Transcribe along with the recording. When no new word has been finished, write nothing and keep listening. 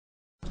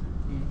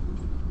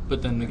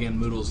But then again,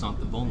 Moodle's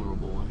not the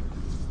vulnerable one,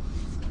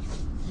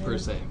 per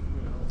se.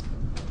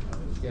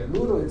 Yeah,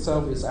 Moodle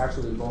itself is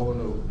actually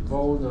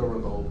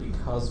vulnerable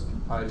because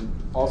I'm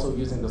also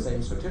using the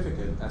same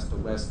certificate as the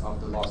rest of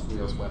the Lost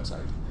Wheels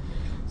website.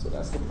 So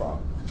that's the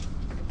problem.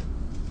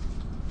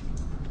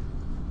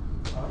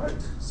 All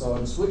right, so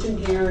I'm switching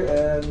gear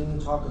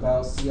and talk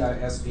about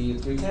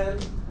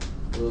cisp310.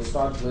 We'll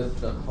start with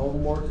the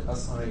homework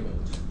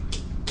assignment.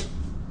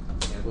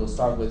 And we'll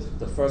start with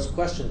the first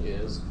question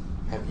is,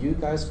 have you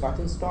guys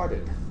gotten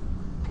started?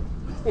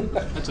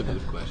 That's a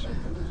good question.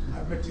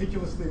 I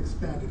meticulously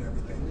expanded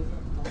everything.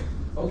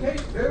 Okay,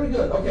 very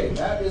good. Okay,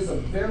 that is a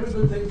very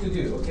good thing to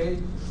do, okay?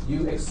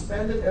 You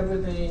expanded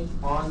everything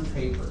on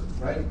paper,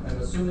 right?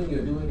 I'm assuming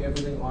you're doing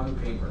everything on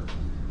paper.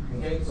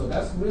 Okay, so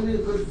that's really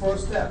a good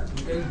first step.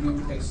 Okay,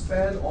 you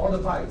expand all the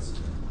bytes.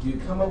 You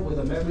come up with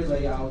a memory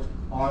layout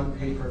on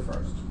paper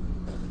first.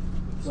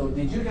 So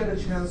did you get a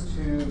chance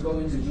to go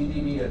into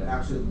GDB and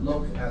actually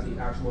look at the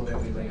actual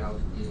memory layout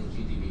in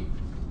GDB?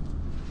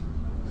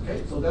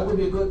 Okay, so that would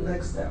be a good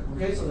next step.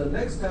 Okay, so the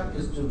next step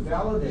is to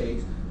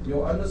validate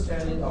your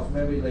understanding of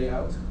memory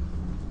layout.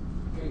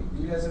 Okay,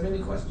 do you guys have any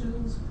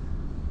questions?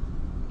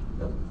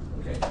 Nope.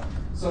 Okay.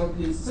 So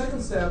the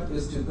second step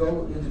is to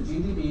go into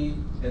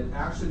GDB and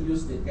actually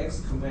use the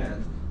X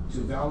command to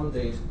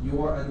validate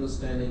your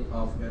understanding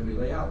of memory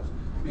layout.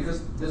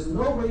 Because there's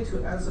no way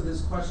to answer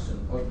this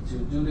question or to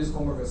do this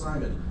homework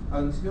assignment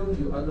until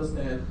you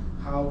understand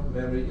how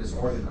memory is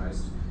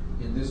organized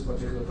in this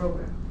particular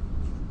program.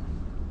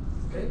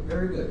 Okay,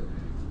 very good.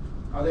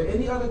 Are there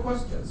any other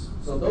questions?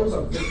 So that's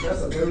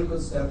a very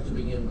good step to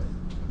begin with.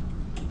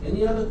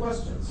 Any other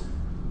questions?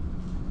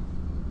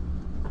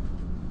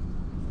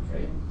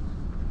 Okay.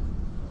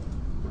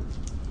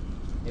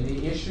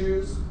 Any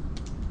issues?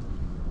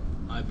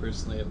 I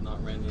personally have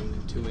not ran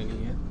into any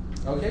yet.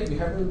 Okay, you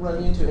haven't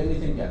run into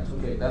anything yet.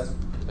 Okay, that's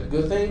a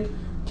good thing.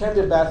 Can be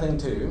a bad thing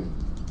too.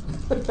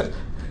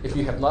 If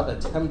you have not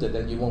attempted,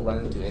 then you won't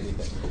run into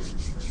anything.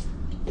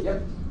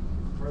 Yep.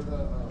 For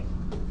the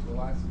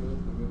last field,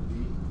 the move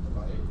D, the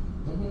byte,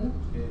 can we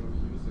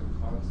use a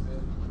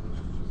constant, which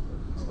is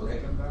just a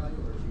random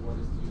value, or do you want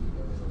us to use a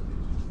memory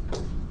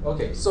notation?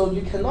 Okay, so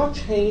you cannot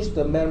change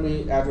the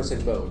memory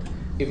addressing mode.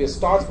 If it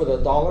starts with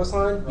a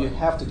 $sign, you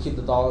have to keep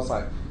the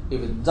 $sign.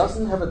 If it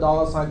doesn't have a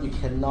 $sign, you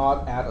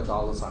cannot add a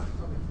 $sign.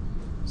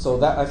 So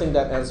that, I think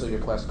that answers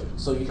your question.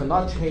 So you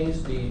cannot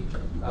change the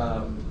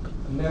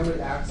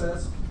memory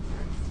access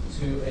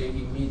to an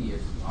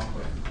immediate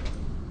operand.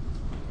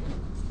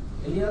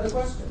 Any other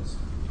questions?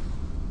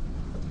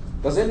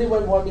 Does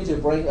anyone want me to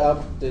bring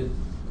up the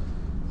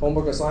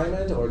homework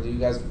assignment, or do you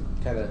guys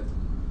kind of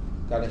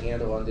got a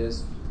handle on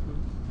this?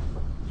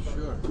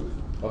 Sure.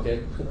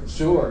 Okay,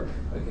 sure.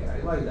 Okay, I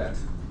like that.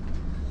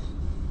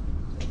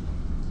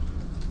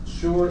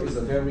 Sure is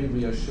a very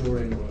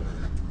reassuring word.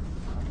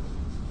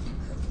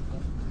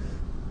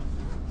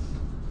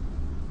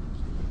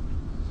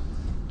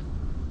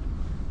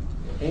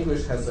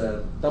 English has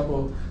a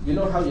double, you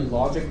know how in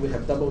logic we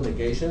have double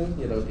negation,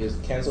 you know, it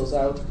cancels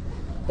out.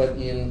 But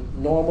in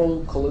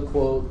normal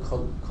colloquial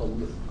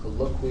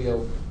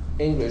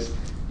English,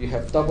 you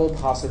have double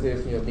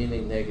positive, you know,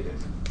 meaning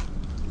negative.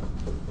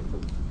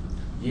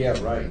 Yeah,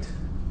 right.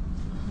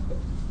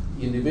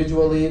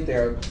 Individually,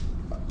 they're,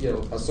 you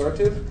know,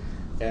 assertive,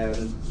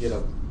 and, you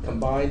know,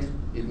 combined,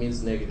 it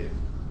means negative.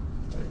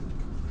 Right?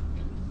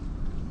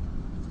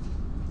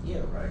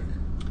 Yeah, right.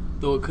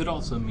 Though it could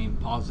also mean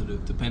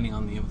positive, depending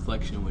on the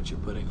inflection in which you're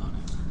putting on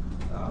it.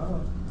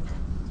 Ah.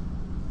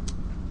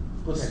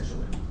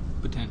 Potentially.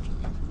 Potentially.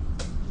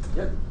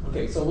 Yep.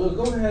 Okay, so we'll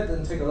go ahead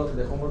and take a look at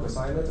the homework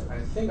assignment. I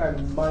think I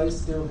might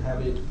still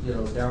have it, you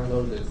know,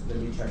 downloaded. Let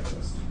me check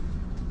this.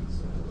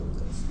 So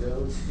let's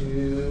go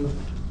to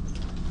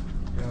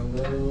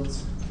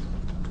downloads.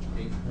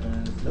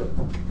 And nope,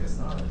 it's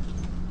not.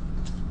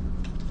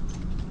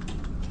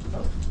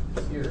 Oh,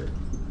 it's here.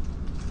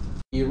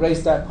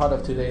 Erase that part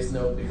of today's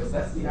note because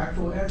that's the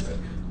actual answer.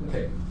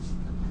 Okay.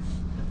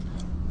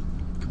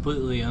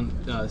 Completely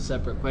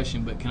separate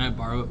question, but can I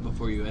borrow it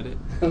before you edit?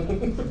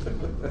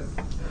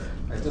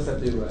 I just have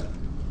to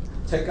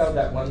take out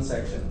that one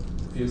section,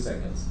 a few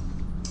seconds.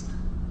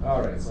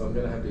 All right, so I'm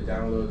going to have to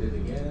download it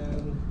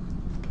again.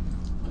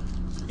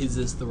 Is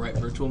this the right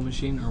virtual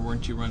machine, or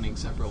weren't you running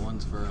separate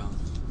ones for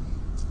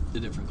the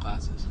different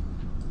classes?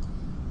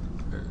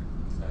 Or...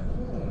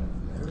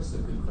 That's a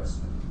good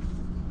question.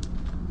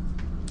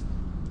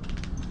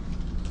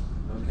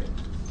 Okay.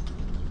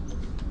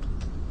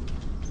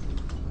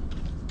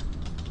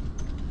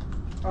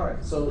 All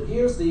right, so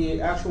here's the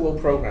actual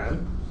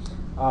program.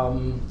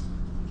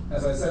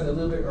 As I said a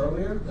little bit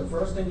earlier, the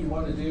first thing you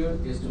want to do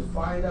is to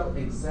find out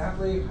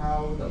exactly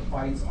how the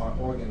bytes are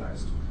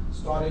organized,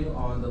 starting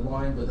on the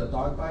line with a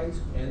dot byte,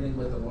 ending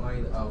with a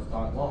line of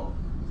dot long.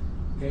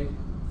 Okay.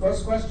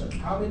 First question,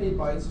 how many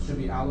bytes should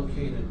be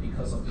allocated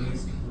because of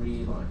these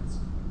three lines?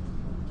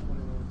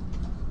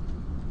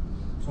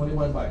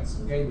 21 bytes,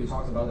 okay? We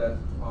talked about that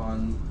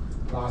on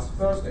last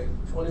Thursday.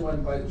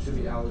 21 bytes should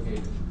be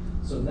allocated.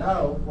 So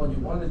now what you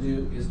want to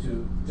do is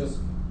to just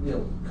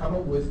come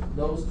up with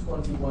those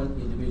 21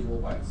 individual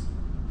bytes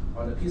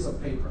on a piece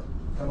of paper.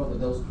 Come up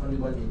with those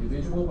 21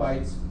 individual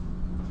bytes.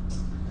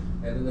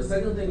 And then the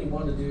second thing you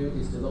want to do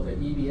is to look at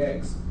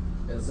EBX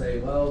and say,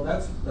 well,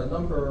 that's the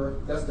number,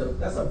 that's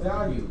a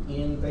value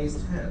in base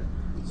 10.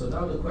 So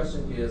now the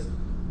question is,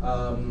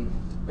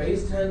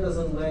 base 10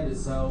 doesn't lend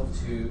itself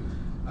to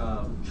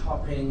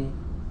chopping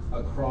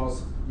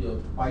across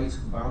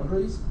byte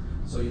boundaries.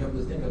 So you have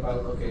to think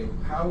about, okay,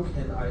 how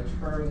can I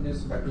turn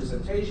this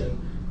representation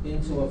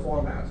into a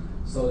format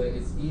so that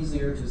it's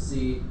easier to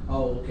see,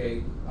 oh,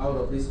 okay, out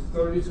of this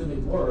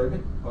 32-bit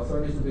word or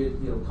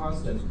 32-bit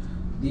constant,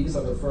 these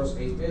are the first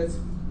 8 bits,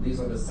 these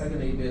are the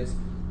second 8 bits,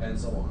 and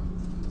so on.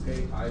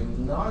 Okay,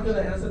 I'm not going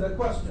to answer that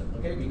question,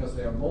 okay, because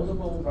there are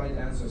multiple right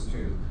answers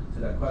to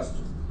that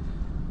question.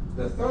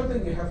 The third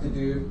thing you have to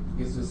do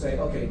is to say,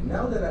 okay,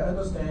 now that I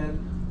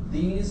understand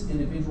these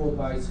individual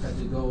bytes have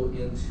to go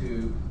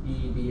into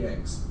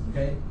EBX,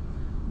 okay,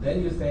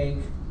 then you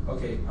think,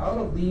 okay, out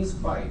of these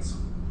bytes,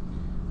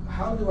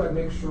 how do I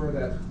make sure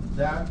that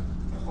that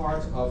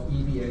part of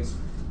EBX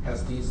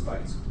has these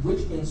bytes?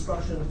 Which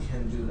instruction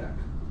can do that?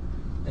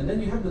 And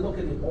then you have to look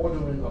at the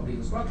ordering of the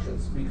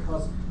instructions,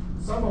 because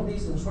some of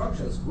these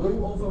instructions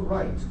will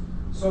overwrite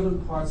certain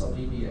parts of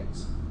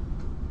EBX.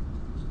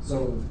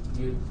 So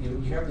you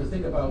have to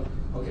think about,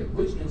 okay,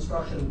 which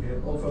instruction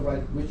can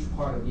overwrite which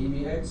part of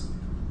EBX,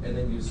 and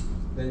then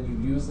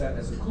you use that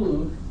as a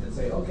clue and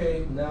say,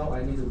 okay, now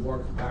I need to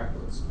work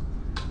backwards.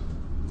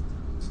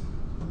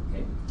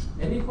 Okay.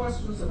 Any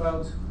questions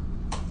about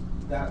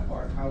that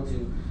part, how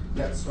to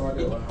get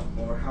started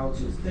or how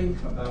to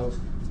think about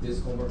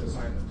this homework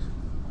assignment?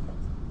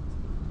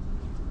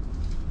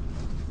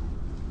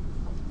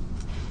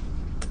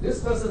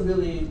 This doesn't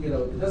really,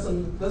 it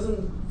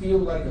doesn't feel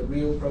like a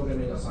real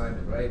programming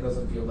assignment, right? It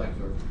doesn't feel like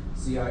your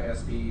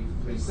CISP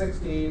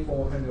 360,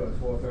 400, and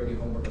 430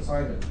 homework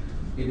assignment.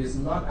 It is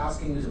not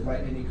asking you to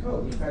write any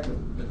code. In fact,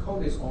 the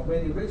code is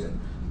already written.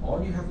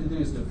 All you have to do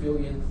is to fill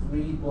in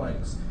 3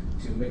 blanks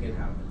to make it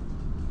happen.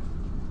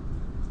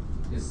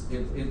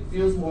 It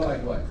feels more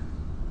like what?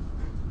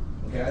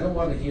 Okay, I don't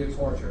want to hear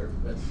torture,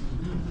 but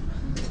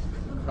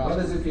what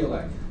does it feel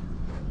like?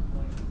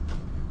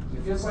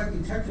 It feels like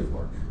detective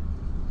work.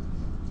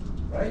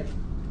 Right?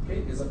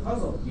 Okay, it's a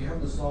puzzle. You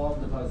have to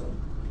solve the puzzle.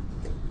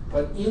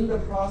 But in the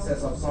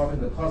process of solving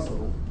the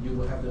puzzle, you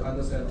will have to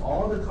understand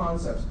all the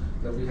concepts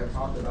that we have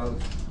talked about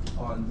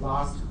on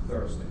last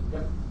Thursday.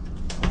 Yep.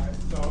 All right,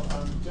 so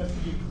just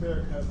to be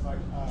clear, because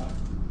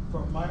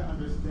from my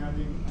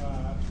understanding,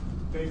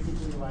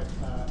 basically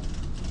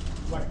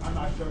I'm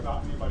not sure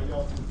about anybody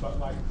else's, but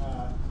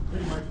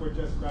pretty much we're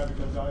just grabbing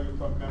the value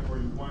from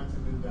memory once,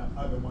 and then the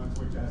other ones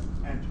we're just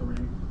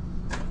entering.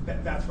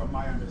 That's from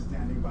my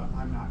understanding, but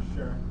I'm not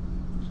sure.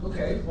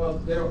 Okay,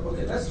 well,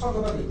 let's talk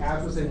about the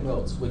addressing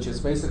modes, which is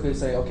basically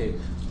say, okay,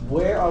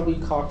 where are we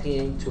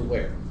copying to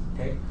where?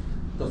 Okay,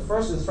 the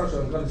first instruction,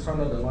 I'm going to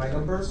turn on the line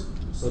numbers,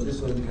 so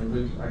this way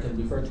I can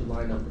refer to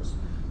line numbers.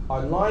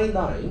 On line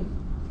 9,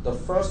 the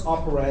first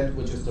operand,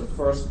 which is the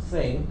first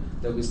thing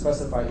that we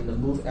specify in the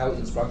move out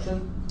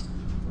instruction,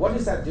 what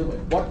is that doing?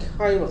 What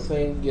kind of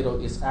thing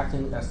is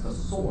acting as the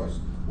source?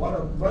 What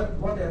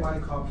am I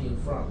copying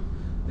from?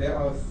 There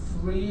are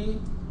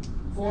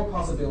 4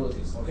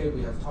 possibilities. Okay,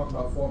 we have talked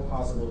about 4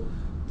 possible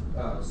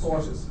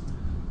sources.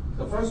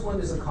 The first one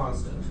is a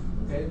constant,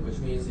 okay, which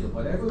means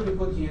whatever we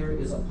put here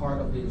is a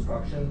part of the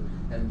instruction,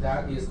 and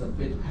that is the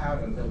bit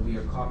pattern that we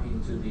are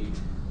copying to the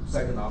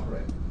second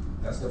operand.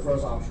 That's the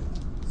first option.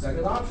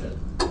 Second option,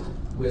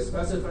 we're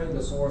specifying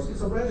the source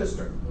is a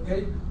register.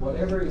 Okay,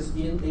 whatever is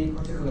in a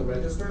particular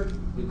register,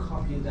 we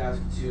copy that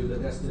to the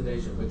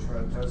destination, which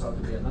turns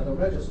out to be another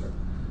register.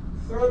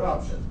 Third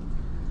option,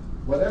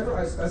 whatever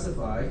I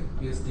specify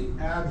is the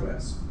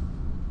address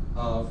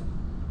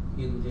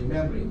in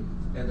memory,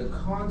 and the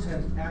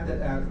content at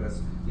that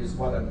address is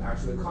what I'm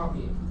actually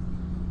copying.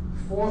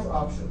 Fourth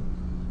option,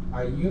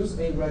 I use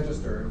a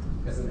register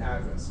as an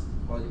address,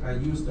 or I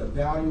use the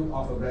value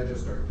of a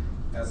register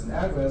as an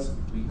address.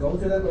 We go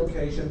to that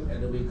location,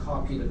 and then we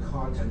copy the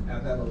content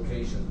at that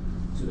location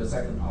to the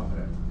second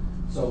operand.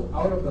 So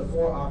out of the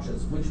 4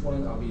 options, which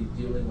one are we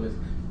dealing with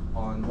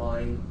on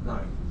line 9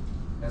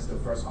 as the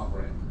first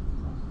operand?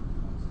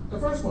 The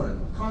first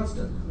one,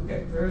 constant.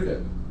 Okay, very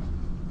good.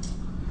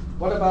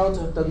 What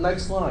about the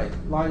next line,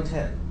 line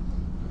 10?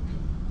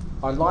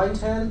 On line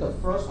 10, the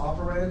first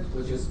operand,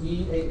 which is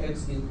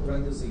EAX in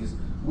parentheses,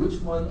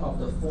 which one of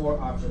the 4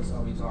 options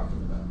are we talking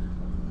about?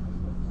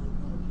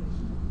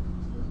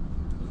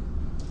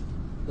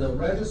 The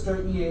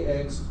register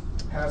EAX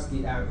has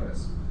the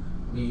address.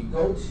 We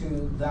go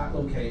to that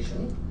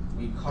location,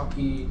 we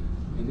copy,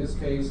 in this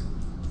case,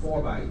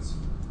 4 bytes,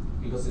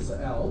 because it's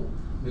an L.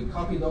 We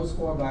copy those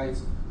 4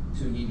 bytes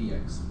to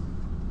EBX.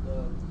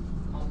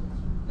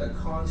 The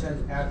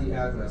content at the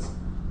address.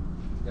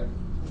 Yep.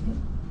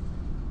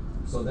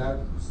 So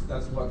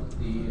that's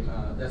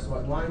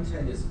what line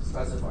 10 is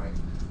specifying.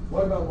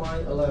 What about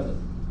line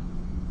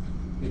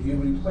 11? If you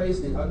replace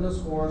the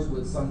underscores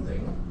with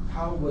something,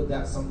 how would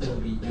that something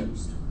be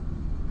used?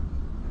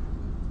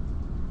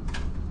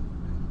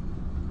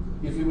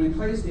 If you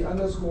replace the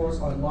underscores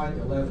on line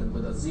 11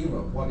 with a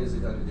 0, what is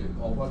it going to do?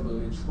 Or what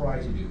will it try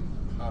to do?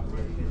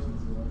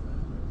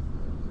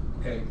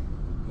 Okay,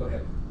 go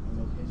ahead.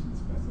 Location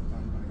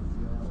specified by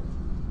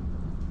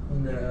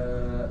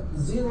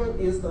 0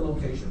 is the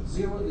location.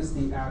 0 is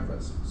the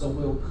address. So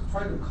we'll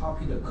try to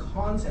copy the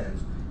content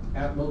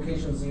at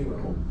location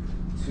 0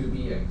 to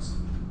BX.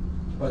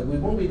 But we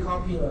won't be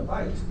copying a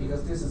byte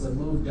because this is a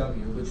move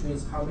W, which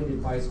means how many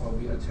bytes are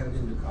we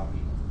attempting to copy?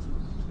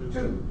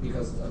 2,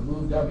 because a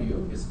move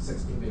W is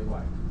 16-bit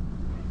wide.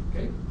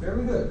 Okay,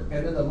 very good.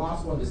 And then the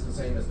last one is the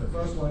same as the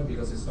first one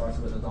because it starts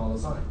with a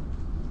 $sign.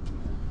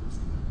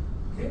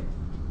 Okay,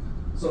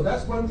 so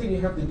that's one thing you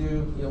have to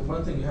do.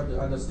 One thing you have to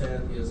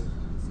understand is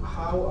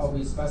how are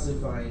we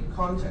specifying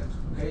content?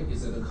 Okay,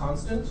 is it a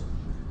constant?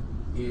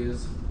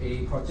 Is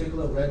a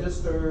particular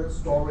register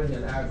storing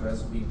an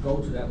address? We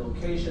go to that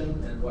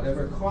location, and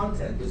whatever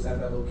content is at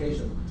that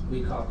location,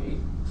 we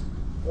copy.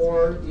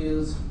 Or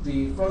is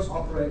the first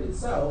operand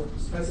itself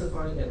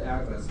specifying an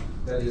address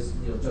that is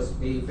just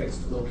a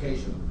fixed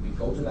location? We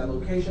go to that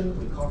location,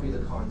 we copy the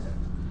content.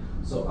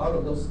 So out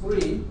of those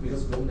 3,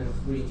 because we only have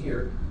 3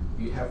 here,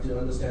 you have to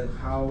understand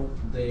how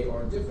they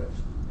are different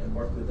and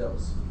work with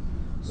those.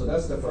 So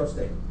that's the first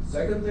thing.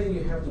 Second thing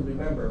you have to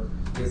remember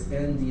is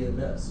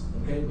endianness,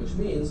 okay? Which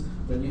means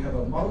when you have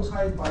a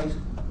multi-byte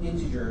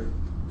integer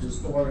to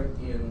store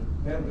in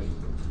memory,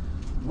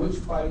 which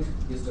byte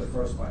is the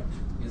first byte?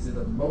 Is it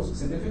the most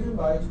significant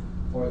byte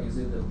or is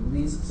it the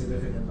least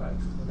significant byte?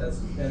 That's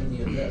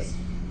endianness.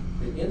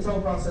 The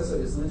Intel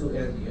processor is little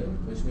endian,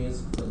 which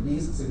means the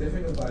least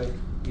significant byte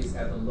is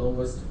at the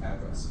lowest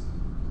address.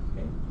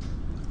 Okay.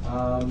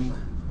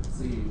 Let's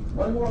see.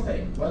 One more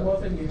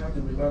thing you have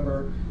to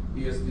remember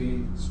is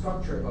the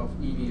structure of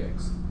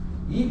EBX.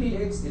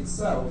 EBX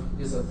itself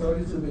is a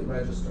 32-bit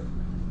register.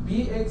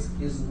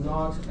 BX is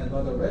not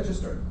another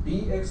register.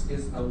 BX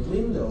is a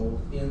window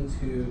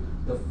into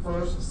the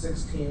first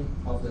 16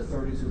 of the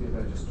 32-bit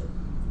register.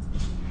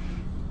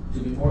 To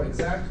be more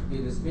exact,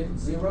 it is bit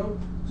 0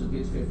 to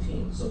bit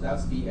 15. So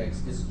that's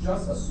BX. It's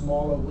just a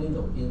smaller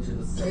window into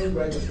the same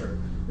register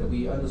that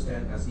we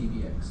understand as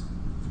EBX.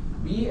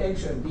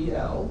 BH and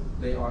BL,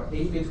 they are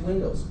 8-bit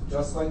windows,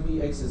 just like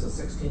BX is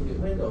a 16-bit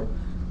window.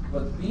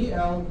 But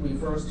BL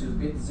refers to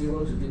bit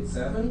 0 to bit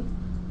 7,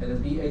 and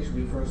then BH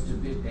refers to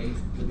bit 8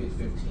 to bit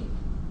 15.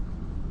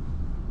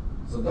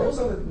 So those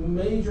are the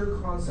major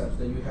concepts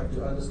that you have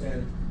to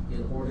understand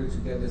in order to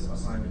get this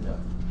assignment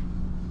done.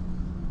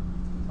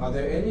 Are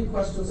there any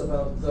questions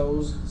about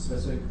those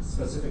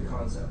specific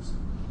concepts?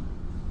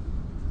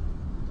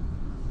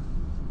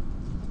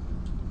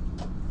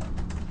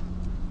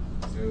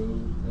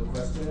 No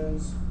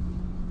questions?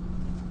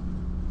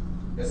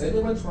 Has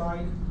anyone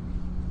tried?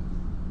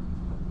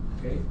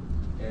 Okay,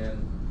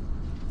 and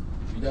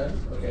you done?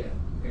 Okay,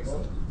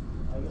 excellent.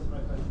 I guess my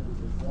question is,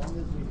 as long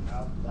as we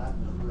have that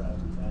number at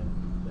the end,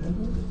 then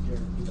it's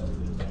guaranteed that we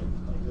did it right.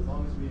 Like, as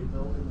long as we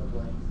fill in the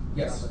blanks.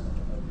 Yes.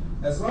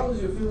 As long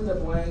as you fill in the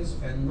blanks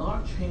and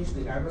not change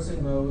the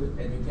addressing mode,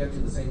 and you get to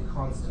the same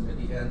constant at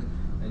the end,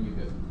 then you're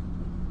good.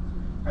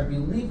 I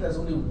believe there's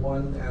only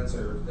one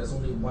answer. There's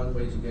only one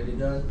way to get it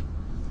done.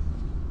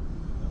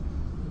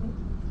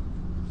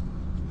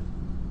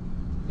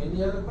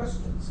 Any other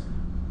questions?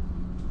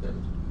 Good.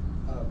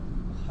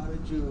 How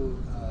did you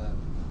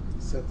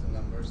set the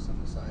numbers on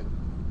the side?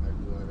 Like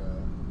what?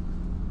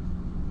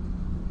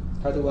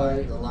 How do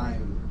I? The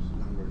line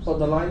numbers. Oh,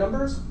 the line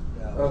numbers?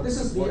 Yeah.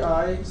 This is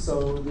VI,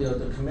 so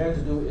the command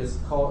to do is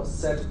called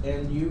set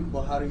NU.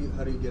 Well, how do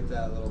you get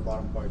that little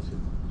bottom part to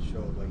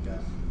show like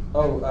that?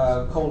 Oh,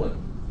 colon.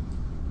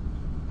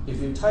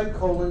 If you type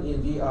colon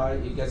in VI,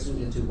 it gets you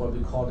into what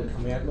we call the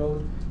command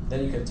mode.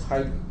 Then you can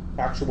type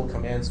actual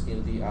commands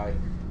in VI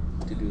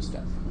to do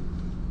stuff.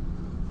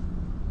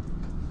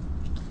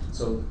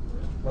 So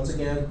once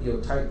again,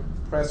 you'll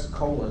press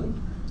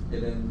colon,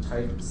 and then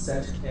type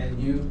set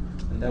NU,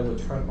 and that will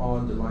turn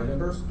on the line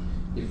numbers.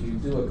 If you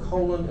do a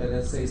colon and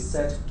then say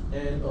set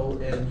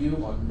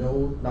NONU or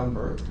no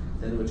number,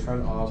 then it will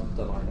turn off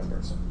the line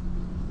numbers.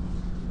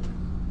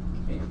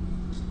 Okay.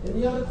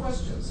 Any other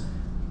questions?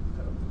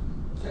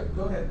 Yep,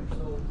 go ahead.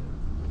 So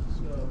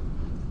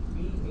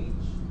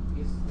BH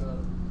is the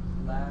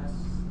last,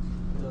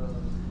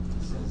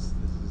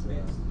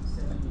 bit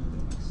 7,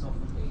 so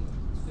from 8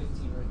 to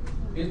 15, right?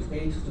 Bit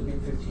 8 to bit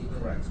 15,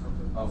 correct,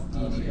 of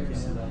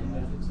EDX. And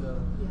if it's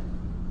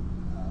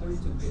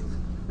 32 bits,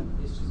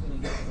 it's just going to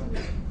get from the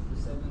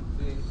 7th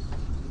bit to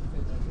the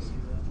 5th, I guess.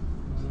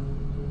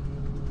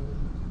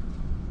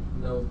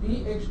 No,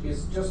 BH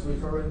is just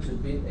referring to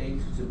bit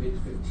 8 to bit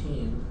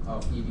 15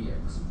 of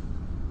EBX.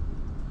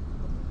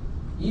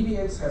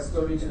 EBX has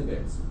 32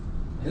 bits.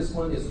 This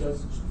one is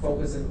just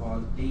focusing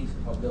on 8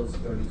 of those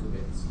 32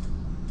 bits.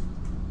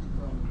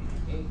 From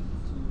 8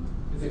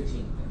 to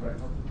 15, correct.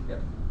 Okay.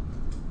 Yep.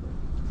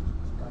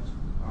 Gotcha.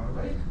 All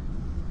right.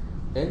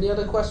 Any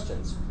other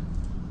questions?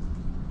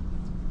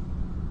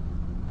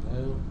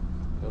 No?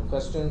 No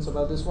questions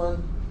about this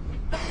one?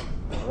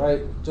 All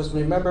right. Just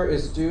remember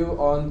it's due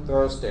on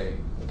Thursday.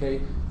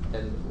 Okay.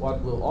 And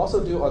what we'll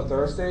also do on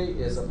Thursday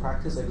is a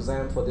practice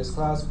exam for this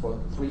class for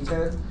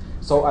 310.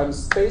 So I'm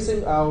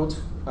spacing out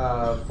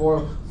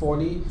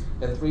 440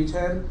 and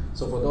 310.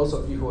 So for those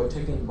of you who are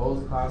taking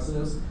both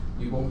classes,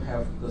 you won't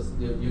have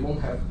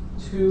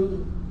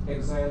two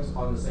exams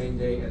on the same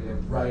day and they're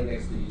right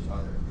next to each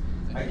other.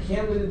 I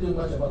can't really do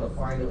much about a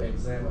final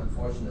exam,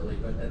 unfortunately,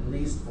 but at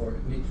least for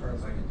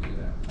midterms I can do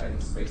that. I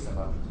can space them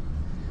out.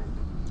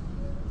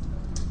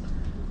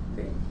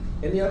 Okay.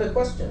 Any other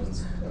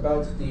questions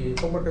about the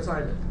homework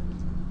assignment?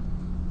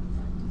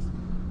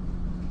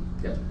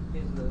 Yep.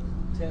 Is the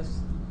test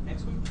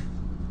next week?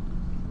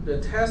 The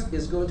test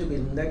is going to be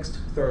next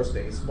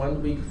Thursday. It's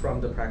 1 week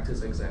from the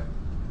practice exam.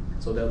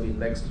 So that'll be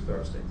next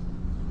Thursday.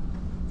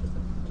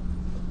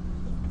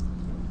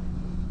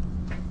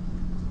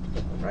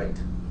 All right.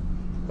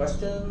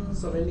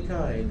 Questions of any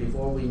kind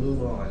before we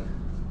move on?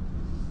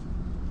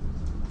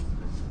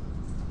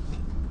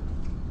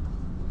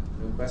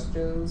 No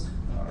questions?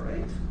 All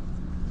right.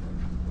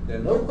 If there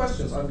are no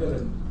questions, I'm going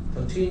to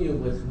continue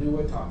with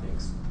newer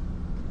topics.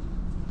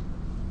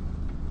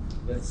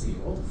 Let's see.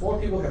 Oh, 4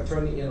 people have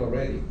turned it in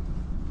already.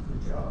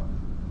 Good job.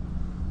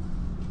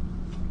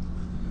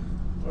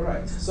 All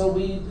right. So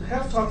we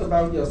have talked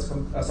about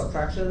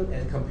subtraction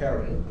and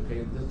comparing.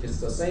 Okay, it's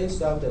the same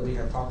stuff that we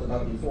have talked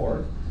about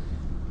before,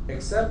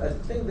 except I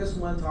think this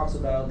one talks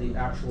about the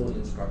actual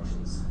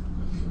instructions.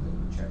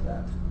 Check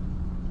that.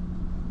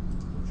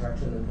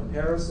 Subtraction and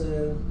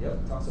comparison.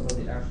 Yep, talks about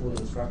the actual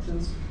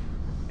instructions.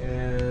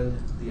 And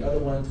the other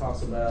one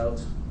talks about,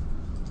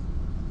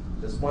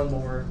 there's one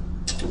more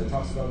that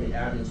talks about the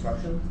add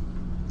instruction.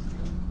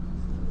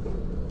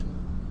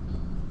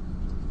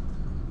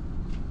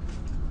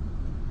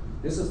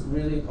 This is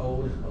really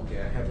old. Okay,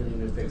 I haven't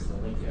even fixed the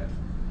link yet.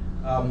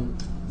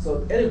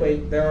 So anyway,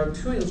 there are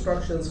 2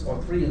 instructions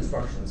or 3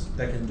 instructions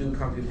that can do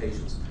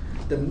computations.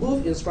 The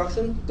move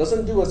instruction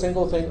doesn't do a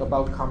single thing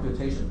about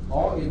computation.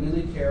 All it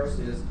really cares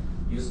is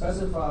you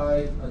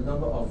specify a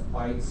number of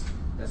bytes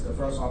as the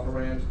first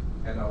operand,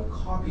 and I'll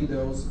copy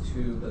those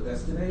to the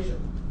destination.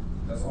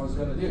 That's all it's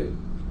going to do.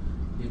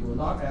 It will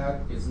not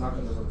add, it's not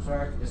going to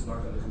subtract, it's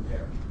not going to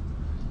compare.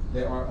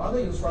 There are other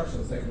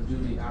instructions that can do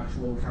the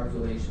actual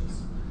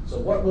calculations. So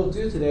what we'll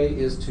do today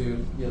is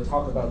to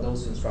talk about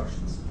those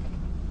instructions.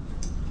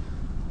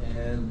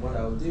 And what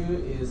I'll do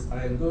is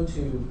I'm going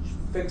to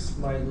fix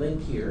my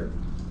link here.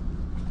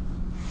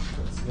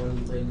 That's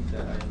one link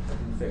that I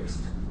haven't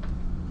fixed.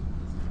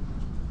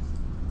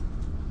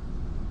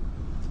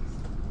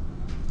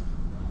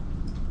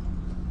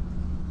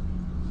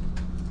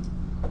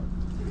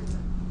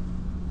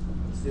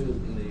 Still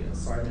in the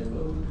assignment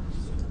mode,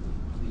 so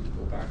we need to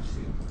go back to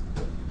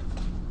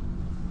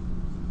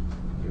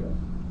here.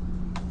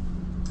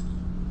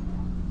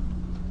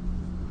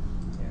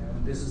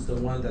 And this is the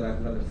one that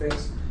I'm going to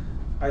fix.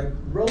 I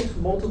wrote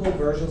multiple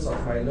versions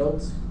of my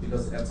notes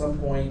because at some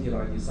point,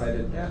 I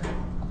decided,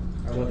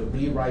 I want to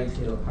rewrite,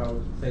 how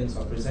things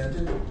are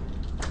presented.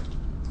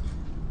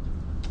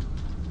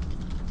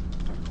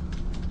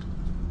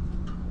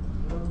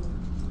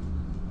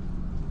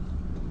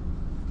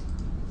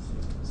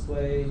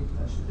 Way,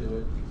 that should do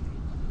it.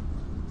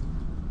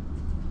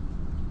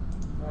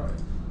 All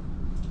right.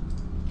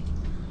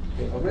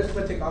 Okay,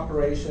 arithmetic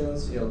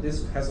operations,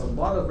 this has a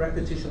lot of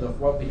repetition of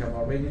what we have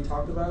already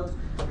talked about.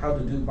 How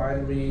to do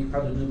binary,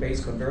 how to do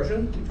base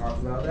conversion, we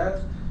talked about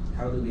that.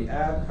 How do we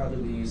add, how do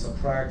we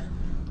subtract,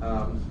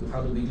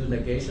 how do we do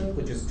negation,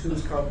 which is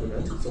 2's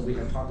complement. So we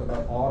have talked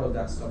about all of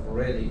that stuff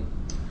already.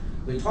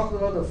 We talked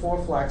about the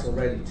 4 flags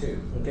already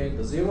too. Okay,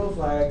 the 0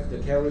 flag, the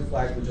carry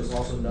flag, which is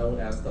also known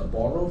as the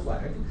borrow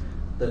flag,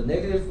 the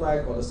negative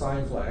flag or the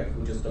sign flag,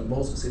 which is the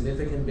most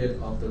significant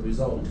bit of the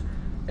result,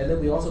 and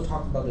then we also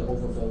talked about the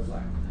overflow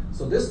flag.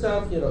 So this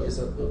stuff, is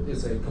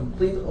a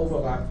complete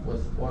overlap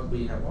with what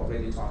we have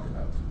already talked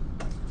about.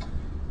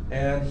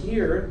 And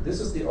here, this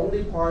is the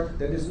only part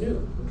that is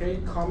new. Okay,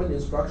 common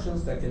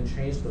instructions that can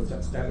change the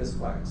status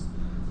flags.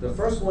 The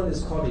first one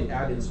is called the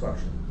add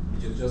instruction,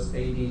 which is just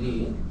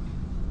ADD.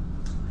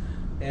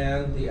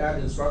 And the add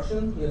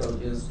instruction,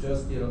 is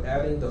just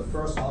adding the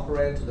first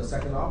operand to the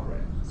second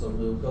operand. So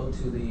we'll go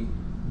to the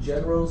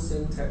general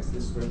syntax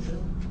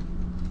description.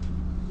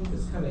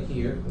 It's kind of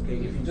here. Okay,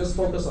 if you just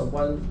focus on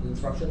one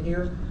instruction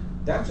here,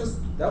 that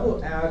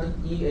will add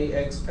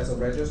EAX as a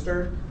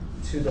register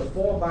to the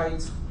 4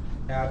 bytes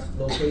at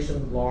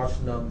location large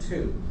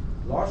num2.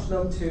 Large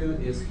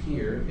num2 is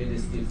here. It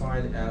is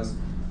defined as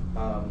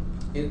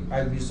I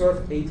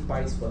reserve 8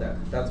 bytes for that.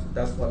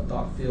 That's what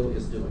 .fill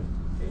is doing.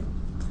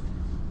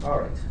 All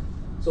right,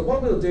 so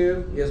what we'll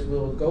do is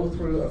we'll go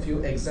through a few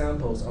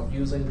examples of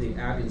using the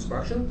add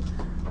instruction.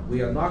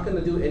 We are not going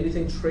to do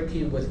anything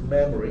tricky with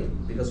memory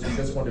because we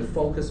just want to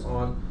focus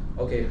on,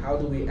 okay, how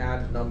do we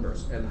add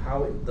numbers and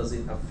how does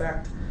it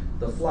affect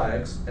the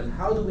flags and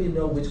how do we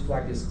know which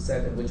flag is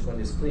set and which one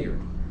is cleared.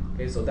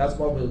 Okay, so that's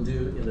what we'll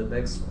do in the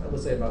next, I would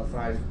say about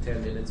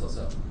 5-10 minutes or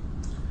so.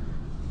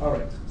 All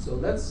right, so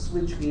let's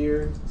switch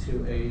gear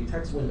to a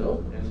text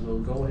window and we'll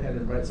go ahead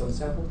and write some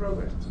sample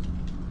programs.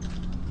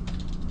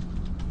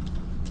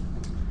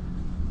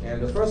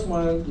 And the first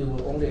one, it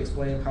will only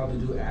explain how to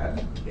do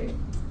add, okay?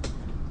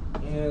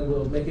 And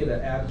we'll make it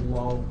an add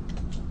long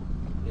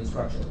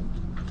instruction.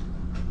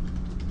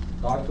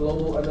 Dot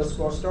global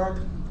underscore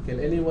start. Can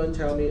anyone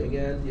tell me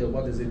again,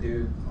 what does it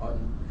do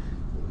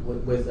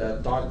with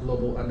dot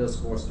global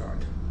underscore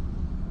start?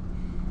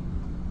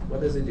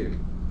 What does it do?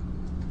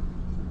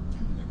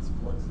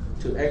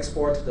 To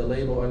export the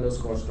label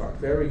underscore start.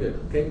 Very good,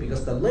 okay?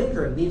 Because the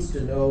linker needs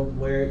to know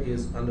where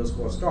is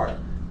underscore start.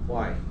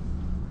 Why?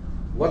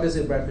 What does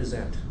it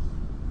represent?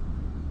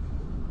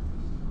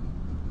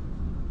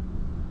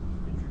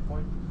 Entry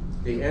point.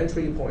 The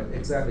entry point,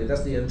 exactly.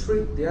 That's the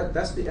entry.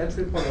 That's the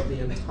entry point of the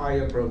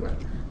entire program,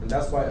 and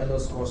that's why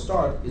underscore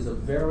start is a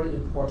very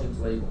important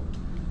label.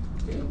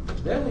 Okay.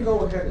 Then we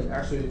go ahead and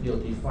actually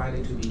define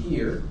it to be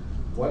here.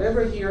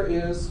 Whatever here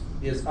is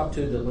up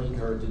to the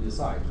linker to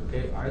decide.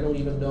 Okay. I don't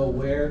even know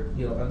where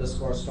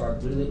underscore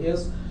start really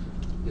is.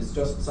 It's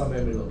just some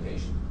memory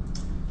location.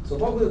 So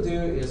what we'll do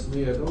is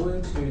we are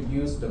going to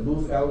use the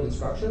move-L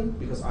instruction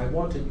because I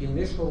want to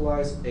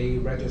initialize a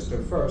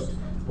register first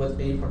with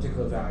a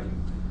particular value.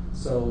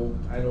 So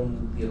I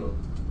don't,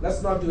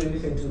 let's not do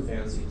anything too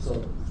fancy.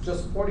 So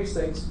just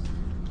 46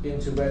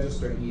 into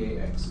register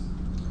EAX.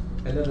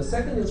 And then the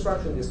second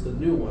instruction is the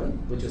new one,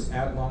 which is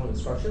add long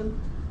instruction.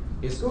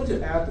 It's going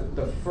to add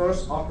the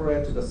first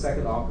operand to the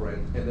second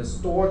operand and then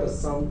store the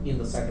sum in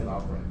the second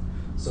operand.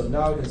 So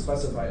now I can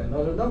specify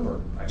another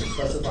number. I can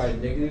specify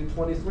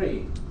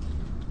 -23.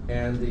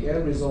 And the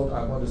end result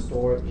I want to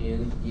store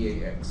in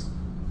EAX.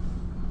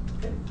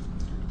 Okay.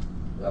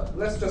 Well,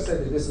 let's just say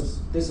that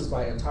this is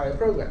my entire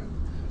program.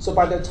 So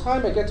by the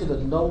time I get to the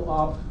no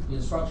op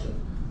instruction,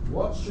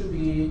 what should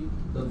be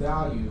the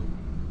value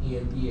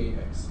in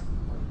EAX?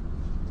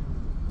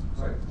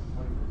 Sorry,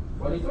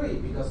 23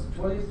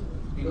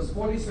 because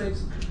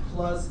 46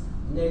 plus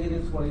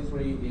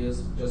 -23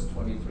 is just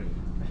 23.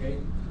 Okay.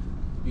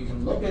 You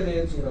can look at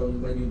it,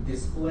 when you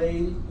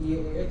display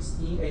EAX,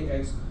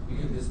 you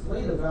can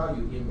display the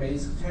value in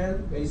base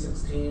 10, base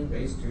 16,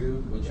 base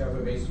 2,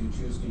 whichever base you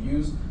choose to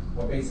use,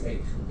 or base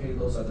 8. Okay,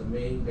 those are the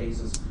main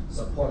bases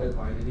supported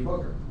by the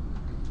debugger.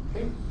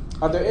 Okay.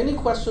 Are there any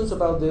questions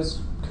about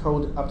this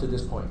code up to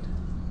this point?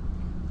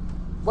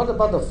 What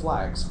about the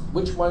flags?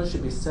 Which one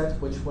should be set,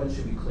 which one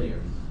should be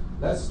cleared?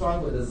 Let's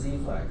start with the Z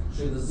flag.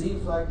 Should the Z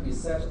flag be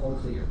set or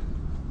cleared?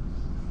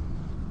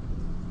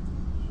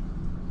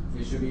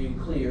 It should be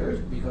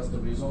cleared because the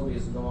result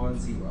is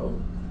non-zero.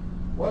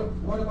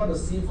 What about the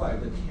C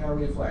flag, the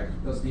carry flag?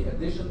 Does the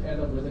addition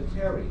end up with a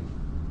carry?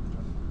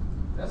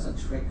 That's a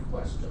trick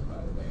question, by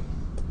the way.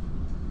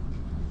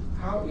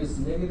 How is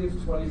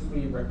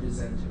 -23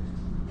 represented?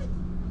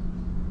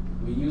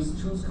 We use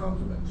 2's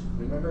complement.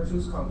 Remember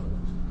 2's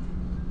complement.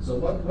 So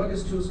what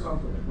is 2's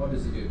complement? What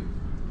does it do?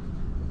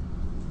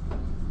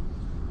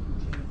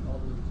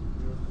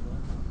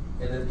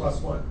 And then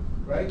 +1,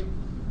 right?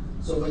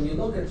 So when you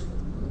look at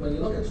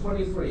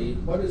 23,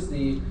 what is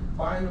the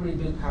binary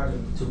bit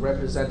pattern to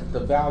represent the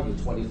value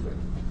 23?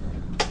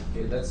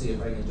 Okay, let's see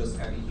if I can just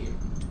add it here.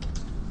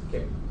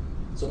 Okay,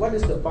 so what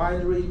is the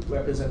binary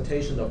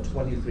representation of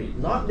 23?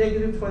 Not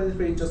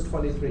 -23, just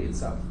 23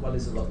 itself. What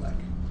does it look like?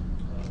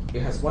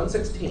 It has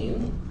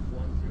 116.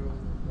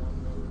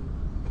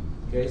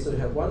 Okay, so you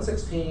have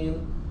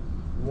 116,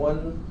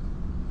 1,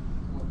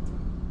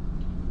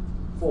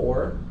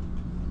 4,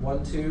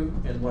 1, 2,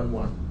 and 1,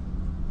 1.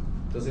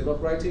 Does it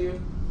look right to you?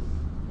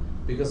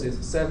 Because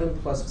it's 7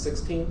 plus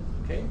 16,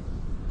 okay?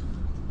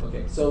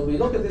 Okay, so we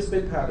look at this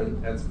bit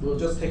pattern, and we'll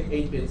just take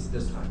 8 bits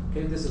this time.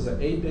 Okay, this is an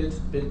 8-bit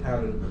bit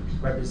pattern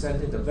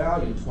representing the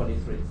value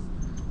 23.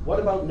 What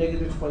about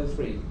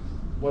 -23?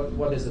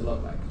 What does it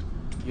look like?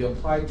 You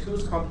apply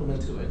 2's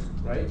complement to it,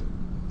 right?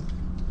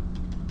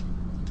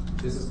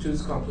 This is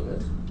 2's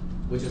complement,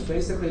 which is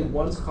basically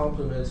 1's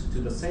complement to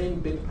the same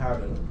bit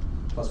pattern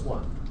plus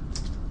 1.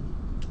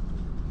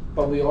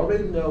 But we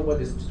already know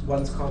what is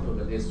 1's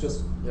complement. It's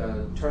just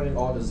turning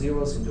all the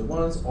zeros into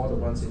 1's, all the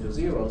 1's into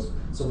zeros.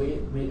 So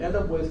we end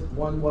up with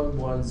 1, 1,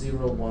 1,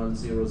 0, 1,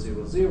 0,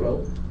 0,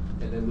 0,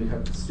 and then we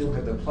still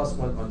have the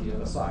 +1 on the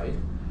other side.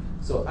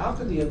 So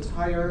after the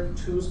entire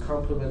 2's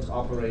complement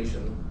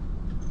operation,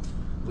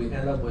 we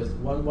end up with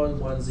 1, 1,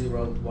 1,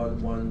 0,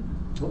 1, 1,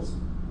 whoops,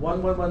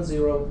 1, 1, 1,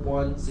 0,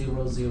 1,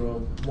 0,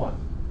 0, 1.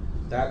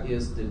 That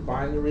is the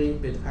binary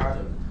bit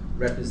pattern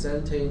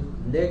representing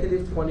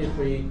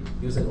 -23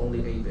 using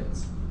only 8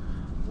 bits.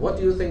 What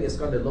do you think it's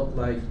going to look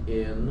like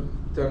in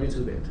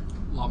 32-bit?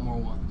 A lot more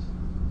ones.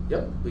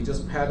 Yep, we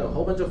just pad a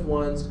whole bunch of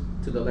 1's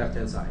to the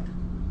left-hand side.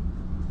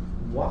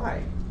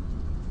 Why?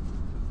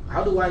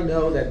 How do I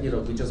know that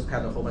we just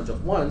pad a whole bunch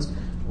of 1's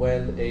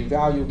when a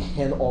value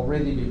can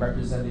already be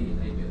represented in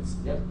 8 bits?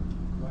 Yep.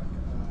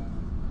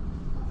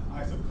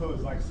 I suppose,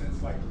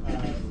 since when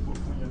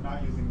you're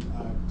not using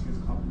 2's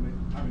complement,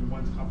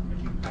 1's complement,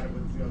 you pad it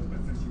with zeros, but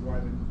since you are,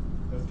 then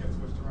those get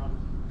switched around.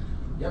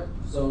 Yep.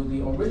 So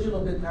the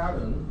original bit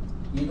pattern,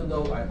 even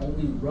though I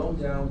only wrote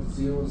down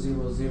 0,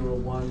 0, 0,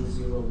 1,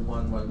 0,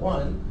 1, 1,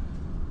 1,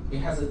 it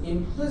has an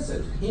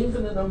implicit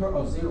infinite number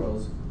of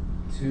zeros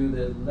to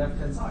the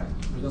left-hand side,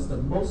 because the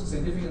most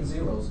significant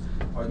zeros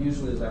are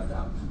usually left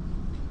out.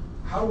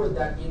 How would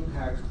that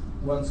impact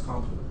one's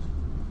complement?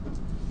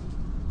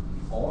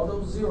 All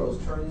those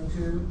zeros turn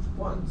into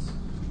ones.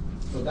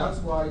 So that's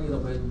why,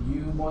 when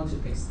you want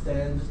to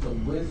extend the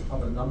width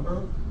of a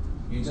number,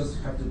 you just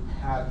have to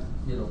add,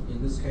 in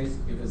this case,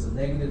 if it's a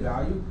negative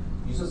value,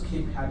 you just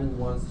keep adding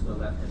ones to the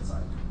left-hand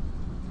side.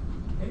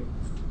 Okay?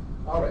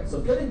 All right, so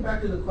getting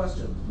back to the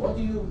question, what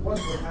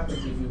would happen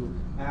if you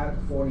add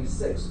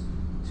 46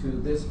 to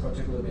this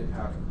particular bit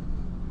pattern?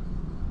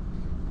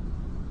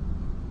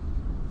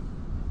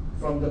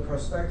 From the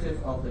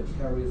perspective of the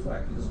carry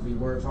flag, because we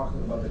were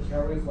talking about the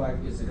carry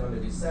flag, is it going to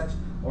be set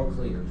or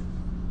cleared?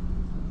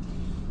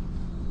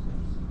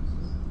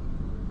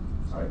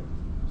 Sorry?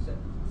 Set.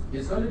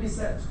 It's going to be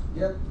set.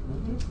 Yep.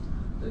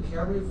 The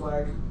carry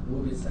flag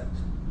will be set.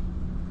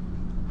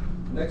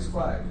 Next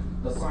flag,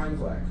 the sign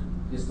flag.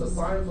 Is the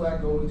sign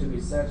flag going to be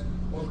set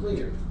or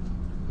cleared?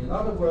 In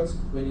other words,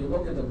 when you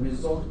look at the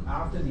result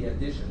after the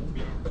addition,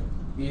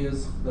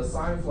 is the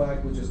sign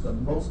flag, which is the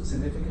most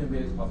significant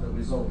bit of the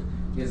result,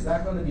 is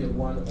that going to be a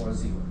 1 or a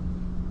 0?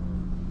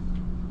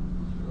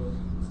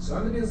 It's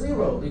going to be a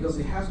 0 because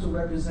it has to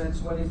represent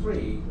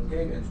 23,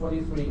 okay? And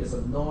 23 is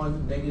a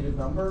non-negative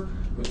number,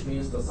 which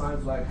means the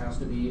sign flag has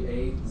to be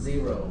a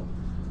 0.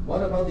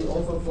 What about the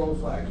overflow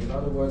flag? In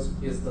other words,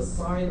 is the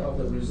sign of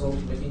the result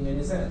making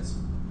any sense?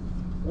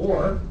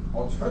 Or,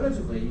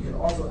 alternatively, you can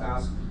also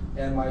ask,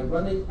 am I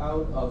running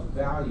out of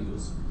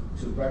values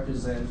to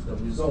represent the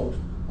result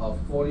of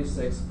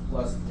 46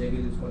 plus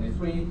negative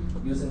 23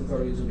 using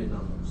 32-bit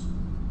numbers?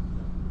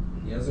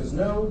 The answer is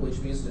no, which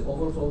means the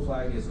overflow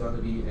flag is going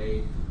to be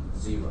a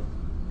 0.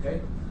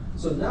 Okay?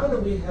 So now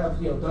that we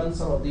have done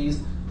some of these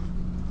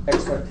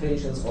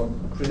expectations or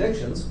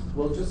predictions,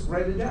 we'll just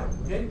write it down.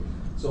 Okay?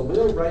 So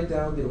we'll write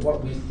down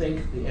what we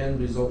think the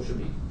end result should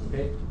be.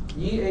 Okay?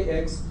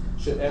 EAX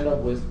should end up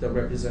with the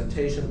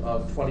representation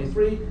of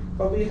 23,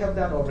 but we have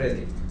that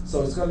already.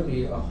 So it's going to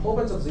be a whole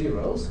bunch of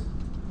zeros,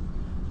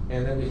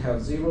 and then we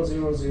have 0,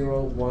 0,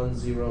 0, 1,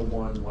 0,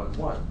 1, 1,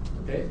 1.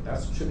 Okay?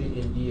 That should be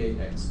in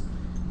EAX.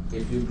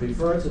 If you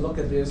prefer to look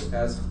at this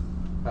as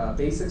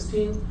base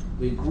 16,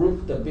 we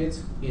group the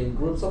bits in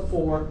groups of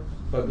 4,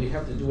 but we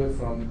have to do it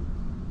from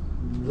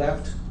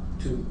right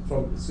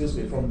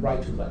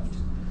to left.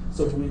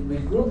 So we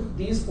group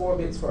these 4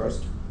 bits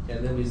first,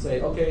 and then we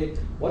say, okay,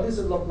 what does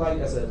it look like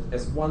as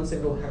one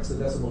single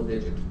hexadecimal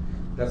digit?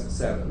 That's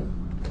 7.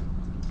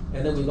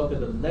 And then we look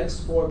at the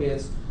next 4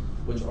 bits,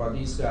 which are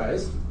these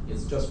guys.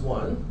 It's just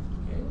 1.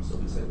 Okay, so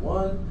we say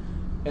 1.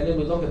 And then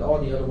we look at all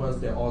the other ones,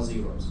 they're all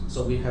zeros.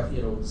 So we have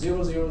 0,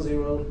 0, 0,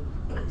 0,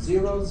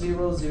 0,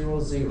 0,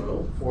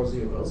 0, 4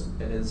 zeros,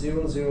 and then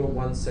 0, 0,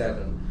 1,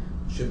 7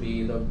 should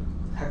be the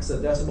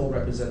hexadecimal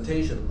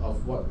representation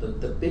of what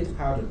the bit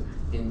pattern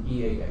in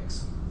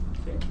EAX.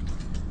 Okay.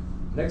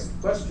 Next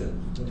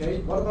question.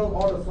 Okay, what about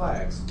all the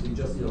flags? We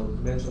just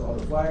mentioned all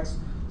the flags.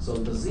 So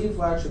the Z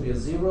flag should be a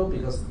 0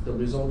 because the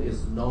result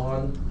is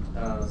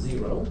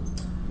non-zero.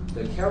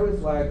 The carry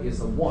flag is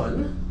a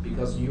 1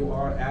 because you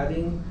are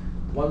adding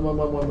 1, 1,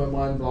 1, 1, 1,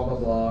 1, blah, blah,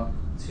 blah,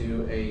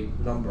 to a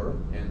number,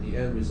 and the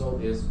end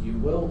result is it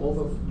will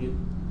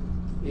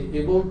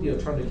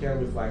turn the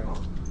carry flag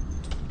on.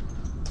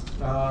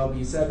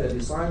 We said that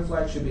the sign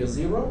flag should be a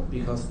 0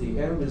 because the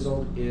end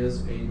result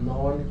is a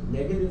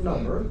non-negative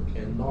number,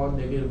 and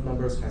non-negative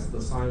numbers has the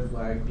sign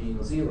flag being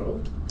a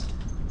 0.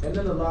 And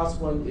then the last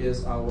one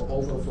is our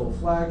overflow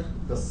flag.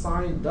 The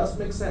sign does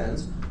make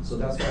sense, so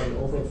that's why the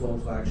overflow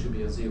flag should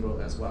be a 0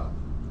 as well.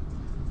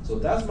 So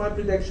that's my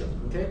prediction.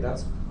 Okay,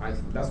 that's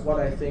what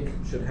I think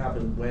should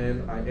happen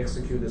when I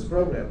execute this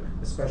program,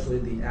 especially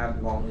the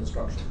add long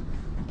instruction.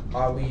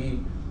 Are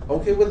we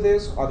okay with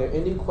this? Are there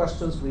any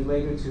questions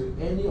related to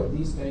any of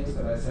these things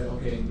that I said?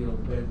 Okay,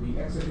 when we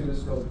execute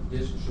this code,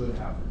 this should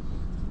happen.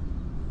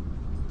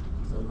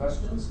 No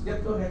questions?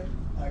 Yep, go ahead.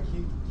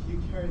 Can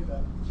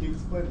you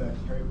explain the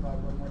carry flag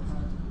one more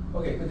time?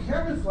 Okay, the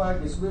carry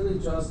flag is really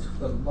just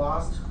the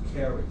last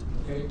carry.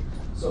 Okay,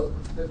 so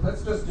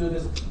let's just do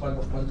this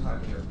one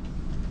time here.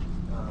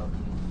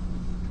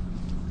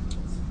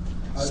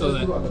 I'll So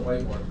just do it on the that-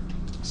 whiteboard.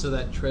 So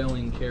that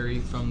trailing carry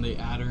from the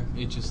adder,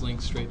 it just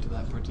links straight to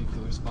that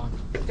particular spot.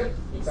 Yep,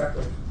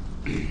 exactly.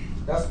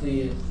 That's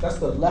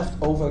the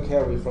leftover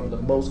carry from the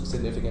most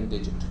significant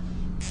digit.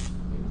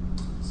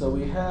 So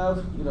we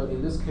have,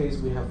 in this case,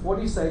 we have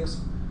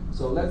 46.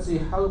 So let's see,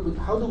 how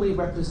do we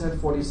represent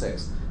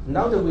 46?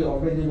 Now that we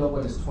already know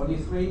what is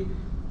 23,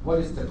 what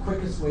is the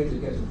quickest way to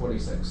get to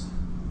 46?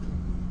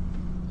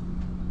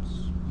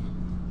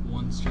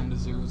 One string to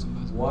zeros and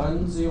those.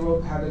 1,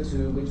 0 padded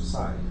to which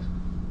side?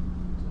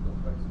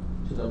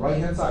 To the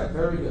right-hand side.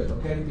 Very good,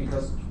 okay?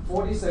 Because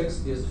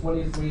 46 is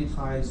 23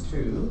 times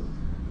 2.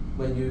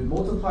 When you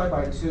multiply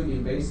by 2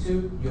 in base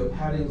 2, you're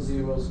padding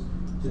zeros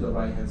to the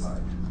right-hand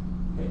side.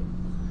 Okay?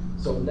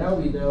 So now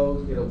we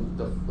know,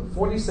 the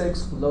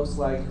 46 looks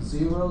like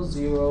 0,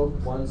 0,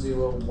 1,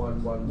 0,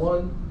 1, 1,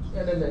 1,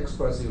 and then the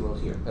express 0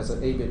 here as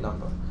an 8-bit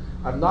number.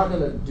 I'm not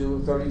going to do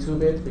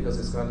 32-bit because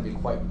it's going to be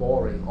quite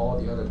boring. All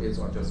the other bits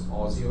are just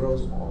all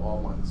zeros or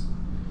all ones.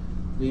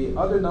 The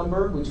other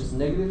number, which is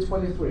negative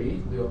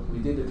 23, we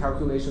did the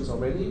calculations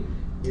already.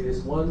 It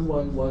is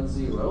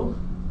 1110,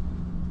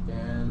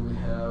 and we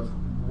have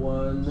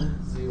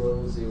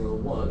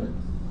 1001.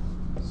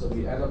 So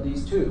we add up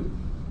these two.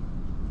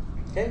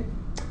 Okay?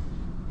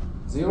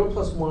 0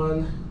 plus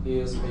 1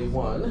 is a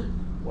 1.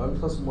 1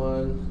 plus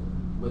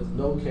 1 with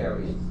no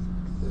carry.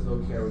 There's no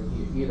carry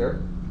here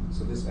either.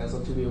 So this ends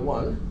up to be a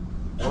 1.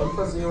 1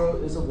 plus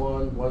 0 is a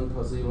 1. 1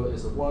 plus 0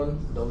 is a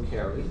 1. No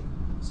carry.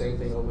 Same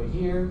thing over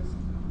here.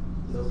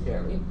 No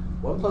carry.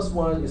 1 plus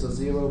 1 is a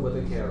 0 with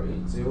a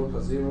carry. 0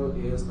 plus 0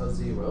 is a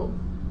 0.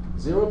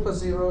 0 plus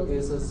 0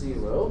 is a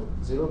 0.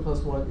 0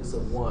 plus 1 is a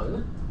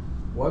 1.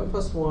 1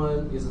 plus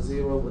 1 is a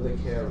 0 with a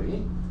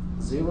carry.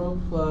 0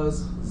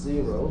 plus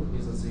 0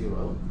 is a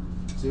 0.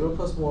 0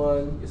 plus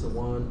 1 is a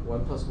 1.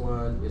 1 plus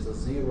 1 is a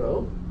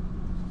 0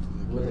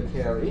 with a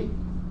carry.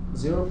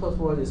 0 plus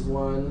 1 is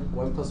 1.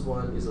 1 plus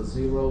 1 is a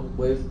 0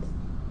 with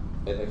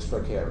an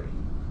extra carry.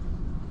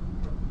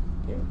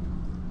 Okay.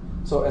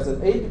 So as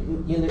an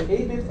in the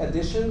 8-bit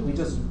addition, we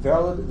just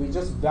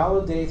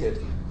validated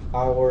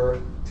our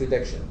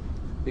prediction.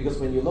 Because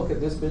when you look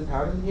at this bit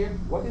pattern here,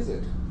 what is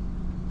it?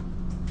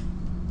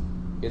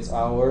 It's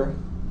our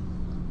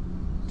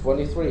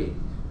 23.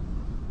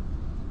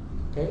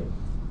 Okay?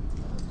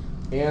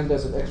 And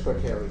there's an extra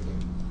carry here.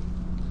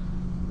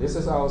 This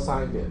is our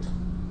sign bit.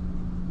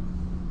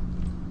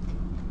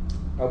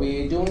 Are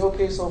we doing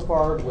okay so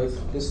far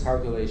with this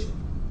calculation?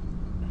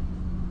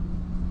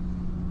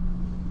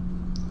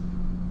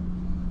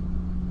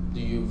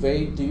 Do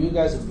you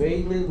guys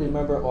vaguely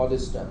remember all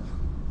this stuff?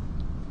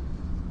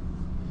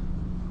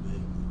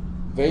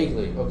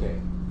 Vaguely, okay.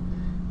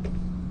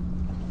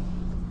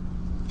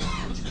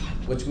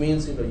 Which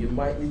means you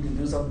might need to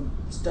do some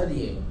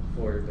studying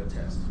for the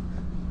test.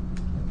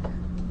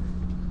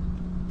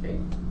 Okay.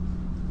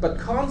 But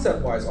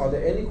concept-wise, are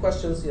there any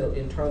questions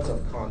in terms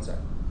of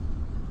concept?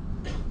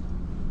 No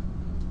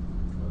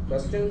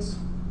questions?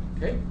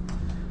 Okay.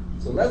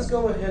 So let's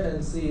go ahead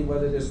and see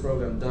whether this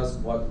program does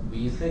what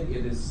we think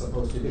it is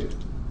supposed to do.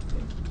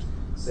 Okay.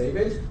 Save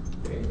it.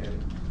 Okay.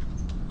 And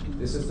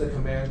this is the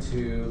command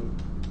to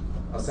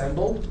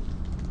assemble,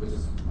 which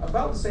is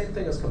about the same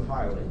thing as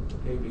compiling,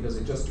 okay, because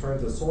it just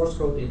turns the source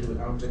code into an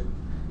object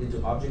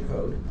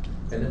code,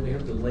 and then we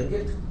have to link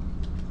it,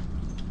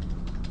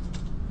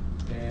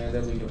 and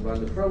then we can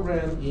run the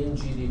program in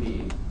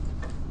GDB.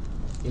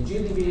 In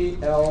GDB,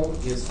 L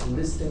is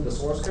listing the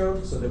source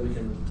code so that we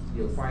can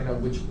find out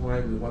which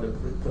line we want to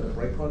put a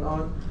breakpoint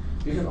on.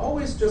 You can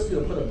always just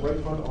put a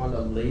breakpoint on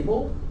a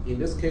label. In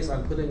this case,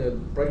 I'm putting a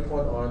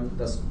breakpoint on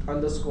the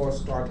underscore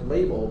start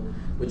label,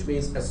 which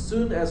means as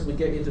soon as we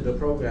get into the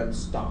program,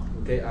 stop.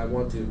 Okay, I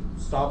want to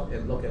stop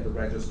and look at the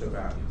register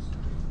values,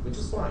 which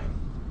is fine.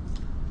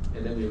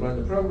 And then we run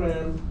the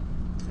program,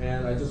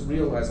 and I just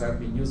realized I've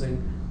been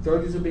using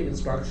 32-bit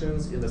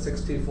instructions in the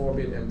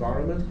 64-bit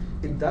environment.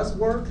 It does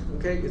work,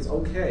 okay, it's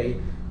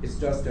okay. It's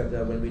just that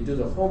when we do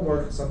the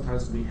homework,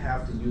 sometimes we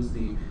have to use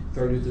the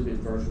 32-bit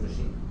virtual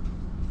machine.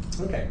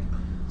 Okay,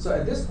 so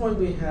at this point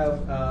we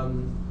have,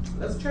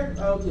 let's check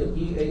out the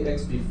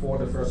EAX before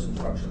the first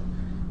instruction.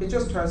 It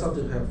just turns out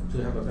to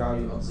have a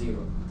value of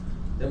 0.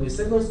 Then we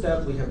single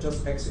step, we have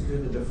just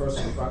executed the first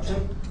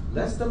instruction.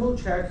 Let's double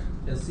check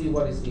and see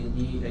what is in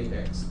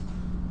EAX.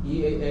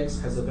 EAX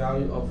has a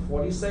value of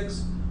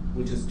 46,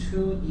 which is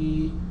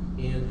 2E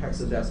in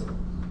hexadecimal.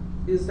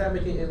 Is that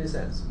making any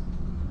sense?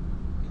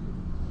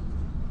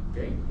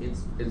 Okay, it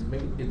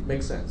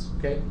makes sense,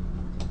 okay?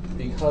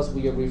 Because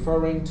we are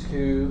referring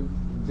to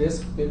this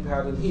bit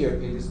pattern here,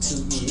 it is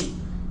 2E,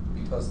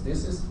 because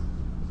this is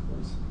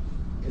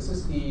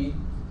E,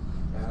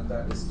 and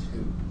that is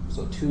 2.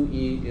 So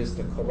 2E is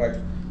the correct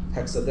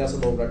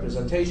hexadecimal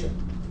representation.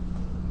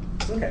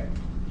 Okay,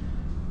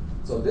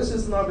 so this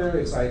is not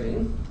very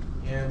exciting,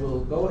 and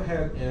we'll go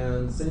ahead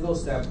and single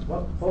step.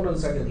 Well, hold on a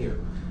second here.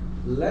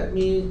 Let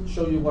me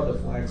show you what the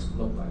flags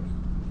look like.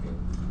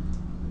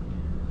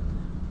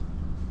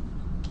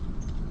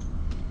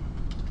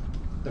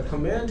 The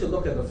command to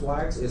look at the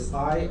flags is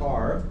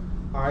IR,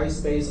 I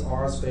space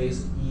R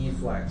space E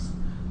flags.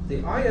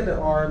 The I and the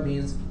R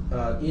means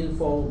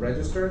info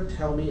register,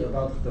 tell me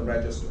about the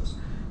registers.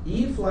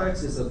 E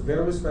flags is a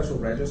very special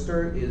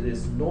register. It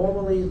is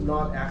normally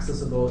not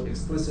accessible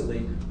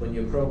explicitly when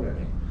you're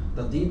programming.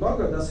 The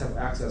debugger does have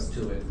access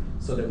to it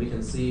so that we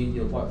can see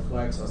what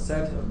flags are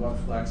set and what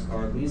flags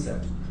are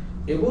reset.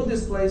 It will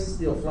display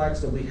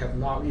flags that we have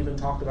not even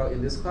talked about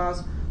in this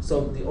class.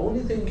 So the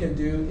only thing you can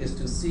do is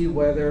to see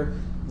whether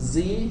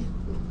Z,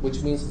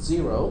 which means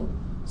 0,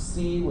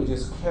 C, which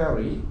is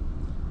carry,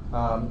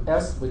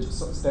 S, which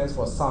stands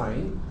for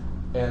sign,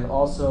 and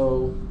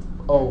also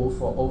O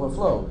for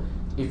overflow.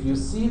 If you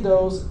see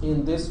those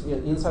in this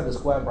inside the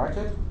square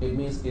bracket, it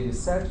means it is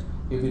set.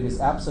 If it is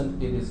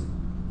absent, it is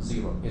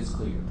 0. It's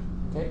cleared.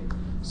 Okay.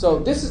 So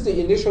this is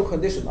the initial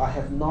condition. I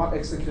have not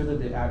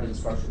executed the add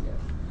instruction yet.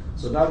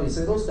 So now we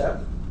single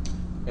step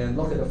and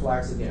look at the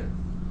flags again.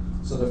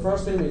 So the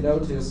first thing we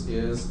notice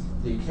is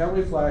the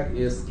carry flag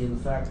is in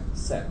fact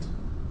set.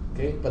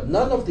 Okay, but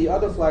none of the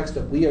other flags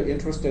that we are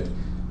interested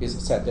is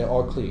set. They're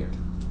all cleared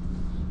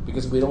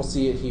because we don't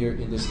see it here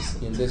in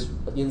this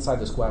inside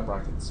the square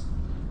brackets.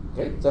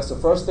 Okay, that's the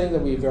first thing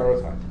that we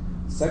verified.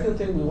 Second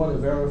thing we want to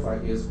verify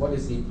is what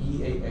is the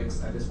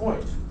EAX at this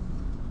point.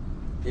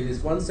 It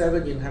is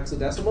 17 in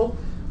hexadecimal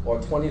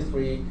or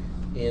 23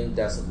 in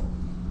decimal.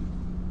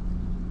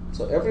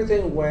 So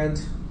everything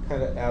went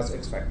kind of as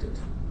expected.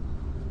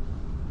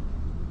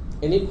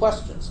 Any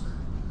questions?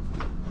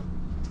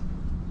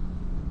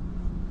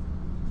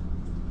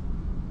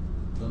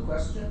 No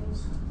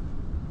questions?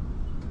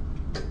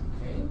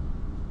 Okay.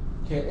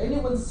 Can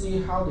anyone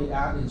see how the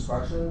add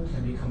instruction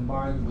can be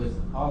combined with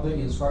other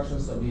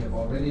instructions that we have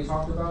already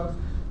talked about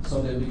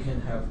so that we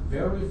can have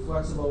very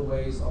flexible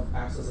ways of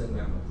accessing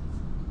memory?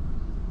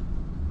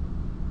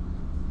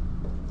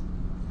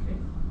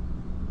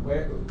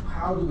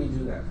 How do we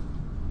do that?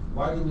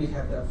 Why do we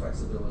have that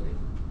flexibility?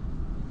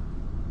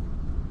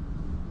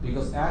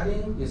 Because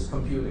adding is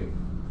computing,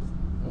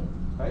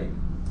 right?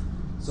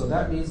 So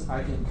that means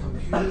I can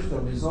compute the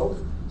result,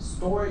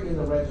 store it in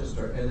the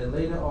register, and then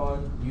later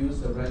on use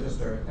the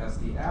register as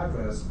the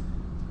address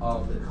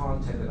of the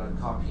content that I'm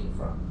copying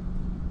from.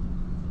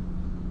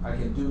 I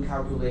can do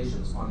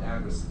calculations on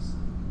addresses.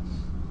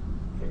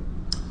 Okay.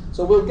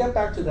 So we'll get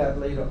back to that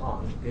later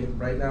on. Okay?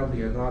 Right now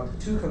we are not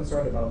too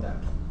concerned about that.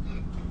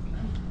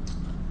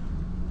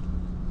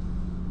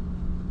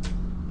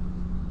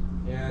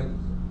 And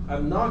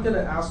I'm not going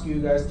to ask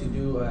you guys to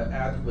do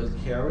add with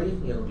carry,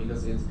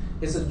 because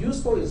it's a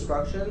useful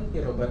instruction,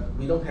 but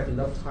we don't have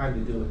enough time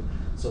to do it.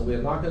 So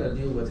we're not going to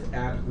deal with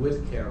add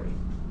with carry.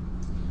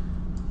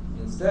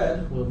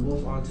 Instead, we'll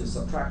move on to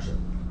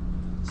subtraction.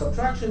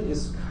 Subtraction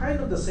is kind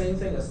of the same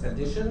thing as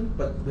addition,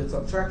 but with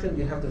subtraction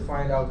you have to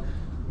find out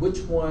which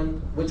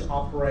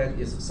operand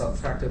is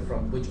subtracted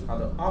from which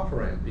other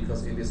operand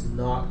because it is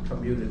not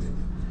commutative.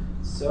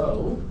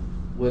 So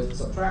with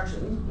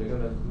subtraction, we're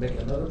going to make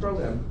another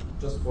program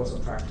just for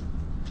subtraction.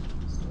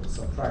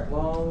 So subtract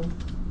long,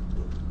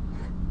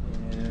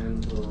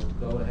 and we'll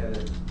go ahead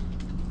and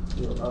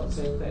do about the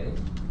same thing.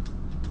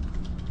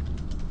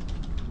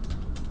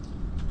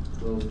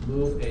 We'll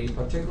move a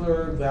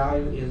particular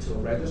value into a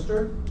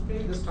register.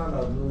 Okay, this time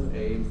I'll move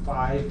a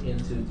 5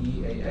 into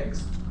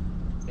EAX,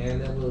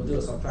 and then we'll do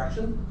a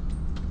subtraction.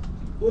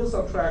 We'll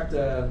subtract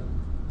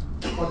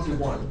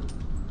 21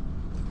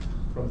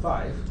 from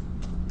 5.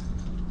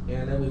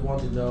 And then we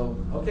want to know,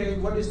 okay,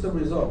 what is the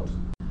result?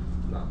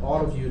 Now,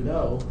 all of you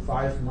know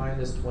 5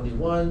 minus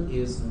 21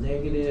 is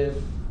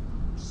negative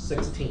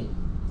 16.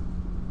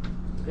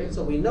 Okay,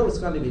 so we know it's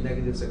going to be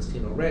negative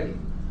 16 already.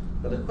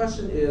 But the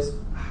question is,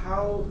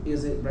 how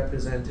is it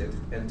represented?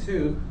 And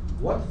two,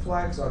 what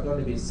flags are going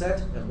to be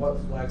set and what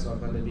flags are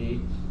going to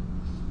be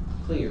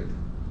cleared?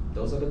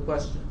 Those are the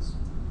questions.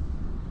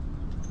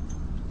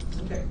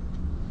 Okay,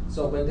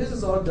 so when this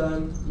is all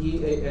done,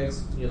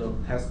 EAX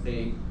has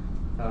a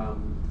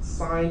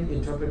signed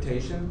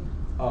interpretation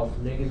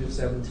of negative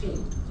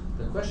 17.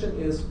 The question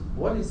is,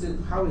 what is it?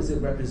 How is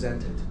it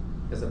represented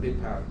as a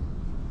bit pattern?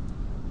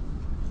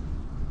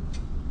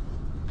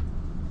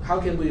 How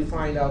can we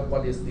find out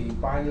what is the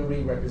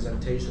binary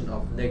representation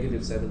of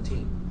negative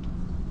 17?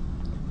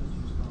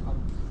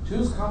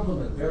 2's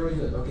complement, very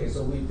good. Okay,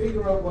 so we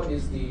figure out what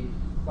is the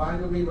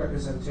binary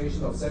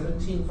representation of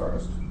 17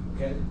 first,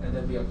 okay, and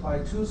then we apply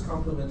 2's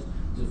complement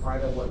to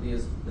find out what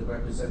is the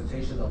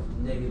representation of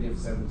negative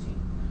 17.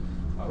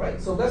 All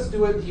right, so let's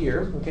do it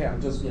here. Okay, I'm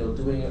just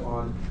doing it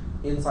on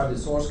inside the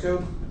source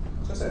code,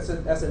 just as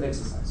an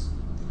exercise.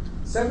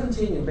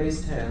 17 in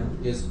base 10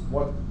 is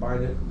what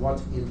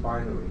is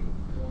binary?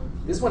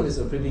 This one is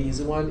a pretty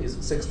easy one.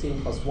 It's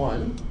 16 plus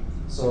 1.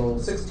 So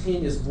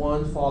 16 is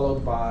 1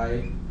 followed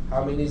by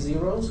how many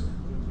zeros?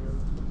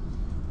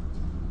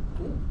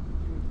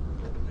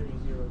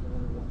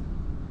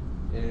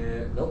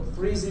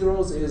 3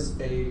 zeros is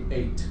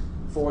 8.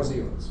 4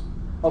 zeros.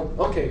 Oh,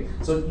 okay.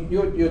 So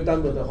you're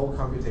done with the whole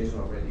computation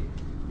already.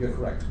 You're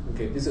correct.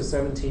 Okay, this is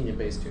 17 in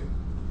base 2.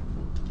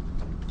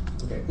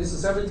 Okay, this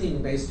is 17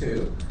 in base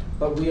 2.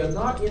 But we are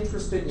not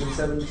interested in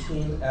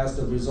 17 as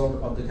the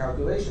result of the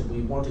calculation.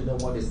 We want to know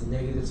what is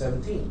negative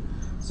 17.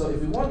 So if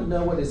we want to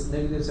know what is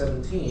negative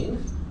 17,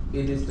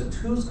 it is the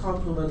 2's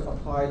complement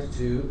applied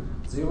to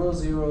 0,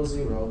 0,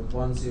 0,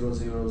 1, 0,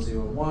 0,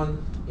 0,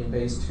 1 in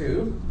base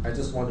 2. I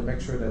just want to make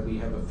sure that we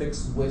have a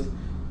fixed width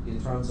in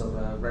terms of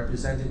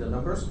representing the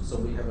numbers. So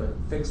we have a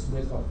fixed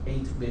width of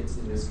 8 bits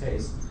in this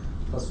case,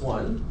 plus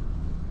 1.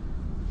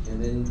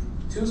 And then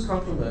 2's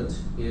complement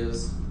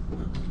is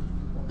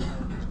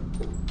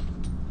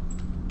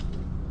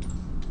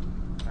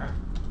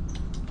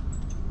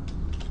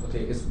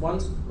okay, it's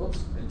 1,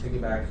 oops, I take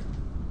it back.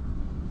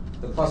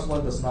 The plus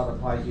 1 does not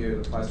apply here,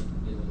 it applies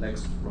in the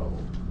next row.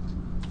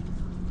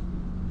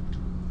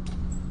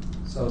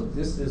 So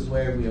this is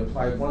where we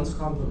apply 1's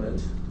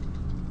complement,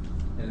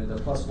 and then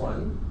the plus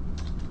 1.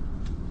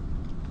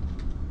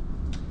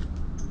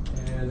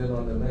 And then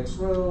on the next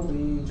row,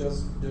 we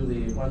just do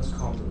the ones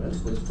complement,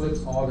 which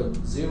flips all the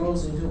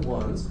zeros into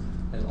ones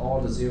and all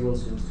the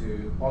ones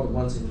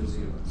into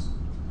zeros.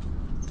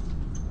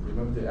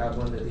 Remember to add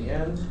 1 at the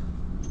end,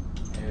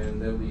 and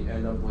then we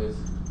end up with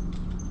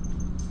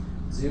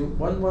 1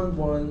 1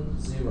 1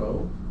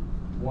 0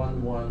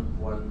 1 1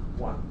 1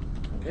 1.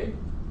 Okay?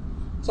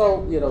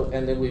 So,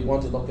 and then we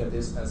want to look at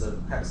this as a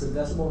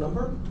hexadecimal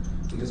number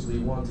because we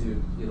want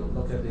to,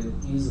 look at it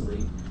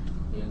easily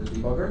in the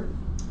debugger.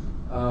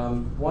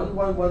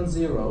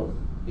 1110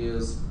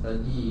 is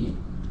an E,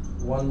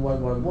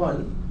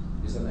 1111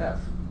 is an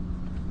F.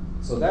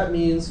 So that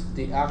means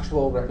the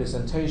actual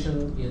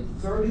representation in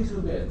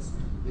 32 bits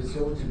is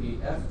going to be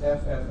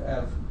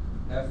FFFF,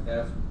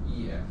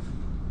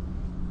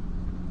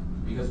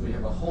 because we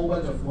have a whole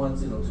bunch of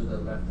ones, to the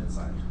left-hand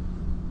side.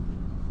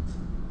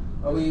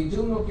 Are we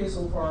doing okay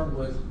so far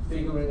with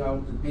figuring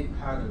out the bit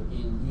pattern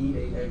in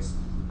EAX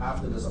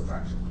after the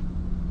subtraction?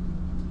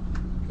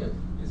 Yep.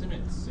 Isn't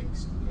it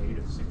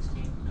negative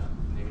 16, not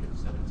negative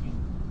 17?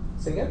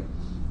 Say again?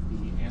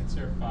 The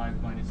answer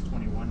 5 minus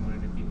 21,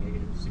 wouldn't it be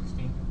negative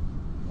 16?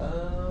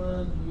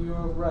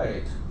 You're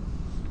right.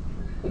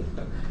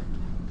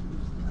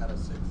 Add a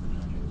 6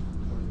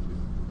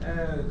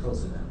 and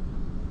Close enough.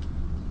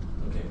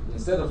 Okay,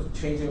 instead of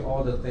changing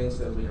all the things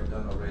that we have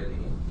done already.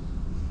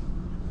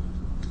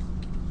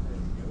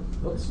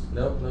 Oops,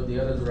 no, the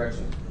other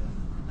direction.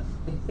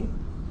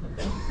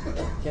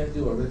 Can't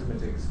do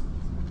arithmetics.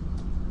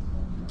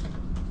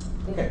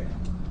 Okay.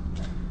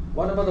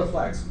 What about the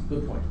flags?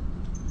 Good point.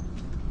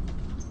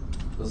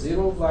 The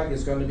 0 flag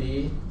is going to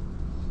be,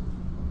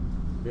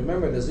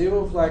 remember the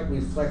 0 flag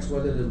reflects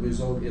whether the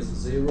result is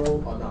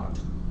 0 or not.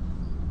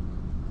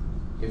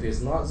 If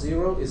it's not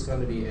 0, it's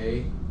going to be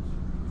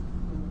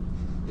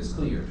it's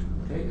cleared.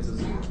 Okay, it's a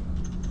 0.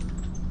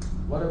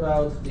 What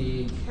about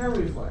the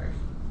carry flag?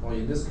 Or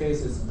in this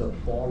case, it's the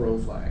borrow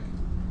flag.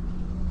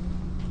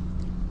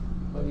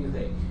 What do you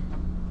think?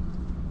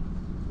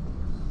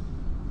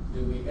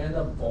 Do we end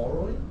up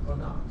borrowing or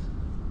not?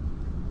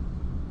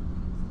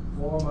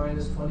 4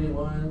 minus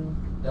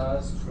 21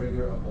 does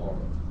trigger a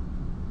borrow.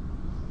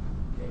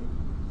 Okay.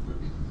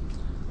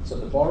 So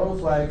the borrow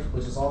flag,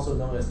 which is also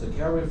known as the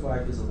carry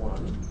flag, is a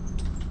 1.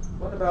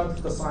 What about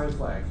the sign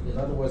flag? In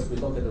other words, we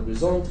look at the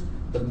result.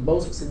 The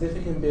most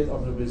significant bit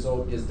of the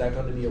result, is that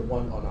going to be a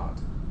 1 or not?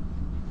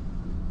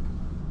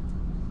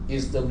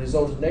 Is the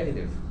result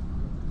negative?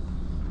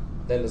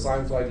 Then the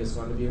sign flag is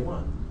going to be a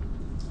 1.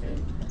 Okay.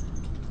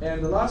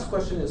 And the last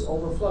question is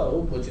overflow,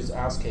 which is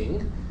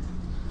asking,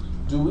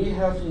 do we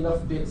have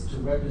enough bits to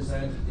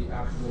represent the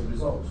actual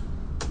result?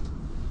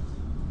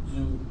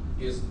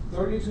 Is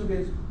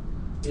 32-bit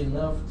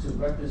enough to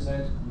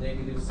represent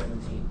negative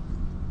 17?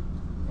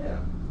 Yeah,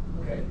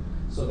 okay.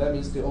 So that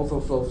means the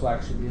overflow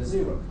flag should be a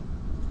 0.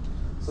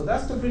 So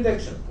that's the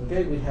prediction,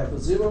 okay? We have the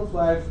 0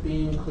 flag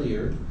being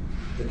cleared,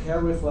 the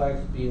carry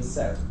flag being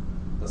set,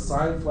 the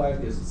sign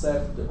flag is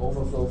set, the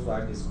overflow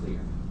flag is cleared.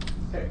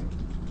 Okay.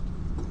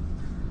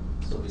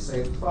 So we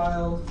save the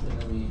file,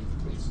 and then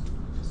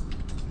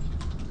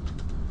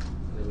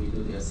we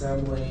do the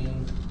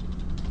assembling.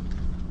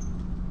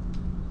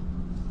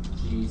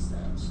 G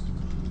steps.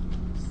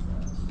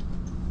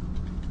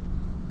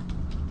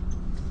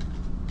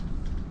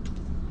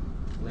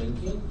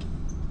 Linking.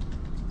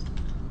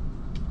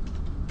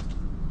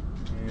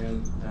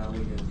 And now we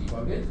can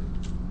debug it.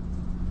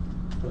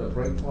 Put a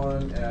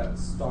breakpoint at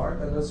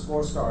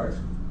start_start.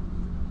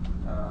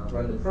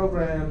 Run the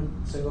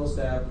program, single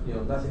step,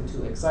 nothing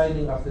too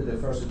exciting after the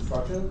first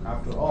instruction.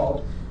 After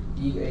all,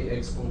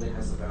 EAX only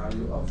has a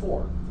value of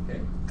 4. Okay.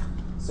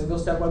 Single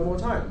step one more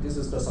time. This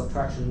is the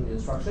subtraction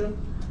instruction.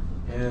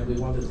 And we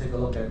want to take a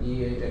look at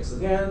EAX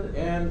again,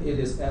 and it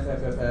is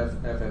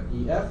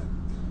FFFF,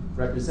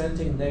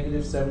 representing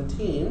negative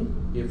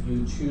 17 if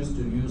you choose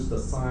to use the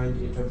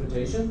signed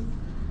interpretation.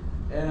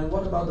 And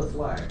what about the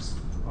flags?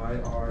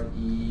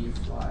 IRE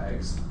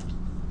flags.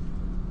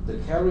 The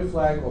carry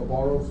flag or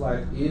borrow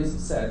flag is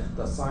set,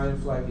 the sign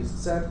flag is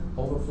set,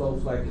 overflow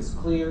flag is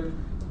cleared,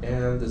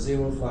 and the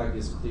 0 flag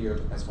is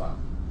cleared as well.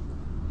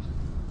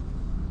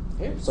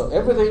 Okay, so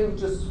everything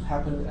just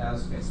happened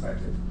as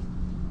expected.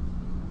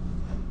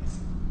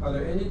 Are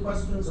there any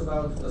questions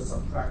about the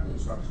subtract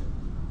instruction?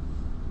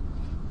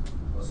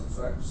 Or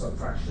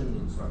subtraction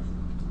instruction?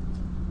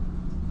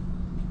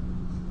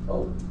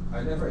 Oh,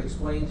 I never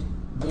explained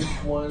which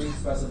one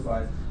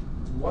specified.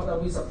 What are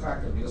we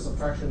subtracting? Because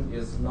subtraction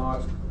is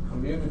not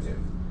commutative.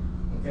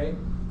 Okay?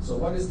 So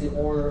what is the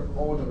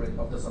ordering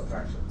of the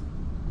subtraction?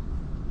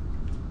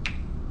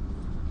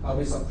 Are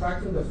we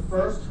subtracting the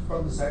first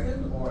from the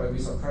second, or are we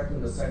subtracting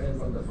the second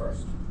from the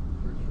first?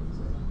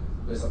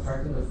 We're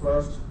subtracting the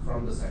first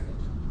from the second.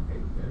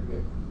 Okay, very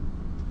good.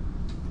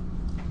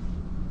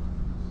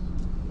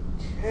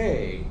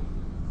 Okay.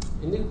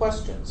 Any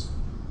questions?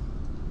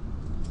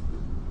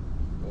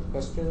 No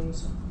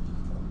questions?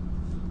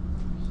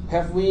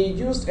 Have we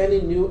used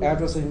any new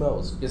addressing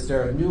modes? Is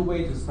there a new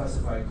way to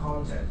specify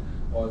content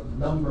or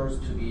numbers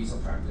to be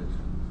subtracted,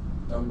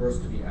 numbers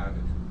to be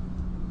added?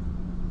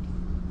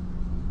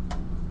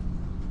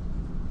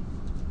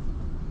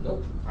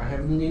 Nope, I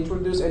haven't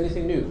introduced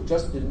anything new,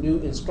 just the new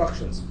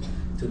instructions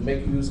to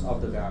make use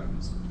of the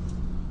values.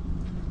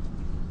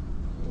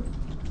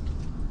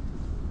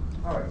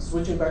 All right,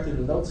 switching back to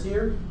the notes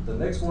here, the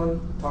next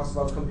one talks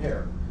about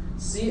compare.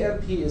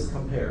 CMP is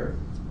compare.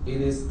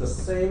 It is the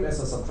same as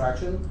a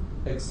subtraction,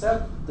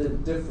 except the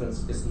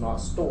difference is not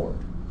stored.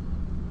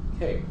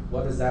 Okay,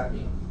 what does that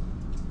mean?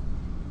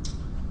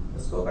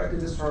 Let's go back to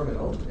this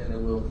terminal, and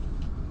then we'll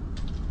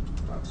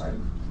type.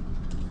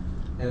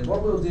 And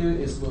what we'll do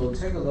is we'll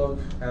take a look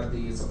at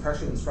the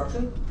subtraction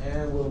instruction,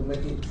 and we'll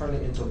turn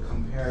it into a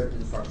compare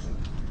instruction.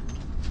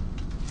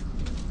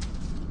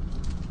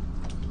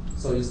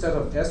 So instead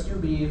of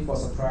SUB for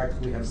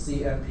subtract, we have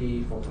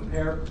CMP for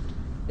compare.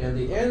 And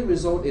the end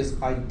result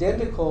is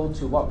identical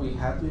to what we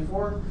had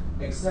before,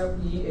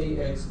 except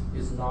EAX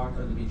is not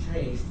going to be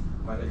changed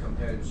by the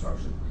compare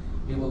instruction.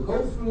 It will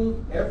go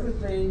through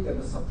everything that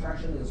the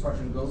subtraction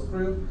instruction goes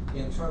through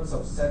in terms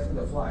of setting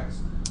the flags,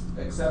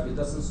 except it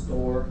doesn't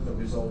store the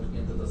result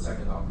into the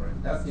second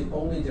operand. That's the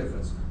only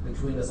difference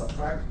between the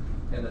subtract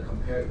and the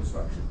compare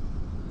instruction.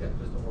 Yep.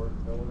 Does the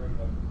ordering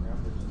of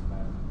numbers doesn't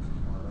matter?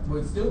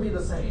 Would still be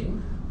the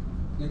same.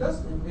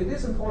 It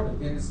is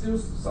important. It is still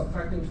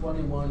subtracting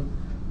 21,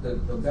 the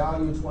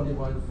value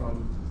 21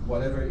 from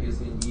whatever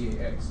is in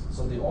EAX.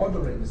 So the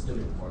ordering is still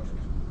important.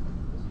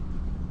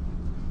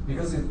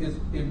 Because it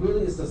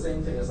really is the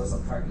same thing as a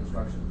subtract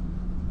instruction.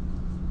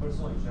 But it's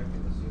only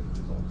checking to see if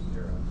the result is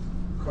 0.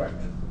 Correct.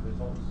 And if the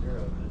result is 0,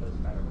 then it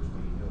doesn't matter which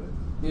way you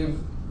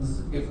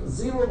do it. If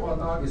 0 or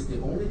not is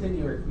the only thing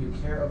you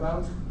care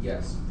about,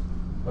 yes.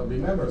 But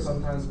remember,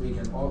 sometimes we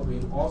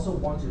also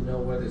want to know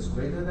whether it's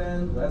greater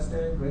than, less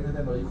than, greater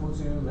than or equal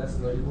to, less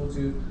than or equal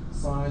to,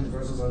 signed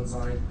versus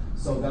unsigned.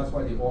 So that's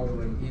why the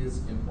ordering is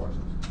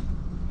important.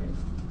 Okay.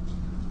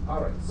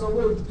 All right. So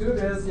we'll do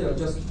this,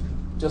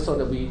 just so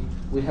that we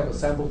have a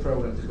sample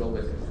program to go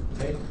with it.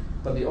 Okay.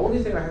 But the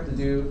only thing I have to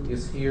do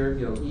is here,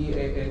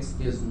 EAX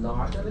is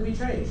not going to be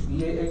changed.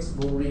 EAX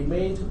will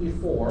remain to be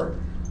 4,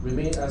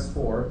 remain as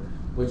 4,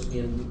 which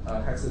in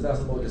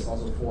hexadecimal is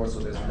also 4. So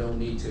there's no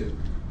need to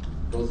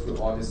go through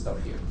all this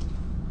stuff here.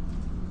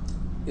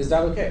 Is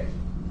that okay?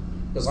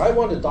 Because I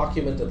want to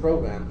document the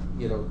program,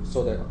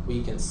 so that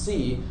we can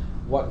see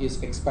what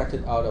is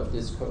expected out of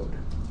this code.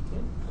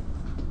 Okay.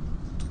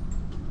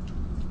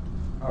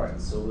 All right,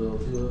 so we'll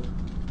do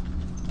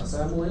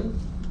assembling,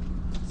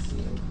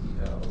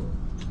 CMPL.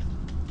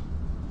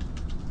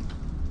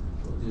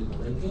 We'll do the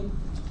linking.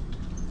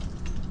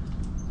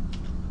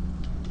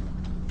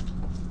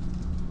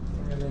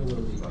 And then we'll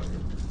debug it.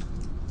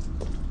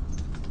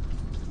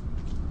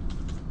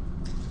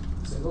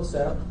 Single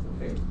step,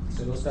 okay,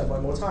 single step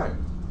one more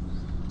time.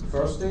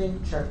 First thing,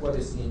 check what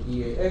is in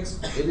EAX.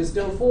 It is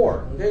still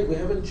 4, okay? We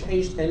haven't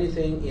changed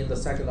anything in the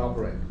second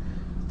operand,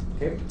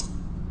 okay?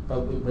 But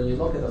when you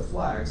look at the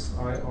flags,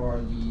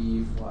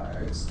 IRE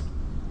flags,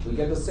 we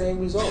get the same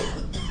result.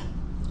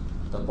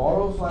 The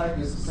borrow flag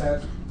is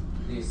set,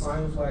 the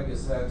sign flag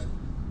is set,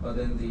 but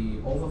then the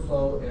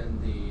overflow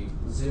and the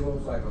 0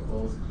 flag are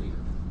both clear.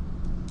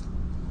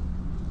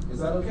 Is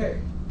that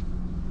okay?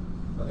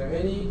 Are there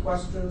any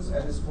questions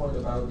at this point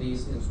about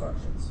these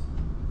instructions?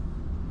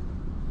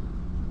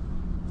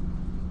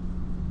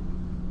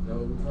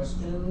 No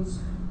questions?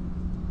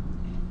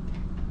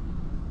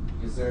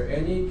 Is there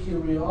any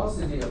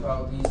curiosity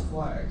about these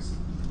flags?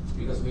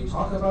 Because we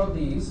talk about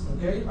these,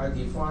 okay? I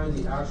define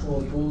the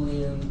actual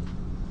Boolean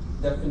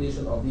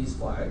definition of these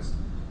flags.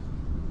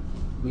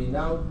 We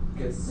now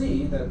can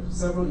see that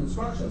several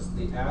instructions,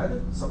 the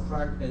add,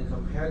 subtract, and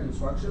compare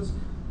instructions,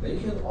 they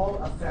can all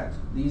affect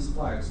these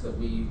flags that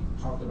we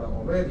talked about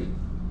already.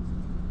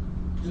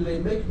 Do they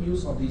make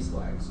use of these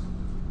flags?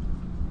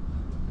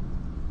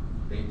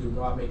 They do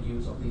not make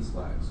use of these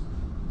flags.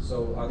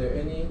 So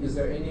is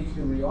there any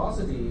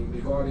curiosity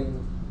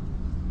regarding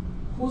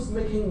who's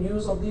making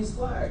use of these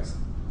flags?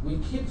 We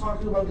keep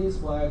talking about these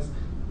flags,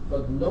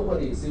 but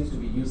nobody seems to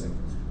be using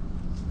it.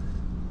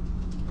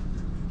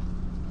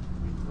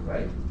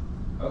 Right?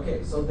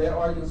 Okay, so there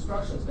are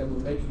instructions that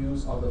will make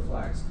use of the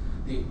flags.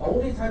 The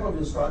only type of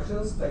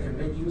instructions that can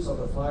make use of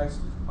the flags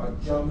are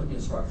jump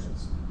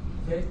instructions.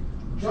 Okay?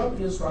 Jump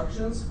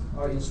instructions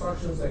are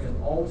instructions that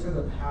can alter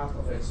the path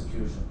of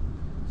execution.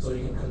 So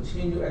you can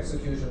continue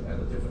execution at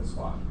a different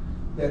spot.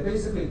 They're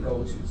basically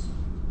go-tos.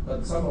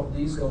 But some of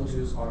these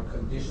go-tos are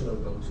conditional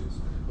go-tos,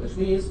 which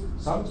means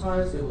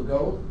sometimes it will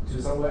go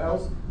to somewhere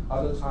else,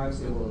 other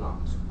times it will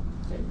not.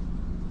 Okay?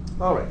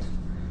 All right.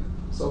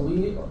 So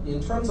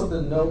in terms of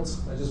the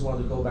notes, I just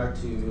want to go back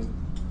to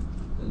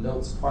the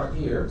notes part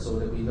here so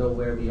that we know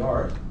where we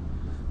are.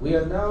 We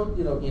are now,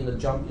 in the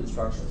jump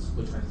instructions,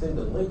 which I think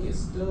the link is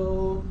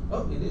still,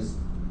 it is.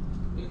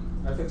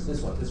 I fixed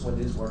this one. This one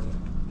is working.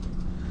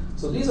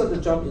 So these are the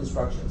jump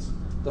instructions.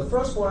 The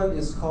first one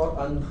is called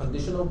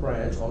unconditional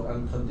branch or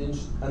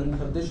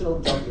unconditional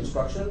jump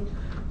instruction.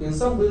 In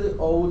some really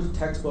old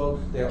textbook,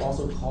 they're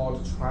also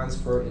called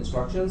transfer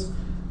instructions.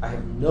 I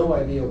have no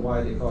idea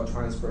why they call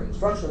transfer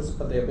instructions,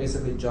 but they're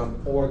basically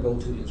jump or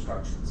go-to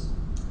instructions.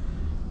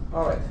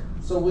 All right,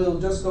 so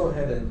we'll just go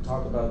ahead and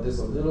talk about this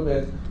a little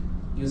bit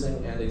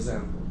using an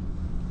example.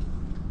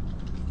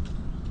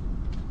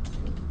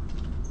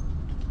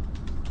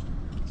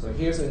 So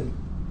here's a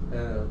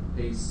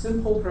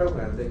simple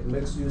program that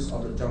makes use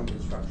of the jump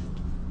instruction.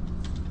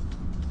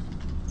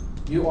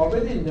 You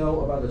already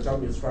know about the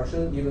jump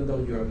instruction, even though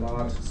you're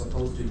not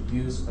supposed to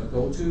use a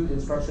go-to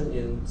instruction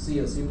in C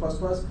and C++,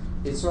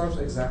 it serves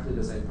exactly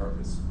the same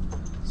purpose.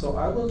 So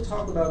I will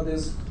talk about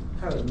this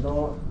kind of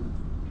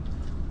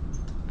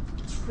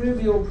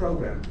non-trivial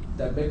program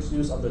that makes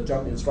use of the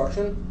jump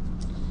instruction.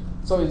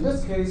 So in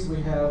this case,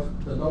 we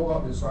have the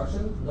no-op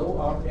instruction.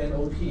 No-op,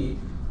 N-O-P,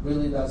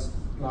 really does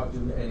not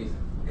do anything.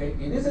 Okay,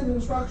 it is an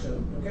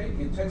instruction. Okay,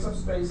 it takes up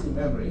space in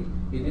memory.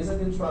 It is an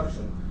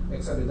instruction,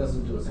 except it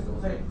doesn't do a single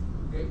thing.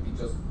 Okay, it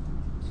just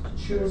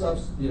chews up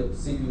the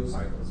CPU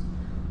cycles,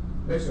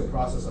 makes your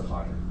processor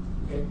hotter.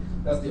 Okay,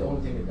 that's the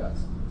only thing it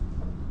does.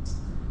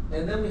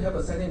 And then we have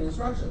a second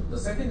instruction. The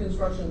second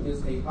instruction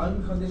is a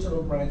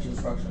unconditional branch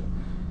instruction.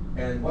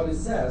 And what it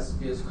says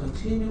is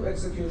continue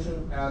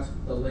execution at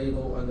the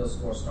label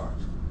underscore start,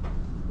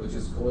 which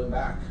is going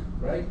back,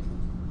 right,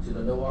 to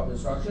the no-op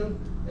instruction.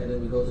 And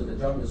then we go to the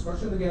jump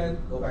instruction again,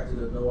 go back to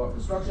the no-op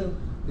instruction.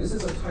 This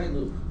is a tight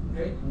loop,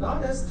 okay?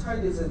 Not as tight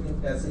as it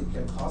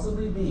can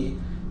possibly be,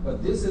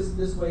 but this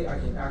way I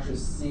can actually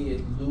see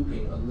it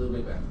looping a little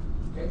bit better,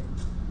 okay?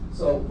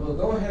 So we'll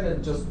go ahead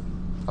and just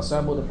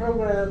assemble the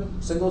program,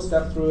 single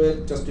step through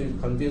it, just to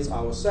convince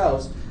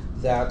ourselves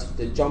that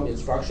the jump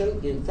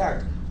instruction, in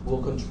fact,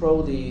 will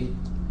control the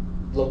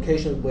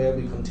location where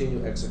we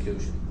continue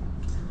execution.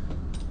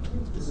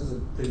 This is a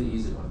pretty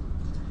easy one.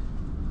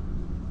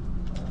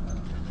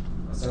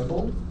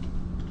 Assemble.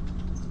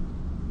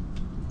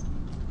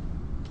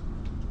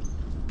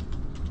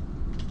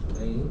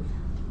 Link.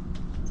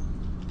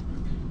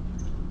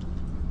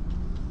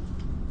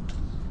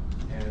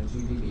 And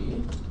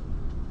GDB.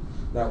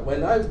 Now,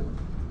 when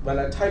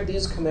I type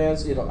these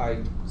commands,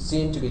 I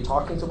seem to be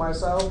talking to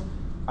myself.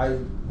 I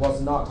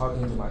was not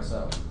talking to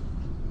myself.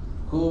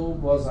 Who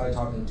was I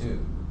talking to?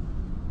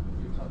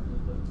 You're talking to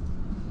them.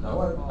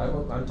 No,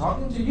 I'm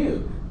talking to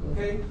you,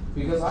 okay?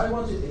 Because I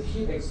want to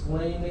keep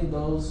explaining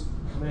those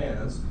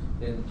commands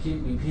and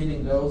keep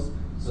repeating those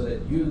so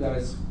that you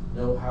guys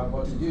know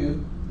what to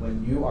do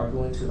when you are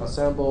going to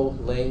assemble,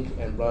 link,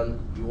 and run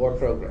your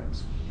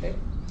programs, okay?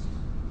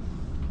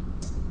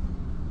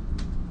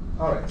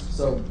 All right,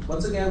 so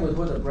once again, we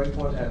put a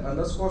breakpoint at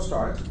underscore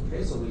start,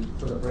 okay? So we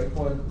put a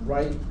breakpoint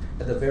right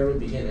at the very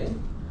beginning.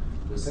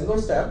 We single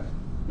step,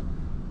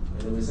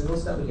 and then we single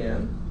step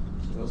again.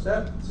 Single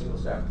step, single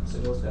step,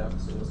 single step,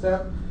 single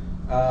step.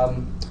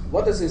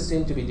 What does it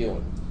seem to be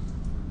doing?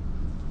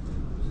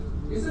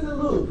 It's in a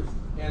loop.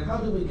 And how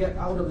do we get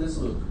out of this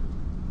loop?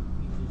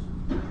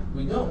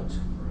 We don't.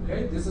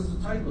 Okay? This is a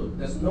tight loop.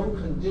 There's no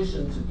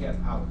condition to get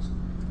out.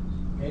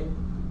 Okay?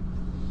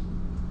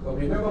 Well,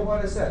 remember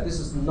what I said. This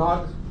is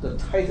not the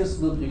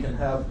tightest loop you can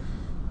have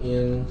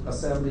in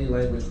assembly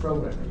language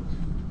programming.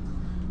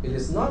 It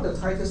is not the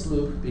tightest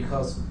loop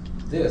because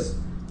this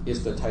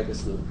is the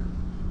tightest loop.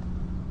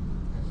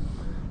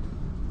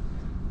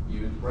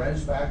 You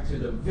branch back to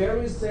the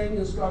very same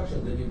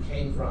instruction that you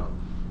came from.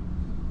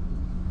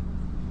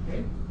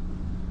 Okay?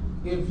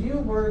 If you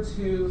were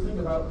to think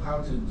about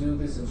how to do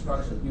this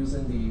instruction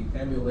using the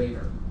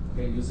emulator,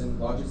 okay, using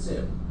Logic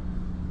Sim,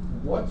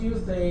 what do you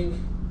think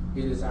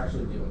it is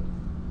actually doing?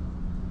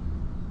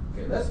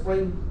 Okay, let's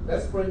bring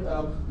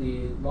up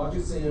the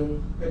Logic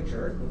Sim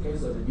picture, okay,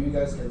 so that you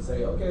guys can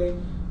say, okay,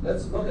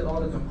 let's look at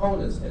all the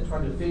components and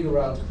try to figure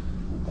out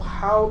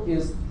how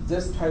is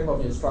this type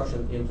of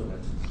instruction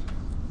implemented.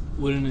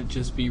 Wouldn't it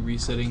just be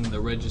resetting the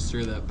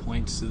register that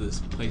points to this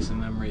place in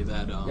memory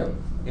that Yep,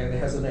 and it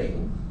has a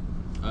name.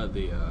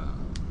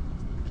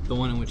 The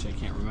one in which I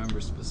can't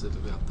remember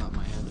specifically off the top of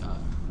my head.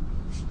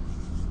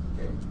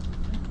 Okay.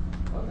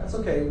 Well, that's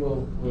okay.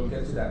 We'll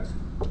get to that.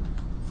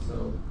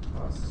 So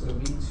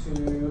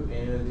V2,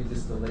 and it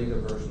is the later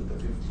version, the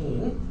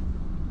 15.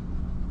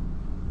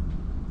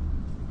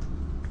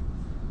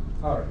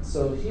 All right.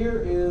 So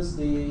here is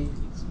the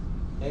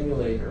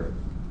emulator,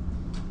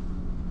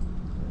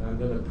 and I'm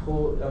going to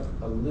pull up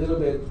a little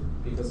bit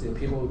because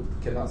people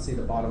cannot see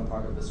the bottom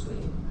part of the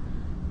screen.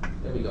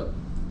 There we go.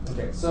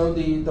 Okay, so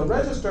the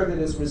register that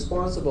is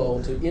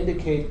responsible to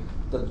indicate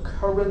the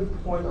current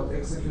point of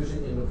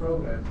execution in the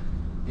program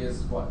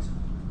is what?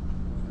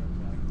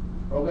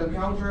 Program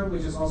counter,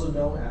 which is also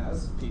known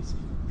as PC.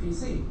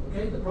 PC.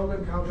 Okay, the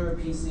program counter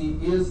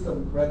PC is the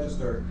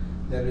register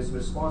that is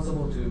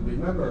responsible to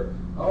remember,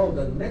 oh,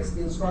 the next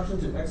instruction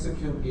to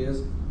execute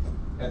is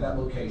at that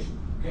location.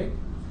 Okay?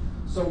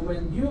 So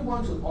when you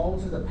want to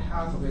alter the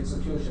path of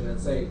execution and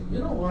say, you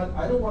know what,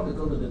 I don't want to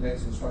go to the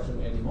next instruction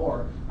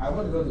anymore, I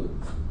want to go to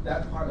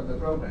that part of the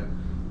program,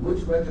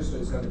 which register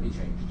is going to be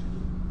changed?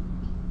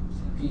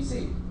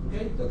 PC,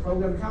 okay? The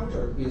program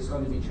counter is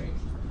going to be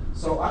changed.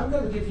 So I'm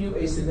going to give you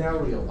a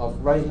scenario of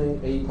writing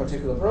a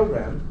particular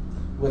program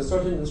with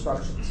certain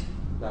instructions.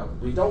 Now,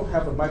 we don't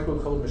have a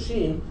microcode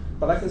machine,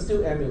 but I can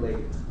still emulate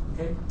it,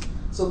 okay?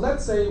 So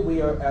let's say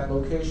we are at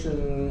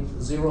location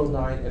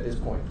 09 at this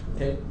point,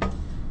 okay?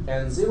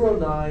 And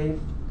 09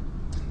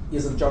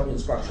 is a jump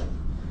instruction.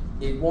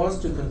 It wants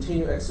to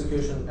continue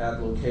execution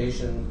at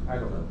location, I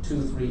don't know,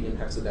 23 in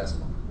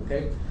hexadecimal,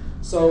 okay?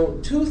 So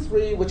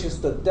 23, which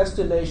is the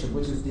destination,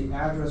 which is the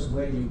address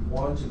where you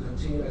want to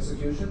continue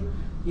execution,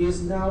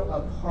 is now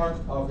a part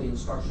of the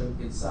instruction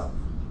itself.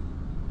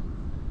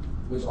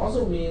 Which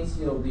also means,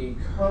 the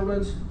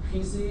current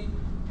PC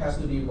has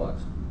to be what?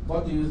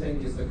 What do you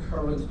think is the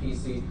current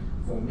PC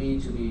for me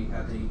to be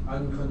at the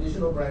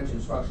unconditional branch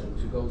instruction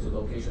to go to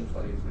location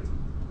 23?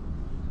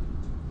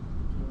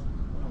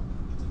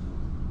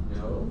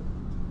 No.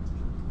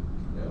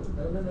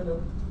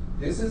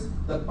 This is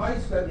the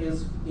byte that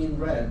is in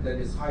red, that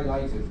is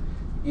highlighted,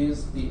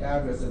 is the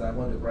address that I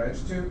want to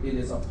branch to. It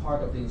is a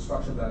part of the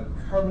instruction that I'm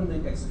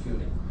currently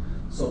executing.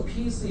 So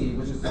PC,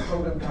 which is the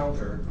program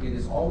counter, it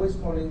is always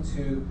pointing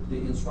to the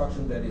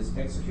instruction that is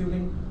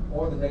executing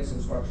or the next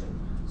instruction.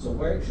 So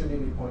where should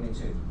it be pointing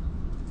to?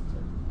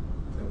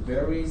 The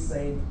very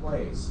same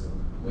place,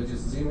 which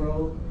is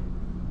 09.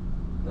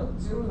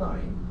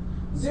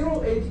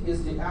 08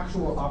 is the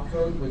actual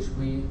opcode which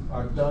we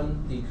are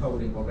done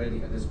decoding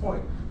already at this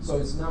point. So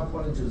it's now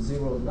pointing to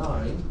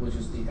 09, which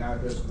is the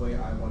address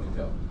where I want to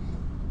go.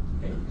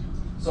 Okay?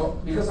 So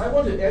because I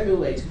want to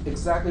emulate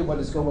exactly what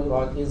is going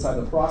on inside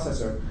the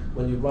processor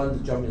when you run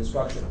the jump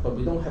instruction, but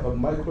we don't have a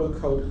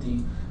microcode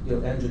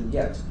engine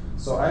yet.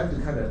 So I have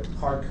to kind of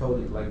hard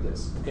code it like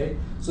this. Okay?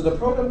 So the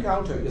program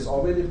counter is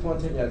already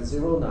pointing at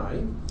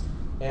 09,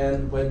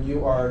 and when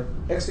you are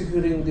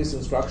executing this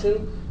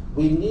instruction,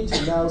 we need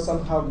to now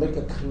somehow make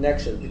a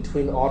connection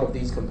between all of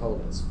these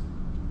components.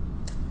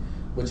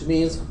 Which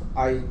means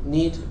I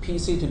need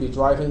PC to be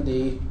driving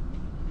the,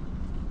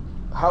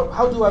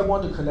 how do I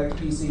want to connect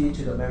PC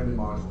to the memory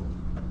module?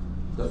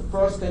 The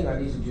first thing I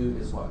need to do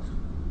is what?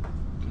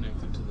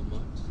 Connect it to the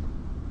mux.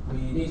 We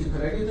need to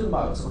connect it to the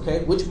mux,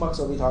 okay? Which mux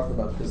are we talking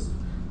about? Because,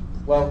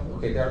 well,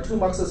 okay, there are two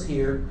muxes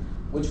here.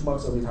 Which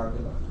mux are we talking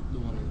about? The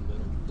one in the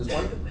middle. This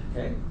one,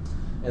 okay?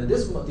 And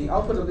this, the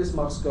output of this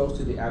mux goes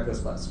to the address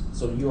bus.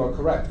 So you are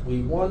correct.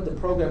 We want the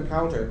program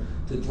counter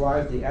to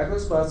drive the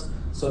address bus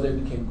so that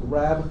we can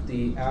grab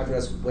the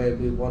address where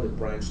we want to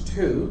branch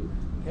to.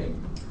 Okay?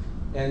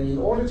 And in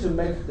order to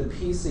make the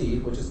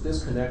PC, which is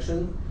this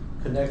connection,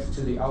 connect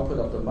to the output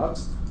of the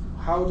mux,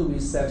 how do we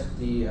set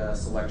the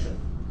selection?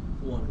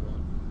 1,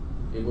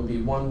 1. It will be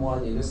 1,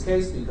 1 in this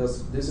case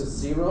because this is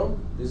 0,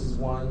 this is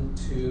 1,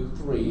 2,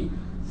 3.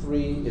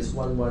 3 is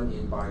 1, 1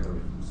 in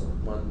binary. So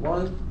 1,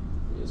 1.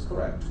 Is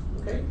correct.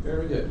 Okay,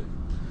 very good.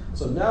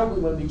 So now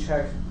when we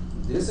check,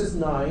 this is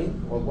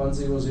 9 or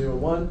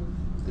 1001.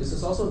 This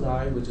is also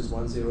 9, which is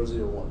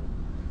 1001.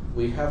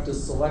 We have to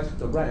select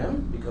the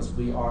RAM because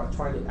we are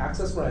trying to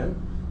access RAM,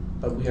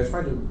 but we are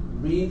trying to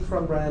read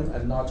from RAM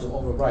and not to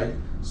overwrite.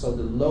 So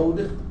the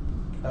load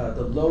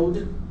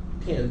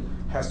pin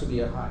has to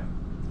be a high.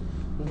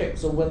 Okay,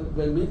 so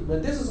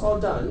when this is all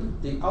done,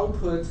 the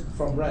output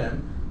from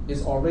RAM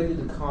is already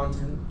the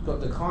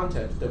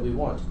content that we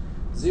want.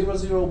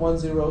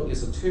 0010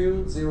 is a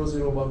 2,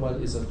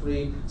 0011 is a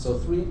 3, so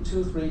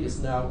 323 is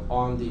now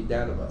on the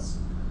data bus.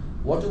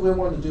 What do we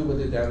want to do with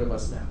the data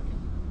bus now?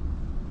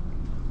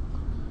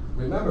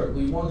 Remember,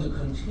 we want to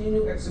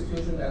continue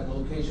execution at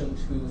location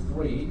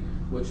 23,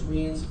 which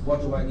means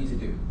what do I need to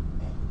do?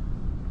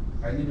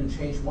 I need to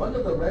change one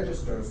of the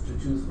registers to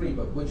 23,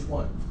 but which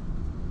one?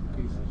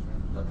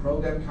 The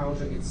program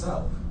counter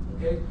itself.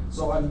 Okay,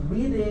 so I'm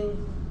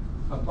reading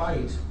a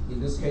byte, in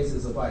this case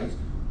is a byte,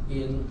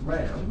 in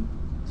RAM,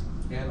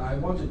 and I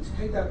want to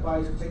take that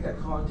byte, take that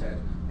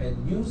content,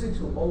 and use it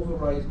to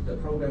overwrite the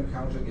program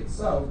counter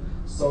itself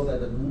so that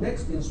the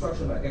next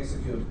instruction I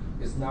execute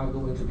is now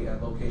going to be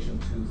at location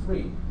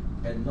 23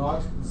 and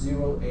not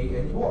 0A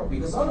anymore,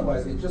 because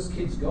otherwise it just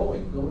keeps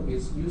going.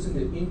 It's using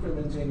the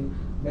incrementing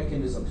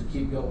mechanism to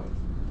keep going.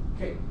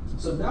 Okay,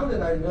 so now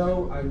that I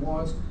know I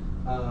want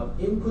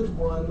input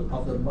 1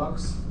 of the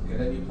mux, okay,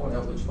 let me point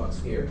out which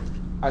mux here.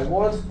 I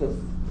want the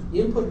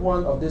input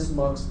 1 of this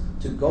mux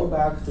to go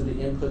back to the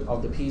input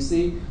of the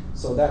PC,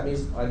 so that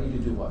means I need to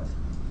do what?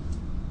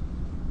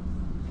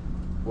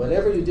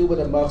 Whatever you do with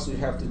a mux, you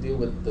have to deal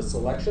with the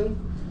selection,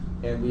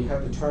 and we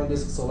have to turn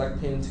this select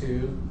pin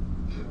to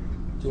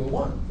a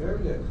 1. Very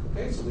good.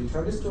 Okay, so we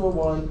turn this to a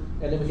 1,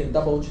 and then we can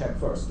double check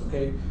first.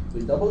 Okay,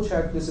 we double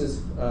check this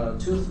is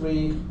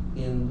 23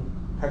 in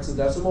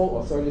hexadecimal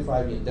or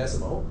 35 in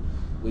decimal.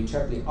 We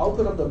check the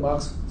output of the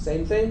mux,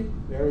 same thing.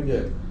 Very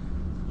good.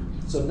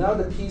 So now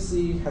the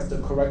PC has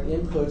the correct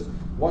input.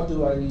 What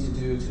do I need to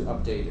do to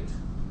update it?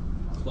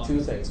 Clock.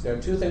 Two things. There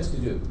are two things to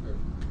do.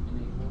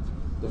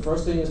 The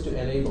first thing is to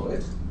enable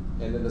it,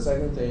 and then the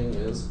second thing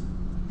is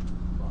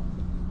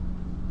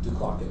to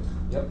clock it.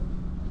 Yep.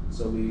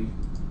 So we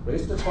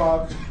raise the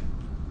clock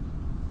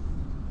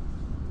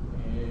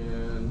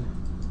and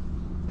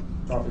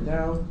drop it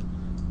down.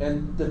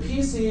 And the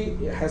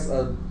PC has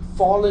a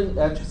falling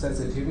edge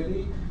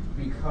sensitivity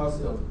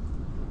because of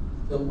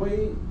the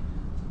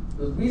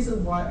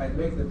reason why I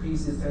make the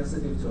PC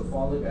sensitive to a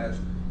falling edge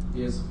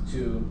is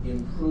to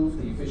improve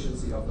the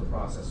efficiency of the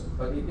processor.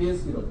 But it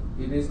is,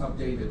 it is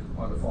updated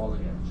on the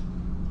falling edge.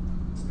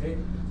 Okay,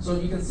 so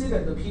you can see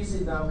that the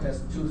PC now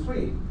has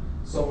 2-3.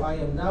 So I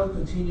am now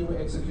continuing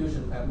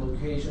execution at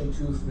location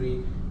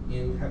 2-3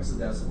 in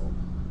hexadecimal.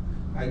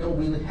 I don't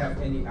really have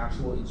any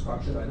actual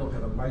instruction. I don't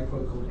have a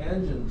microcode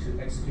engine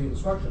to execute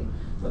instruction,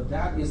 but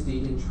that is the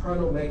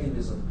internal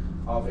mechanism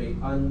of a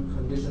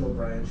unconditional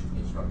branch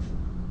instruction.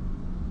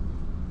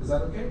 Is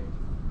that okay?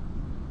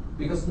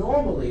 Because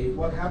normally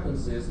what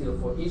happens is,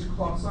 for each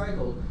clock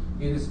cycle,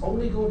 it is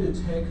only going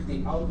to take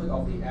the output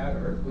of the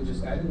adder, which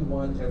is adding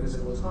 1 every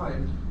single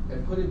time,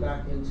 and put it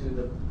back into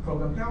the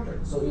program counter.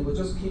 So it will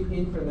just keep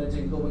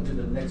incrementing, going to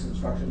the next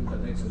instruction, the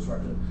next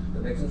instruction,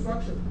 the next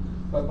instruction.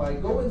 But by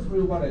going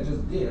through what I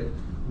just did,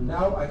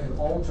 now I can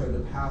alter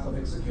the path of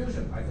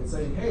execution. I can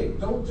say, hey,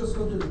 don't just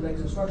go to the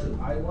next instruction.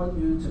 I want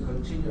you to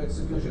continue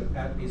execution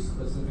at a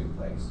specific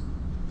place.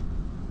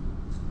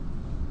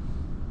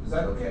 Is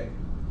that okay?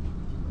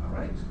 All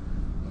right.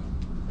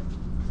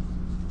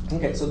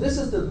 Okay, so this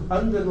is the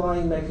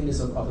underlying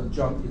mechanism of a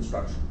jump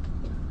instruction.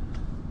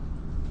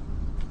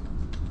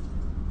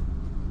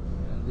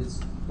 And let's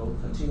go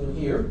continue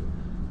here.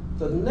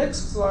 The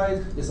next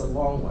slide is a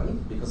long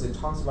one because it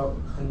talks about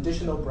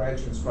conditional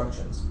branch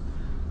instructions.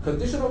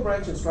 Conditional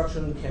branch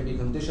instruction can be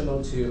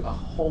conditional to a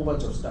whole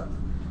bunch of stuff.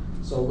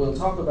 So we'll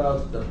talk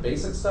about the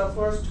basic stuff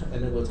first,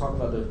 and then we'll talk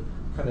about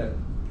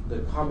the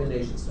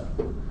combination stuff.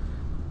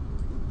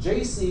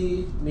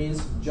 JC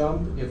means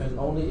jump if and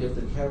only if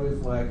the carry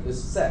flag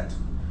is set.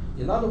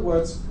 In other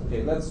words,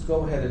 okay, let's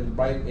go ahead and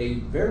write a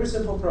very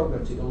simple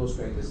program to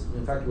illustrate this.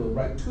 In fact, we'll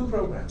write 2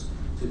 programs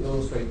to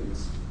illustrate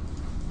this.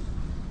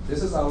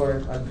 This is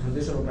our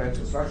unconditional branch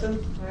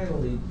instruction. I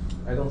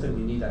don't think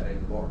we need that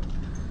anymore.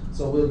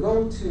 So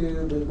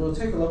we'll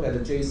take a look at the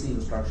JC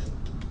instruction.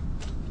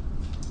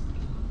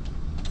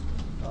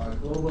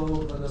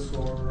 Global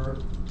underscore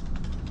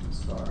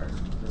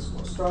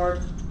start.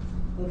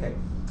 Okay.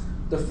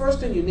 The first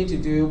thing you need to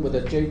do with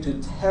to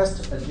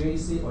test a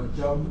JC or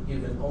jump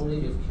if and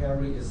only if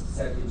carry is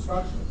set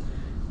instruction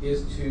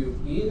is to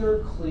either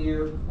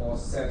clear or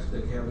set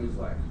the carry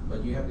flag.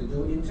 But you have to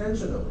do it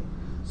intentionally.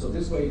 So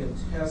this way you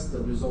can test the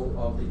result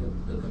of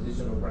the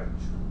conditional branch.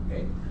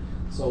 Okay?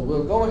 So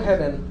we'll go ahead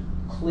and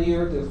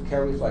clear the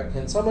carry flag.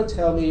 Can someone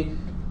tell me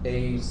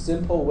a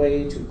simple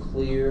way to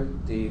clear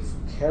the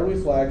carry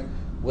flag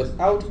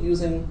without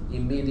using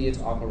immediate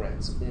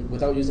operands,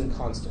 without using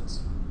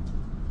constants?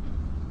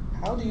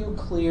 How do you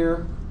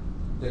clear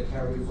the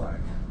carry flag?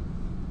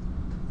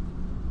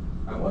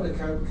 I want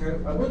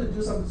to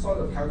do some sort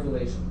of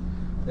calculation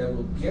that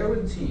will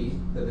guarantee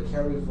that the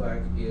carry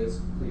flag is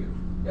cleared.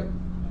 Yep.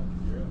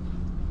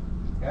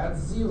 Add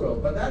 0,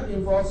 but that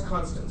involves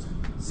constants.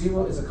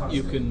 0 is a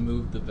constant. You can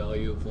move the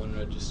value of one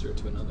register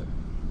to another.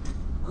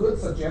 Good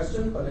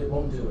suggestion, but it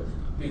won't do it.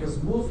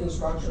 Because move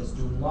instructions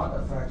do not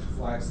affect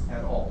flags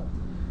at all.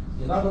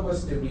 In other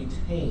words, they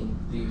retain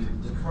the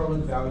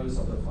current values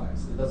of the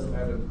flags. It doesn't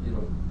matter,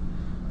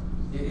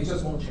 it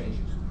just won't change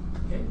it.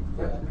 Okay?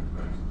 Yeah.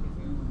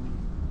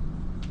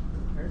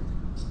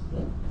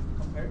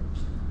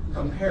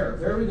 Compare,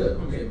 very good.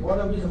 Okay, what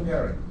are we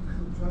comparing?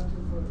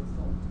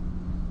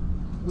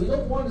 We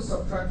don't want to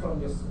subtract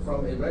from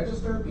a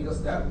register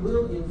because that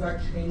will in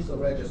fact change the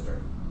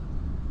register.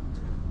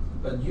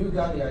 But you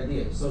got the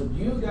idea. So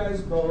you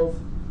guys both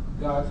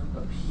got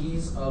a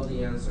piece of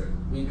the answer.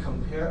 We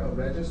compare a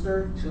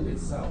register to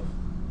itself,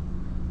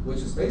 which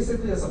is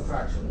basically a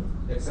subtraction,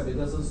 except it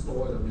doesn't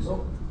store the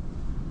result.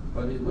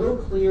 But it will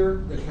clear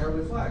the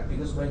carry flag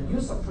because when you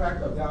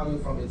subtract a value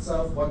from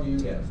itself, what do you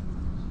get?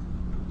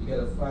 You get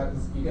a flag,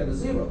 you get a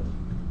 0.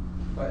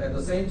 But at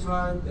the same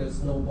time,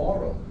 there's no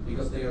borrow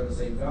because they are the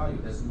same value.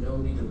 There's no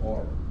need to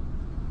borrow.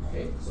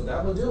 Okay, so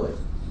that will do it.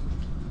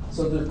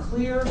 So to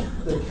clear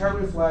the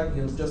carry flag,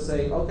 you can just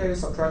say, okay,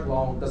 subtract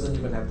long. Doesn't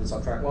even have to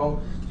subtract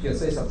long. You can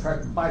say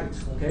subtract byte.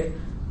 Okay,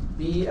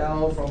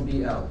 BL from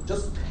BL.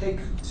 Just pick,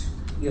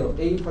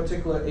 a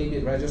particular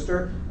 8-bit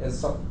register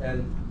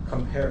and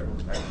compare.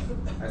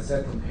 I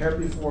said compare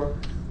before.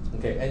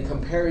 Okay, and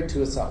compare it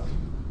to itself.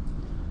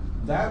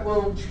 That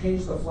will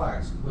change the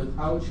flags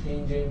without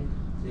changing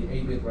the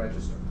 8-bit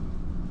register.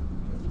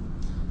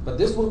 But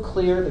this will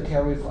clear the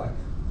carry flag.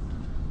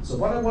 So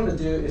what I want to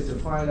do is to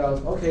find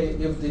out, okay,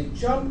 if the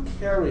jump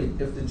carry,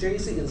 if the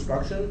JC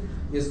instruction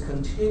is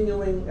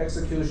continuing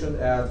execution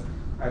at,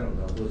 I don't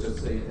know, we'll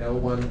just say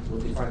L1, we'll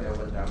define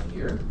L1 down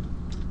here.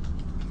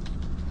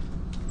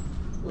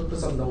 We'll put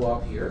some no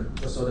op here,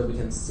 just so that we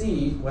can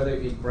see whether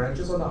it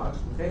branches or not,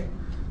 okay?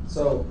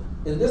 So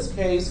in this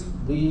case,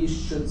 we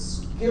should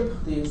skip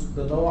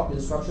the no op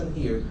instruction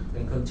here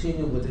and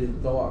continue with the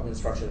no op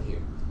instruction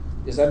here.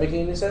 Is that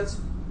making any sense?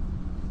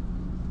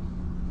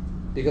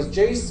 Because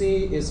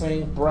JC is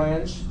saying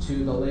branch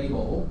to the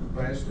label,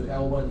 branch to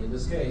L1 in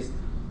this case,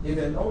 if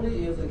and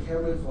only if the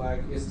carry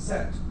flag is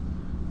set.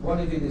 What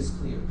if it is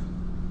cleared?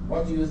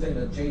 What do you think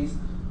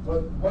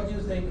what do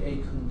you think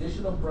a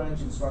conditional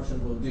branch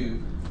instruction will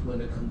do when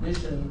the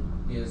condition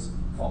is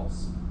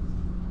false?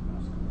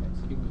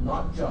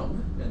 not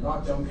jump, and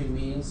not jumping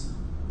means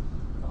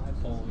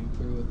Following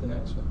through with the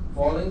next one.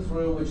 falling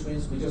through, which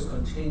means we just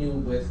continue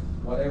with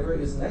whatever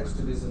is next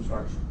to this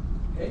instruction.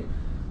 Okay,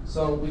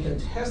 so we can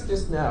test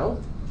this now.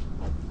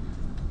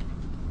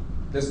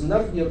 There's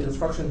enough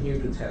instruction here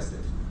to test it,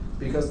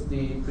 because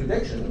the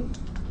prediction.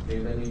 Okay,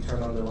 let me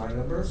turn on the line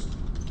numbers.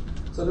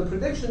 So the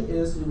prediction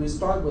is we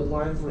start with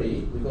line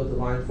 3, we go to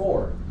line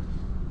 4.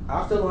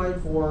 After line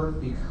 4,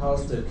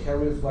 because the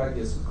carry flag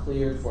is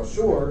cleared for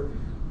sure,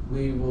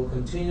 we will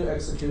continue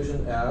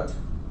execution at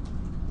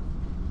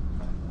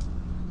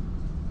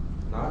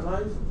not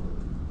line.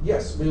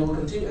 Yes, we will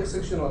continue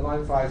execution on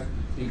line 5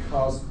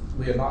 because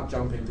we are not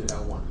jumping to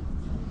L1.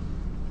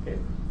 Okay,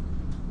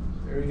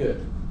 very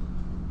good.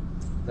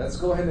 Let's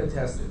go ahead and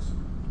test it.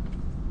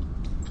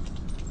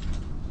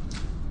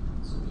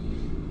 So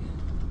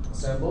we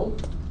assemble,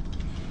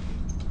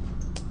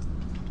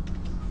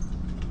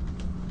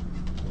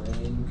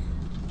 link.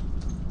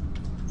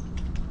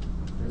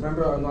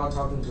 Remember, I'm not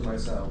talking to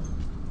myself.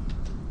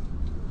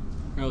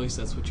 Or at least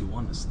that's what you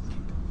want us to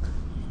think.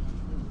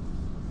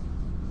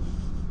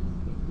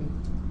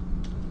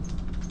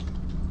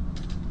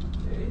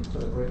 Okay,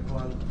 put a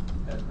breakpoint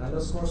at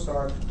underscore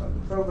start from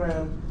the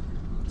program.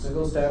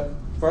 Single step.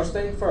 First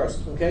thing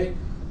first, okay?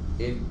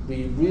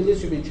 We really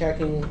should be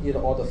checking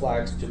all the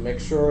flags to make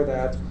sure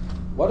that.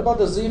 What about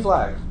the Z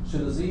flag?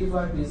 Should the Z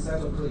flag be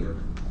set or cleared?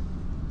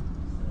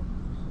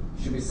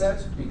 Should be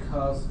set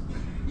because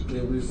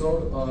the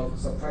result of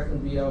subtracting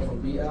BL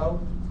from BL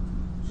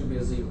should be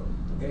a 0.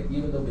 Okay,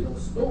 even though we don't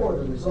store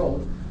the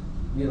result,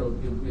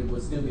 it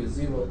would still be a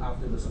 0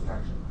 after the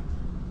subtraction.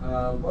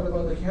 What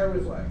about the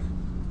carry flag?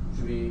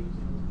 Should be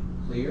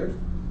cleared.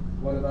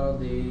 What about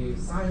the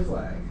sign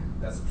flag?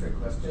 That's a trick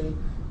question.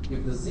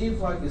 If the Z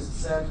flag is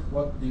set,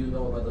 what do you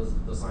know about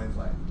the sign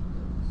flag?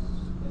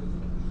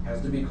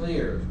 Has to be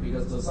cleared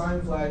because the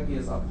sign flag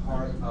is a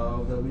part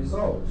of the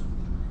result.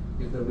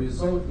 If the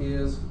result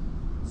is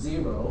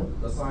 0,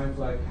 the sign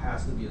flag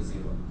has to be a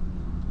 0.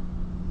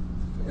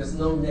 There's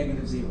no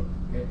negative 0.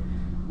 Okay.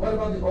 What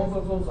about the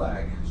overflow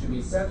flag? Should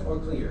be set or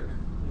cleared?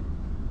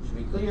 Should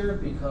be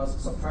cleared because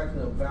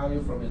subtracting a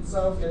value from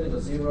itself, getting a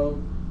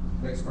 0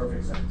 makes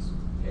perfect sense.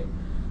 Okay.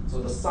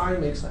 So the sign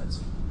makes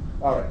sense.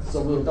 All right,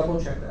 so we'll double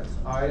check that.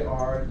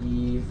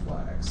 IRE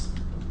flags.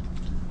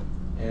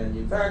 And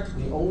in fact,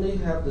 we only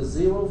have the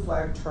 0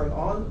 flag turned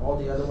on, all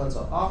the other ones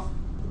are off.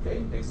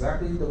 Okay,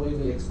 exactly the way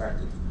we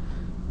expected.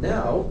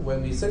 Now,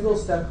 when we single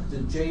step the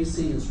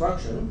JC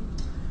instruction,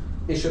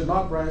 it should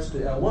not branch to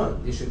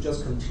L1. It should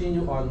just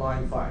continue on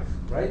line 5,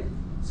 right?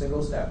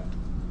 Single step.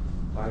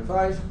 Line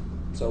 5.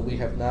 So we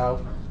have now,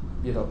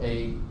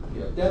 a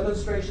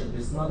demonstration.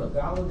 It's not a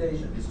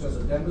validation. It's just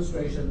a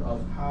demonstration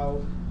of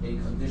how a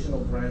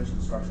conditional branch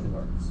instruction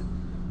works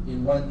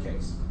in one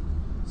case.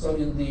 So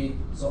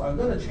I'm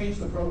going to change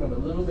the program a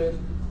little bit,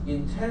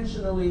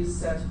 intentionally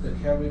set the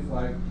carry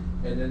flag,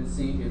 and then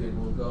see if it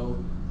will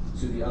go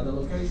to the other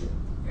location.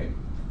 Okay.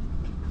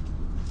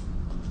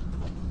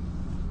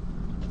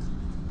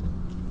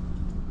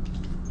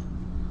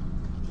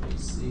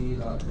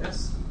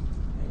 JC.S.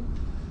 Okay.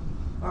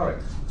 All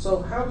right.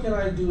 So how can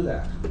I do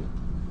that?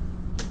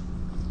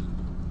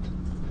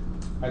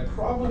 I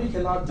probably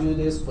cannot do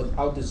this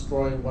without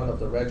destroying one of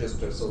the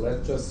registers. So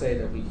let's just say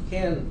that we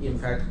can, in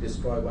fact,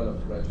 destroy one of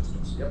the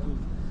registers. Yep.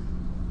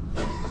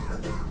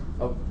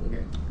 Oh,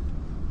 okay.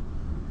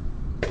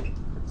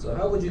 So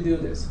how would you do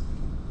this?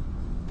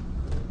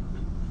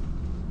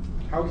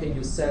 How can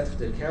you set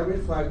the carry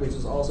flag, which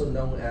is also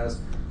known as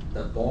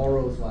the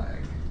borrow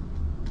flag?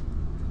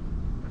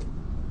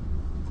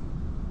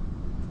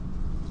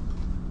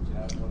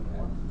 Add 1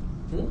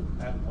 to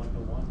 1. Add 1 to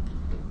 1.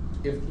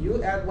 If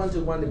you add 1 to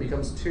 1, it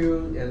becomes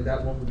 2, and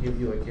that won't give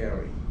you a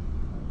carry.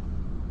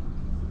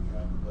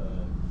 Subtract the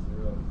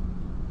 0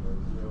 or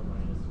 0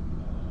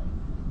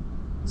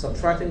 minus.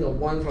 Subtracting a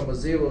 1 from a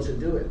 0 should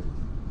do it.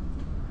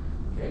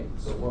 Okay,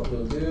 so what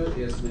we'll do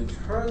is we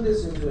turn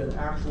this into an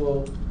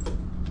actual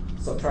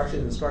subtraction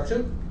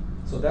instruction.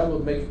 So that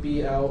will make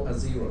BL a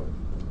 0.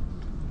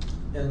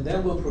 And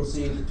then we'll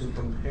proceed to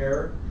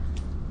compare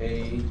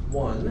a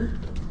 1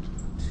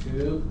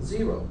 to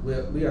 0.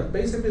 We are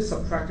basically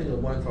subtracting a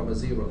 1 from a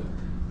 0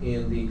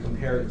 in the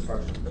compare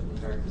instruction. In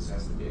fact, this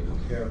has to be a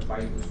compare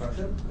byte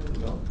instruction. There we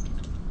go.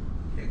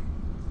 Okay.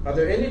 Are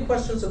there any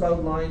questions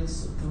about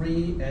lines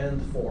 3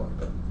 and 4?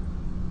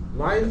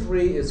 Line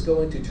 3 is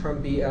going to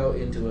turn BL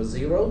into a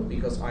 0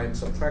 because I'm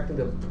subtracting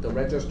the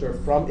register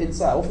from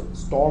itself,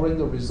 storing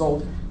the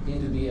result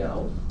into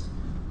BL.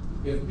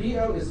 If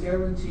BL is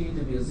guaranteed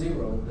to be a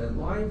 0, then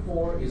line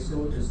 4 is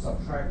going to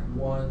subtract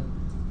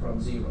 1 from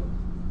 0,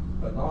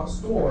 but not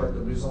store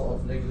the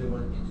result of negative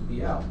 1 into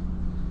BL.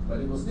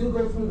 But it will still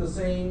go through the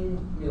same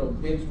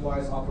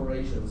bitwise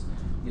operations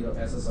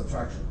as a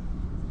subtraction,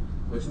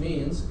 which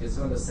means it's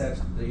going to set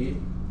the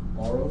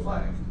borrow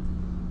flag.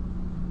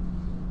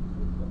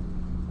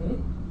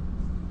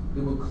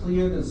 It will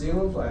clear the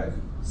 0 flag,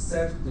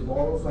 set the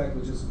borrow flag,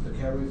 which is the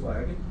carry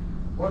flag.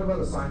 What about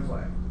the sign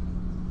flag?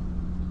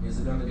 Is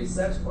it going to be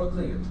set or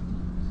cleared?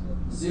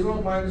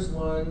 0 minus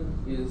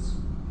 1 is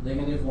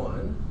negative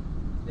 1.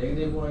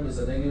 Negative 1 is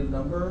a negative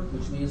number,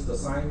 which means the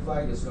sign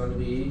flag is going to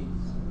be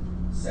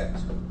set.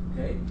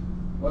 Okay?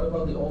 What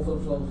about the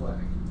overflow flag?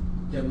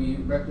 Can we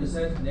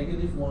represent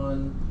negative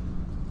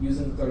 1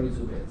 using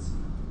 32 bits?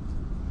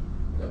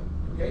 No.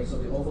 Okay, so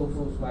the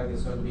overflow flag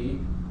is going to be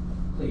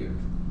cleared.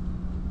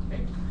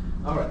 Okay?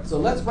 All right, so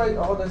let's write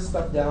all this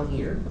stuff down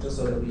here, just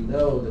so that we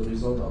know the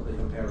result of the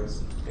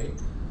comparison. Okay?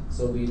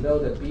 So we know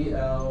that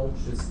BL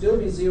should still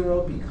be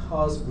 0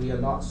 because we are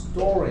not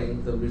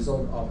storing the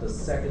result of the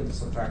second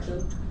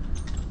subtraction.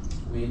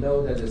 We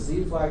know that the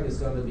Z flag is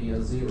going to be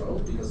a 0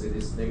 because it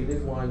is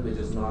negative 1, which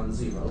is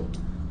non-zero.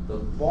 The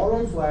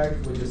borrow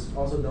flag, which is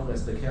also known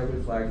as the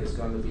carry flag, is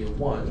going to be a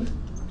 1.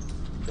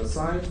 The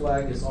sign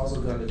flag is also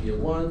going to be a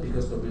 1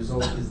 because the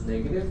result is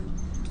negative.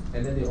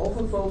 And then the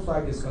overflow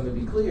flag is going to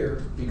be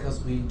clear because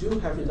we do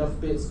have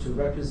enough bits to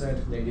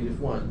represent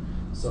negative 1.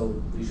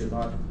 So we should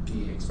not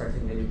be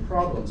expecting any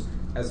problems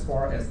as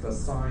far as the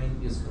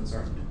sign is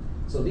concerned.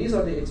 So these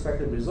are the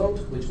expected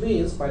results, which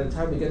means by the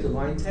time we get to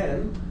line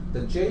 10,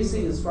 the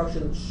JC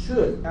instruction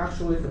should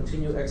actually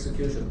continue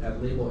execution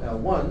at label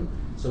L1.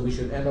 So we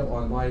should end up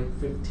on line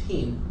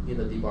 15 in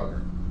the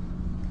debugger.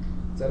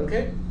 Is that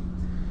okay?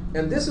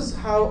 And this is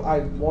how I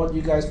want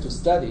you guys to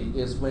study,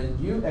 is when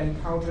you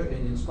encounter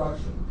an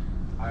instruction,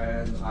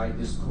 and I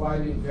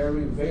describe it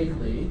very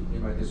vaguely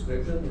in my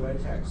description, in my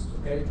text,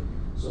 okay?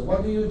 So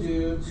what do you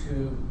do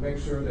to make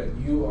sure that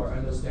you are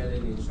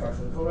understanding the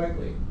instruction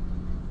correctly?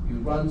 You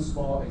run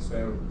small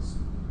experiments,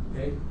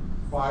 okay?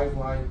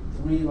 5-line,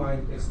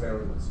 3-line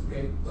experiments,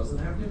 okay? Doesn't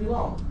have to be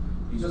long.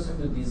 You just have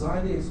to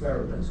design the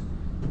experiment,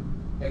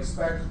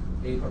 expect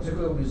a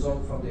particular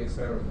result from the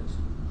experiment,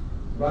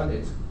 run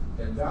it,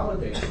 and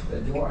validate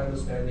that your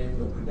understanding,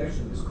 your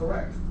prediction is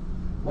correct.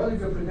 What if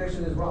your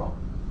prediction is wrong?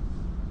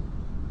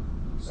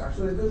 It's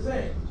actually a good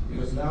thing,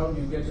 because now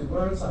you get to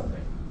learn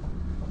something.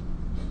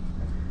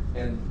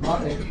 And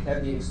not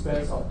at the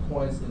expense of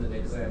points in an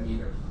exam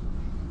either.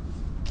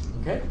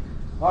 Okay?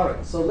 All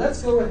right, so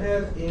let's go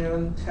ahead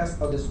and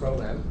test out this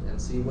program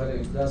and see whether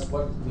it does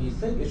what we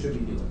think it should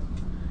be doing.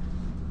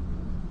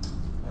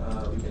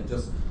 We can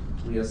just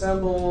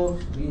reassemble,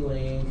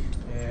 relink,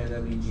 and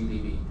then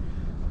GDB.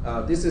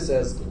 This is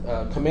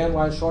a command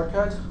line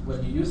shortcut.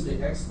 When you use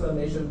the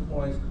exclamation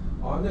point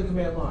on the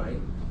command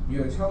line,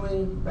 you're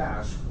telling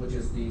bash, which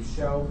is the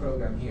shell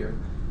program here,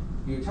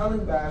 you're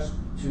telling bash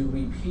to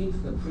repeat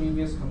the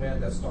previous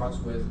command that starts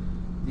with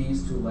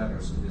these 2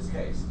 letters in this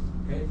case.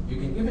 Okay? You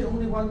can give it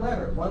only 1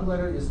 letter. 1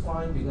 letter is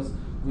fine because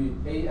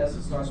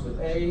AS starts with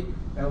A,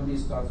 LD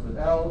starts with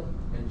L,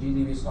 and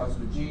GDB starts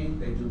with G.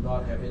 They do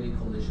not have any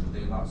collision.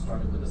 They're not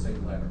starting with the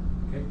same letter.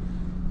 Okay?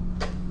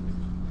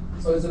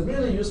 So it's a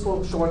really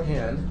useful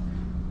shorthand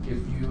if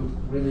you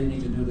really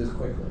need to do this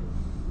quickly.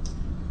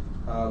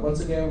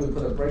 Once again, we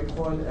put a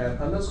breakpoint at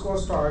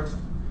 _start,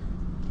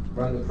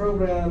 run the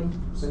program,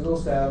 single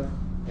step,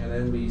 and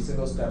then we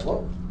single step.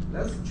 Well,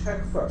 let's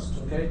check first,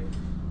 okay?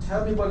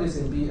 Tell me what is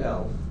in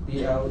BL.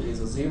 BL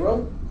is a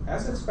 0,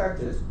 as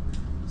expected.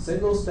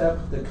 Single step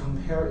the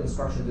compare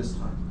instruction this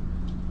time.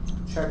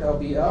 Check out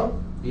BL.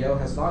 BL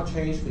has not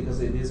changed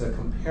because it is a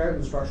compare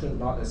instruction,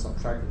 not a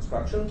subtract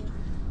instruction.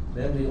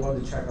 Then we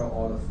want to check out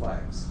all the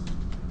flags.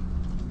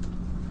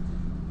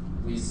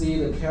 We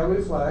see the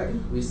carry flag,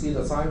 we see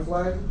the sign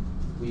flag,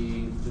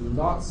 we do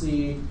not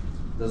see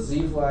the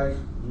Z flag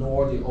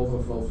nor the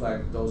overflow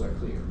flag. Those are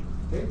clear.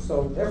 Okay,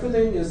 so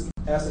everything is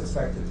as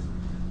expected.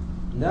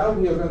 Now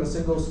we are going to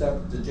single step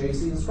the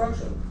JC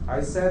instruction.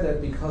 I said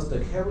that because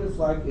the carry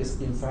flag is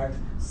in fact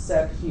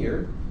set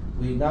here,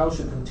 we now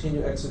should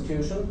continue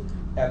execution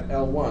at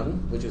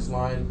L1, which is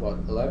line, what,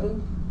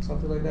 11?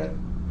 Something like that?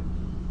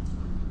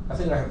 I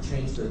think I have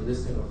changed the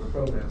listing of the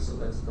program, so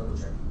let's double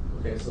check.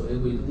 Okay, so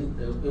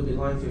it'll be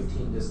line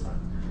 15 this time.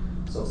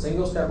 So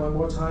single step one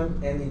more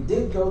time, and it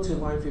did go to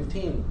line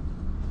 15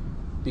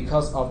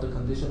 because of the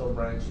conditional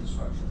branch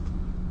instruction.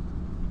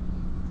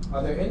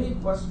 Are there any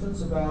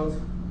questions about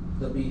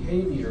the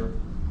behavior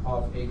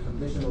of a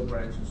conditional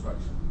branch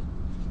instruction?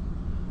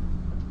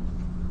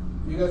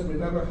 You guys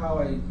remember how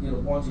I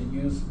want to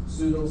use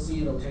pseudo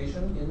C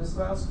notation in this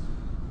class?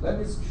 Let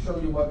me show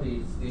you what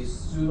the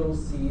pseudo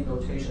C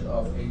notation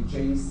of a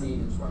JC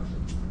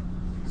instruction.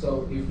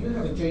 So if you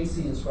have a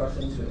JC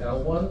instruction to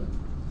L1,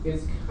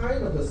 it's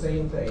kind of the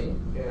same thing.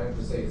 Okay, I have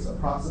to say it's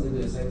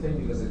approximately the same thing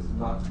because it's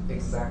not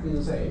exactly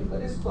the same,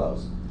 but it's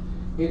close.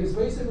 It is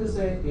basically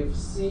saying if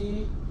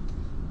C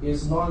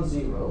is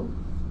non-zero,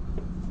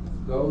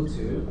 go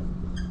to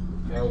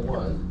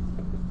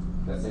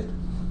L1. That's it.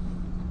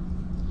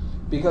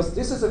 Because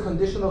this is a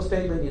conditional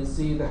statement in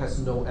C that has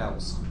no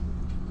else.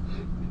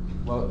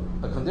 Well,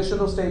 a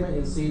conditional statement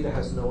in C that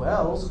has no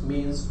else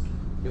means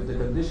if the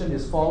condition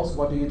is false,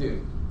 what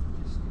do?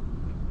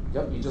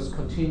 Yep, you just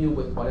continue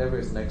with whatever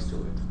is next to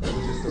it,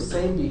 which is the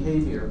same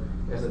behavior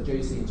as a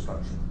JC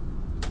instruction.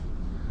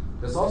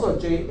 There's also a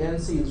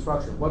JNC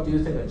instruction. What do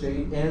you think a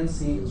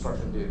JNC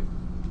instruction do?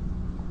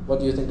 What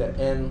do you think that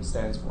N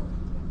stands for?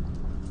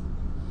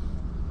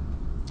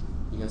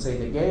 You can say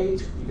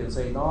negate, you can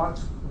say not,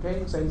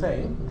 okay, same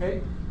thing,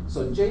 okay?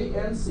 So J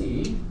and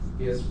C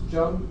is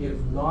jump if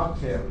not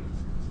carry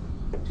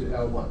to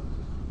L1,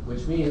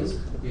 which means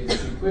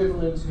it's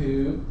equivalent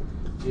to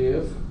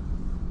if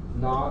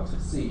not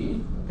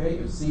C, okay,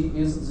 if C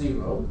is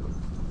 0,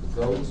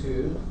 go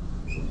to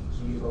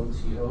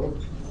GOTO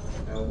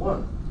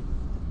L1.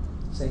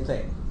 Same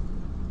thing.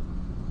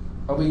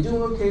 Are we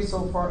doing okay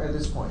so far at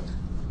this point?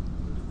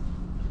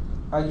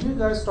 Are you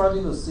guys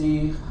starting to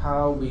see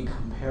how we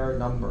compare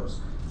numbers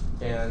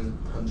and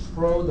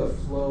control the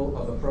flow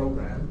of a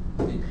program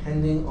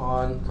depending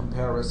on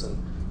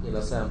comparison in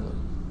assembly?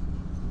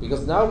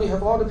 Because now we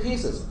have all the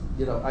pieces.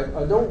 You know,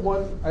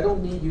 I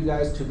don't need you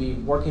guys to be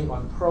working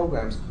on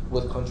programs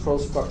with control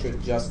structure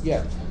just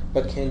yet.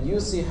 But can you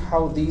see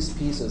how these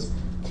pieces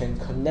can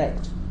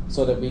connect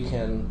so that we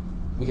can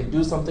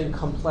do something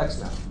complex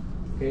now?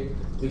 Okay,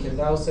 we can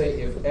now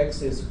say if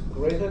x is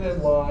greater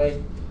than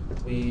y,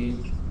 we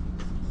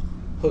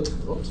put,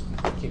 oops,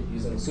 keep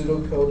using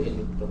pseudocode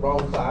in the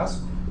wrong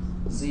class.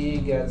 Z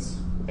gets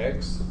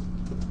x,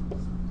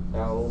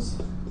 else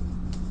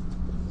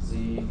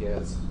z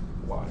gets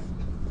y.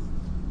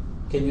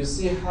 Can you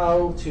see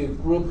how to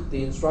group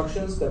the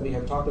instructions that we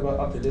have talked about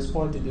up to this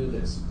point to do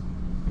this?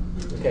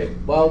 Okay,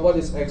 well, what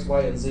is x,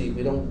 y, and z?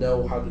 We don't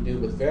know how to do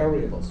with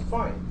variables.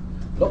 Fine.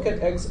 Look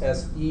at x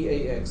as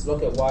EAX,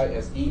 look at y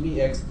as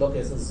EBX, look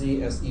at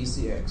z as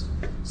ECX.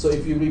 So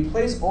if you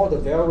replace all the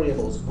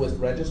variables with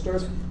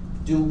registers,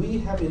 do we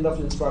have enough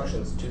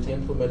instructions to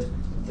implement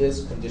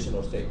this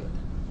conditional statement?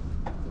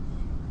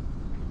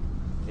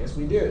 Yes,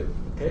 we do,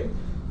 okay?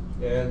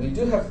 And we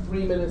do have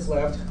 3 minutes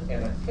left,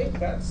 and I think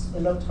that's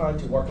enough time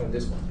to work on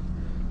this one,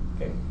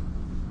 okay?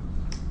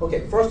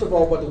 Okay, first of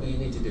all, what do we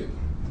need to do?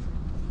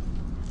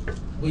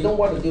 We don't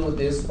want to deal with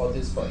this or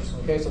this first,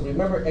 okay? So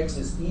remember, x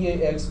is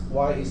EAX,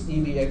 y is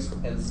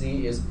EBX, and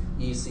z is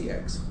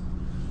ECX.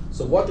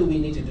 So what do we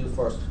need to do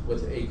first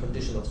with a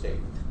conditional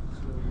statement?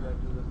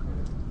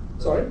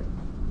 Sorry?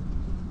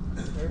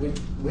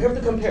 We have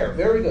to compare.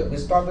 Very good. We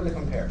start with the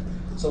compare.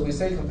 So we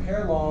say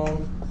compare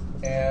long,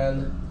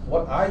 and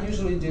what I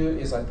usually do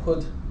is I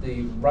put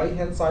the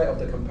right-hand side of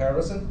the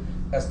comparison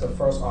as the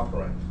first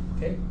operand,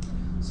 okay?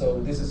 So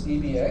this is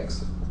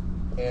EBX,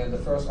 and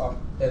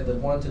the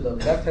one to the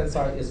left-hand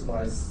side is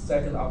my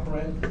second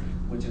operand,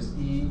 which is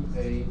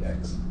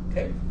EAX,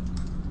 okay?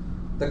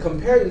 The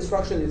compare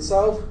instruction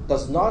itself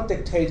does not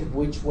dictate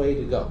which way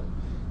to go.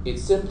 It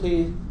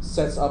simply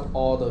sets up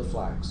all the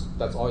flags.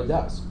 That's all it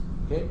does,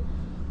 okay?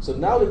 So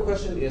now the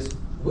question is,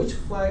 which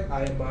flag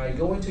am I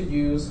going to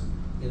use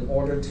in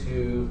order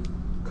to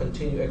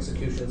continue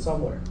execution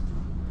somewhere?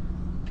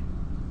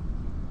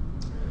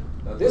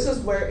 Now this is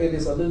where it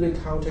is a little bit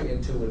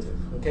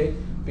counterintuitive, okay?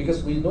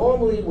 Because we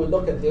normally would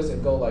look at this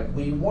and go like,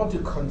 we want to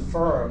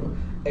confirm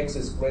x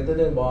is greater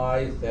than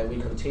y, then we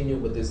continue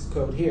with this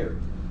code here.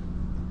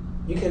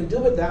 You can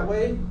do it that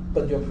way,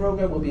 but your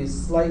program will be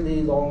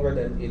slightly longer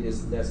than it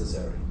is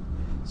necessary.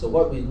 So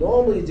what we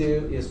normally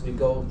do is we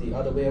go the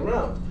other way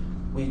around.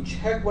 We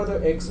check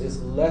whether x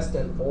is less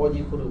than or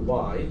equal to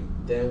y,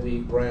 then we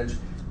branch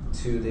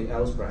to the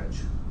else branch,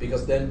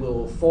 because then we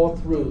will fall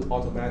through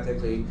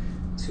automatically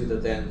to the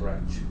then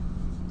branch,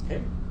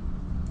 okay?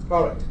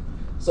 All right,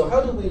 so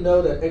how do we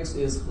know that x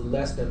is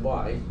less than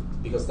y?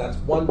 Because that's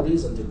one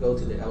reason to go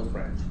to the else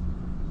branch.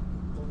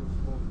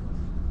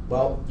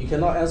 Well, you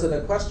cannot answer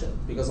that question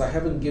because I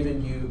haven't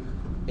given you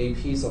a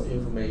piece of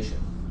information.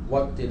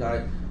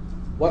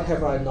 What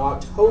have I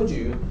not told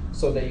you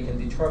so that you can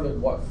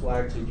determine what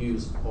flag to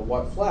use or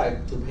what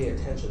flag to pay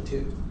attention to?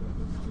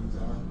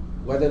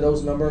 Whether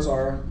those numbers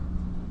are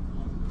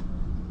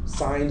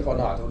signed or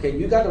not. Okay,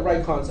 you got the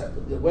right concept,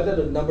 whether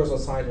the numbers are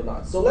signed or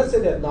not. So let's say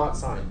they're not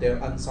signed, they're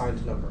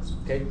unsigned numbers.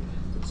 Okay,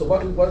 so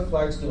what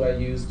flags do I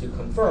use to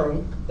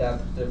confirm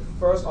that the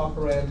first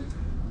operand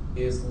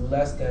is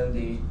less than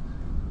the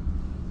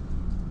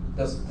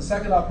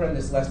second operand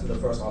is less than the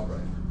first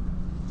operand?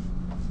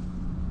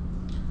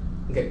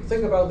 Okay,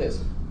 think about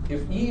this.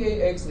 If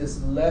EAX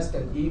is less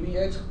than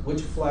EBX,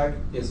 which flag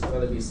is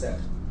going to be set?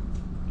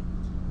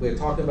 We're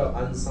talking about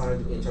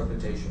unsigned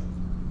interpretation.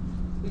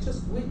 We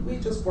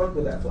just work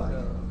with that flag.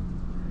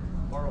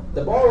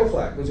 The borrow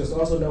flag, which is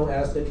also known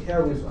as the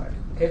carry flag.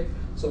 Okay,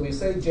 so we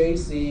say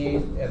JC,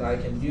 and I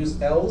can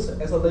use else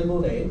as a label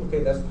name.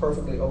 Okay, that's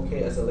perfectly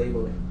okay as a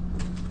label name.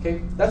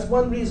 Okay, that's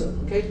one reason.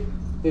 Okay,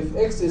 if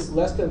x is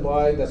less than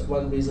y, that's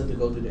one reason to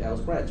go to the else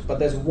branch. But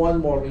there's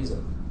one more reason.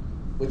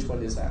 Which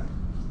one is that?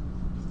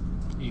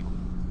 Equal.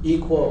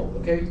 Equal.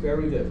 Okay,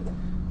 very good.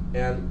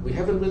 And we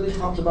haven't really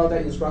talked about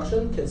that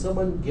instruction. Can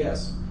someone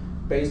guess,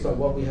 based on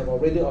what we have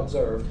already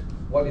observed,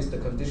 what is the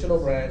conditional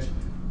branch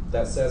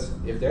that says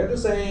if they're the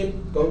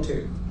same, go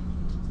to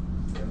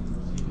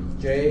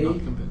J,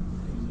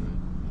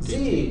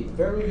 Z.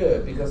 Very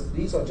good, because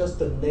these are just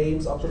the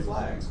names of the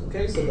flags.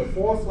 Okay, so the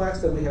 4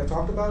 flags that we have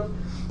talked about,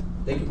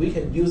 we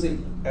can use it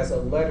as a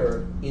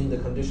letter in the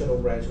conditional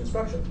branch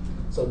instruction.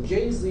 So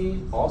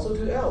JZ also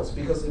to else,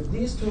 because if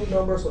these two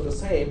numbers are the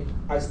same,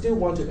 I still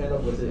want to end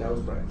up with the else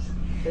branch.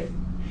 Okay.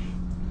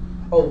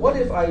 oh, what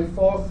if I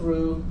fall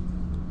through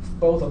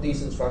both of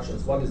these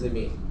instructions? What does it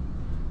mean?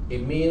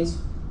 It means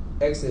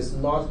x is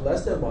not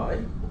less than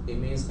y. It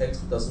means x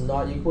does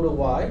not equal to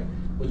y,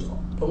 which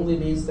only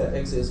means that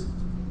x is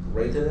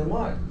greater than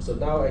y. So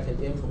now I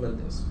can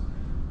implement this.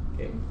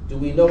 Okay. Do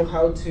we know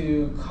how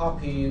to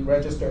copy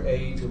register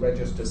A to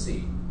register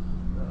C?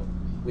 No.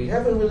 We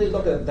haven't really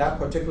looked at that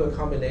particular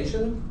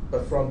combination,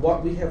 but from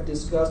what we have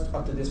discussed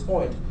up to this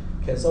point,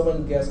 can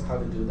someone guess how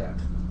to do that?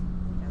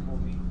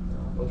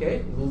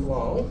 Okay, move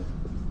along.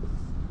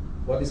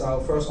 What is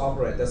our first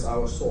operand? That's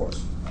our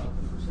source.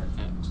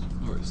 X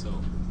or so.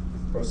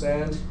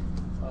 Percent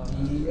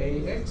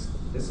EAX.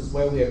 This is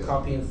where we are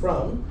copying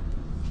from.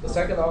 The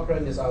second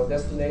operand is our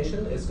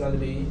destination. It's going to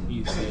be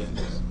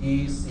ECX.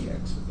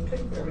 ECX.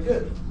 Okay, very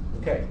good.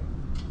 Okay.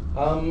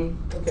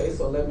 Okay,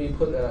 so let me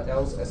put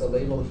else as a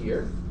label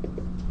here.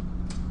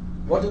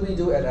 What do we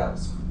do at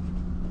else?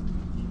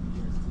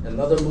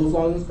 Another move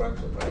long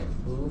instruction, right?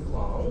 Move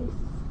long.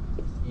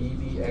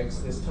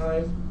 EBX this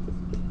time.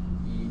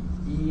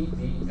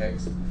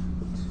 EBX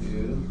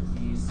to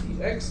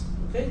ECX.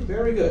 Okay,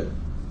 very good.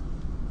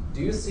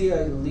 Do you see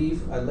I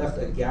left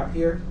a gap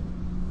here?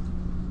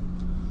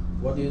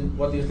 What do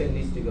you think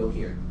needs to go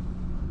here?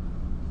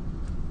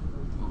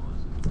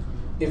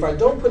 If I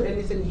don't put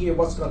anything here,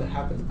 what's going to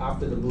happen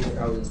after the move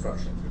out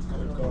instruction? It's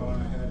going to go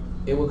on ahead.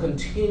 It will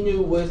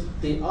continue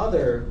with the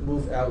other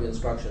move out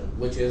instruction,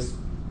 which is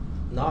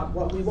not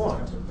what we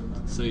want.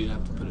 So you'd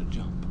have to put a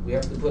jump. We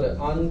have to put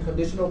an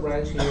unconditional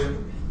branch here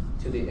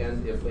to the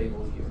end if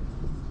label here.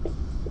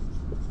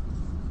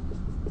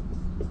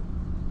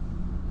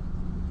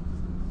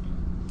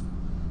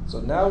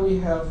 So now we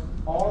have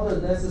all the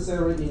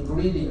necessary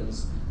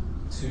ingredients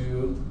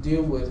to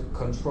deal with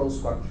control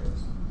structures.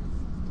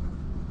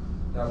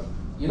 Now,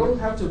 you don't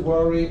have to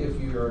worry if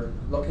you're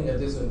looking at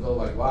this and go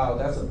like, wow,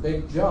 that's a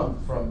big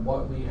jump from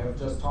what we have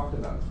just talked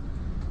about.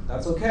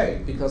 That's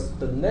okay, because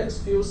the next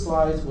few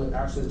slides will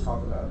actually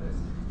talk about it.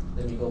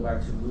 Let me go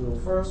back to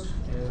Moodle first,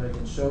 and I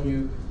can show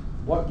you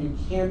what you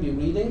can be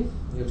reading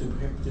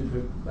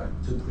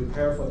to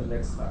prepare for the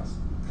next class.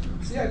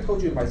 See, I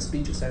told you my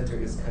speech center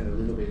is kind of a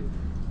little bit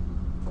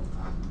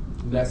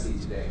messy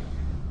today.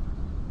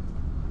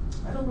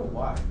 I don't know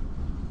why.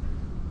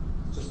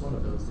 It's just one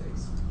of those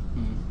days.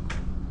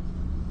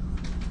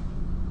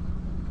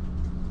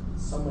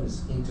 Someone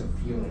is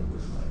interfering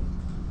with my.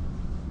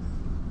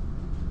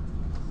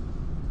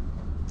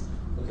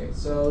 Okay,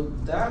 so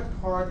that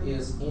part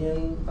is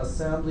in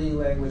assembly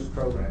language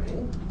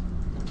programming,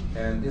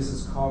 and this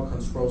is called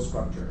control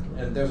structure.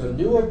 And there's a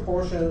newer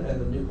portion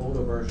and a new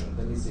older version.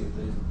 Let me see if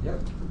they,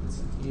 yep,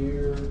 it's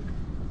here.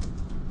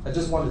 I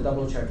just want to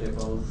double check they're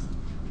both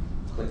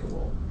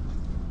clickable.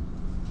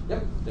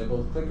 Yep, they're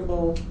both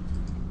clickable,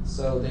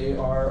 so they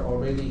are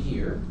already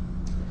here.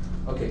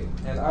 Okay,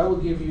 and I will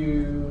give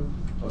you,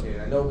 okay,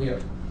 I know we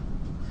are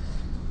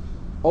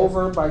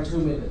over by 2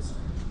 minutes.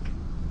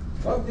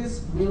 What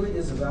this really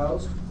is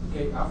about,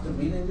 okay, after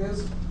reading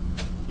this,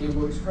 it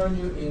will turn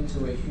you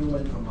into a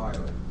human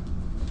compiler,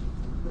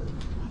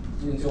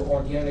 into an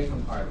organic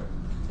compiler.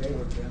 Okay,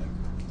 organic?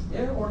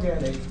 Yeah,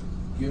 organic,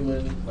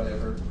 human,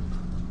 whatever,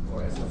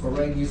 or as the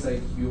Ferengi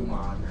say,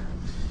 human.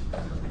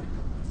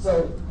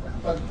 So,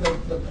 but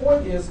the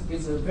point is,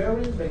 it's a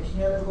very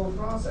mechanical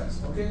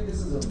process, okay?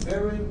 This is a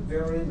very,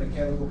 very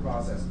mechanical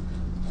process.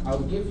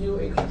 I'll give you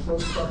a control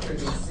structure in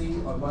C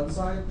on one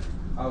side.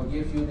 I'll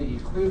give you the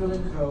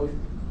equivalent code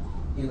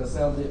in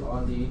assembly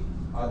on the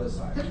other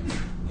side,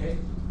 okay?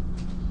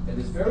 And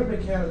it's very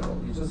mechanical.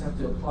 You just have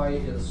to apply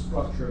it in a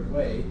structured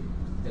way,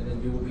 and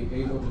then you will be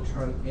able to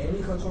turn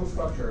any control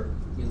structure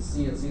in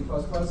C and C++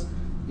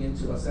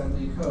 into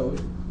assembly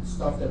code,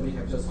 stuff that we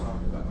have just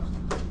talked about,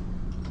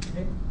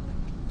 okay?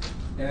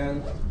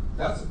 And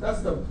that's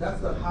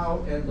the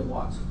how and the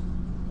what.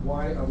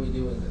 Why are we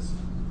doing this?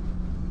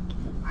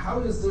 How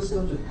is this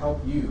going to help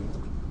you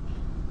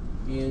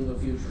in the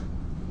future?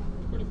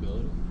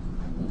 Portability.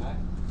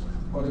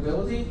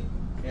 Portability,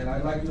 and I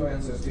like your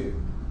answers too.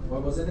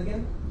 What was it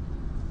again?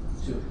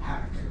 To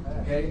hack,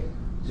 okay?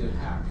 To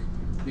hack.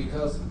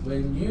 Because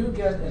when you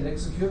get an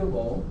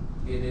executable,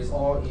 it is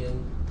all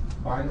in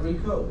binary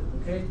code,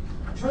 okay?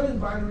 Turning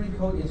binary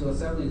code into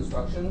assembly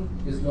instruction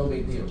is no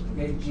big deal,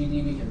 okay?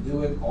 GDB can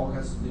do it, all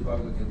kinds of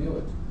debugger can do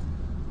it.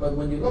 But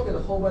when you look at a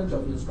whole bunch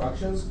of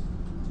instructions,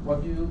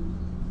 what do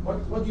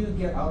you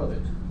get out of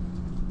it?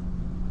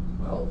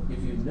 Well,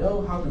 if you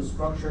know how to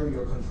structure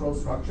your control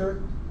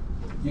structure,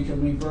 you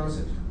can reverse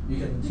it. You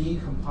can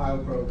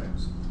decompile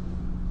programs.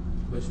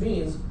 Which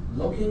means,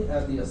 looking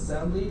at the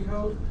assembly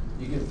code,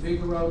 you can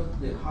figure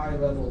out the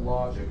high-level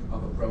logic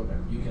of a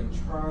program. You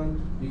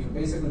can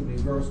basically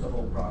reverse the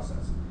whole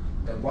process.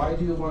 And why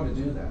do you want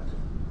to do that?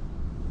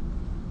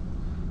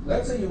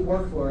 Let's say you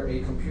work for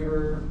a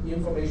computer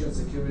information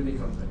security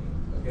company,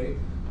 okay?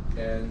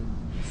 And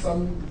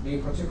a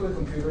particular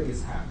computer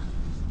is hacked.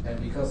 And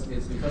because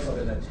of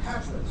an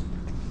attachment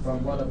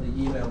from one of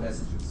the email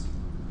messages.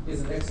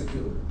 It's an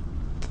executable.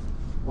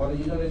 What are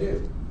you going to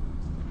do?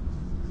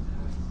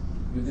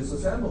 You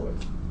disassemble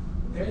it,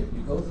 Okay,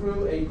 you go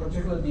through a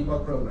particular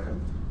debug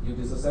program, you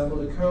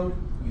disassemble the code,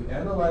 you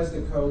analyze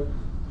the code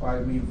by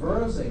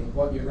reversing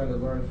what you're going to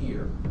learn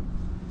here.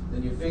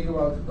 Then you figure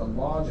out the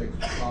logic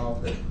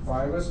of the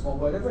virus or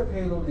whatever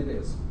payload it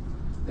is.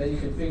 Then you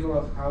can figure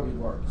out how it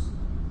works.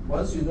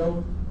 Once you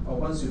know, or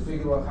once you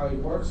figure out how it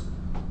works,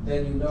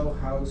 then you know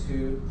how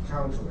to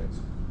counter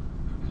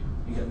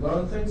it. You can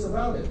learn things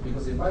about it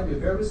because it might be a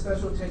very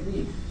special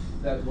technique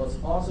that was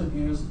also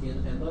used in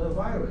another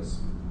virus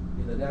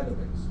in the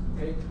database.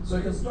 Okay, so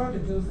you can start to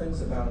do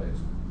things about it.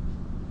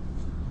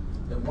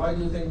 And why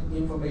do you think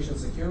information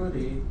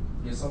security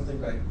is something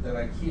that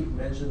I keep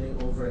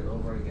mentioning over and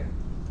over again?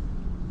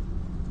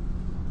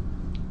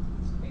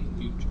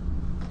 Future.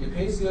 It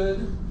pays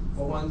good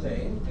for one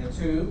thing, and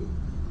two,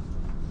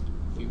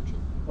 Future.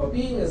 well,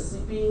 being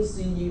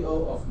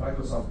CEO of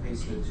Microsoft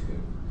pays good too.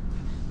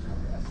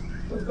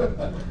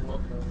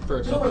 For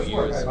a Too couple much of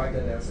work, years. I like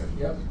that answer.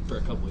 Yep. For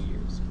a couple of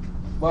years.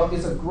 Well,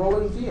 it's a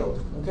growing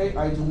field. Okay,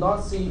 I do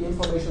not see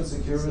information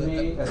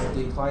security as a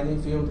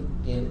declining field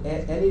in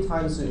any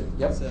time soon.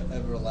 Yep. It's an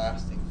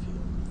everlasting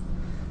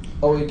field.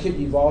 Oh, it keep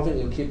evolving,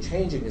 it keep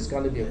changing. It's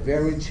going to be a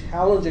very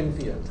challenging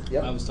field.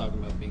 Yep. I was talking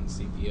about being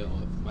CPO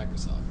of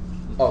Microsoft.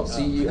 Oh,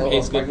 CEO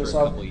Pays of good for a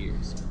Microsoft. couple of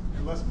years.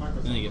 Unless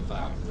Microsoft. Then you get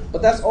fired.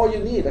 But that's all you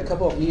need. A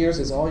couple of years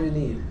is all you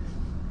need.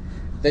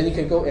 Then you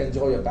can go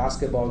enjoy a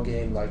basketball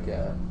game like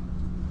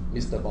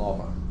Mr.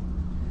 Ballmer.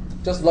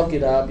 Just look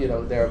it up. You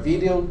know, there are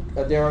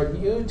there are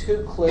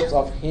YouTube clips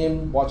of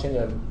him watching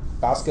a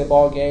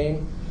basketball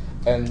game,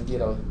 and you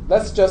know,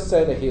 let's just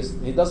say that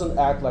he doesn't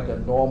act like a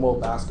normal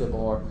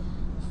basketball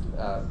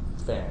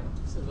fan.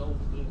 This is old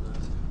team,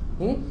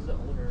 Hmm? This is the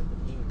older of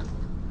the team.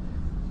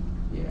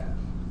 Yeah.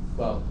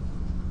 Well,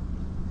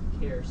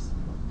 Who cares?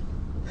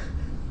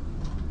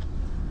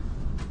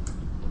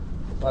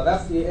 well,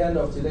 that's the end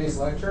of today's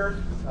lecture.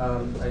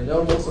 I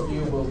know most of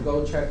you will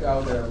go check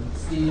out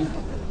Steve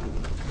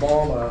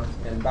Ballmer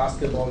and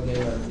basketball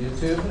game on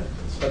YouTube.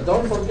 But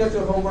don't forget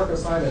your homework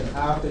assignment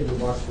after you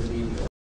watch the video.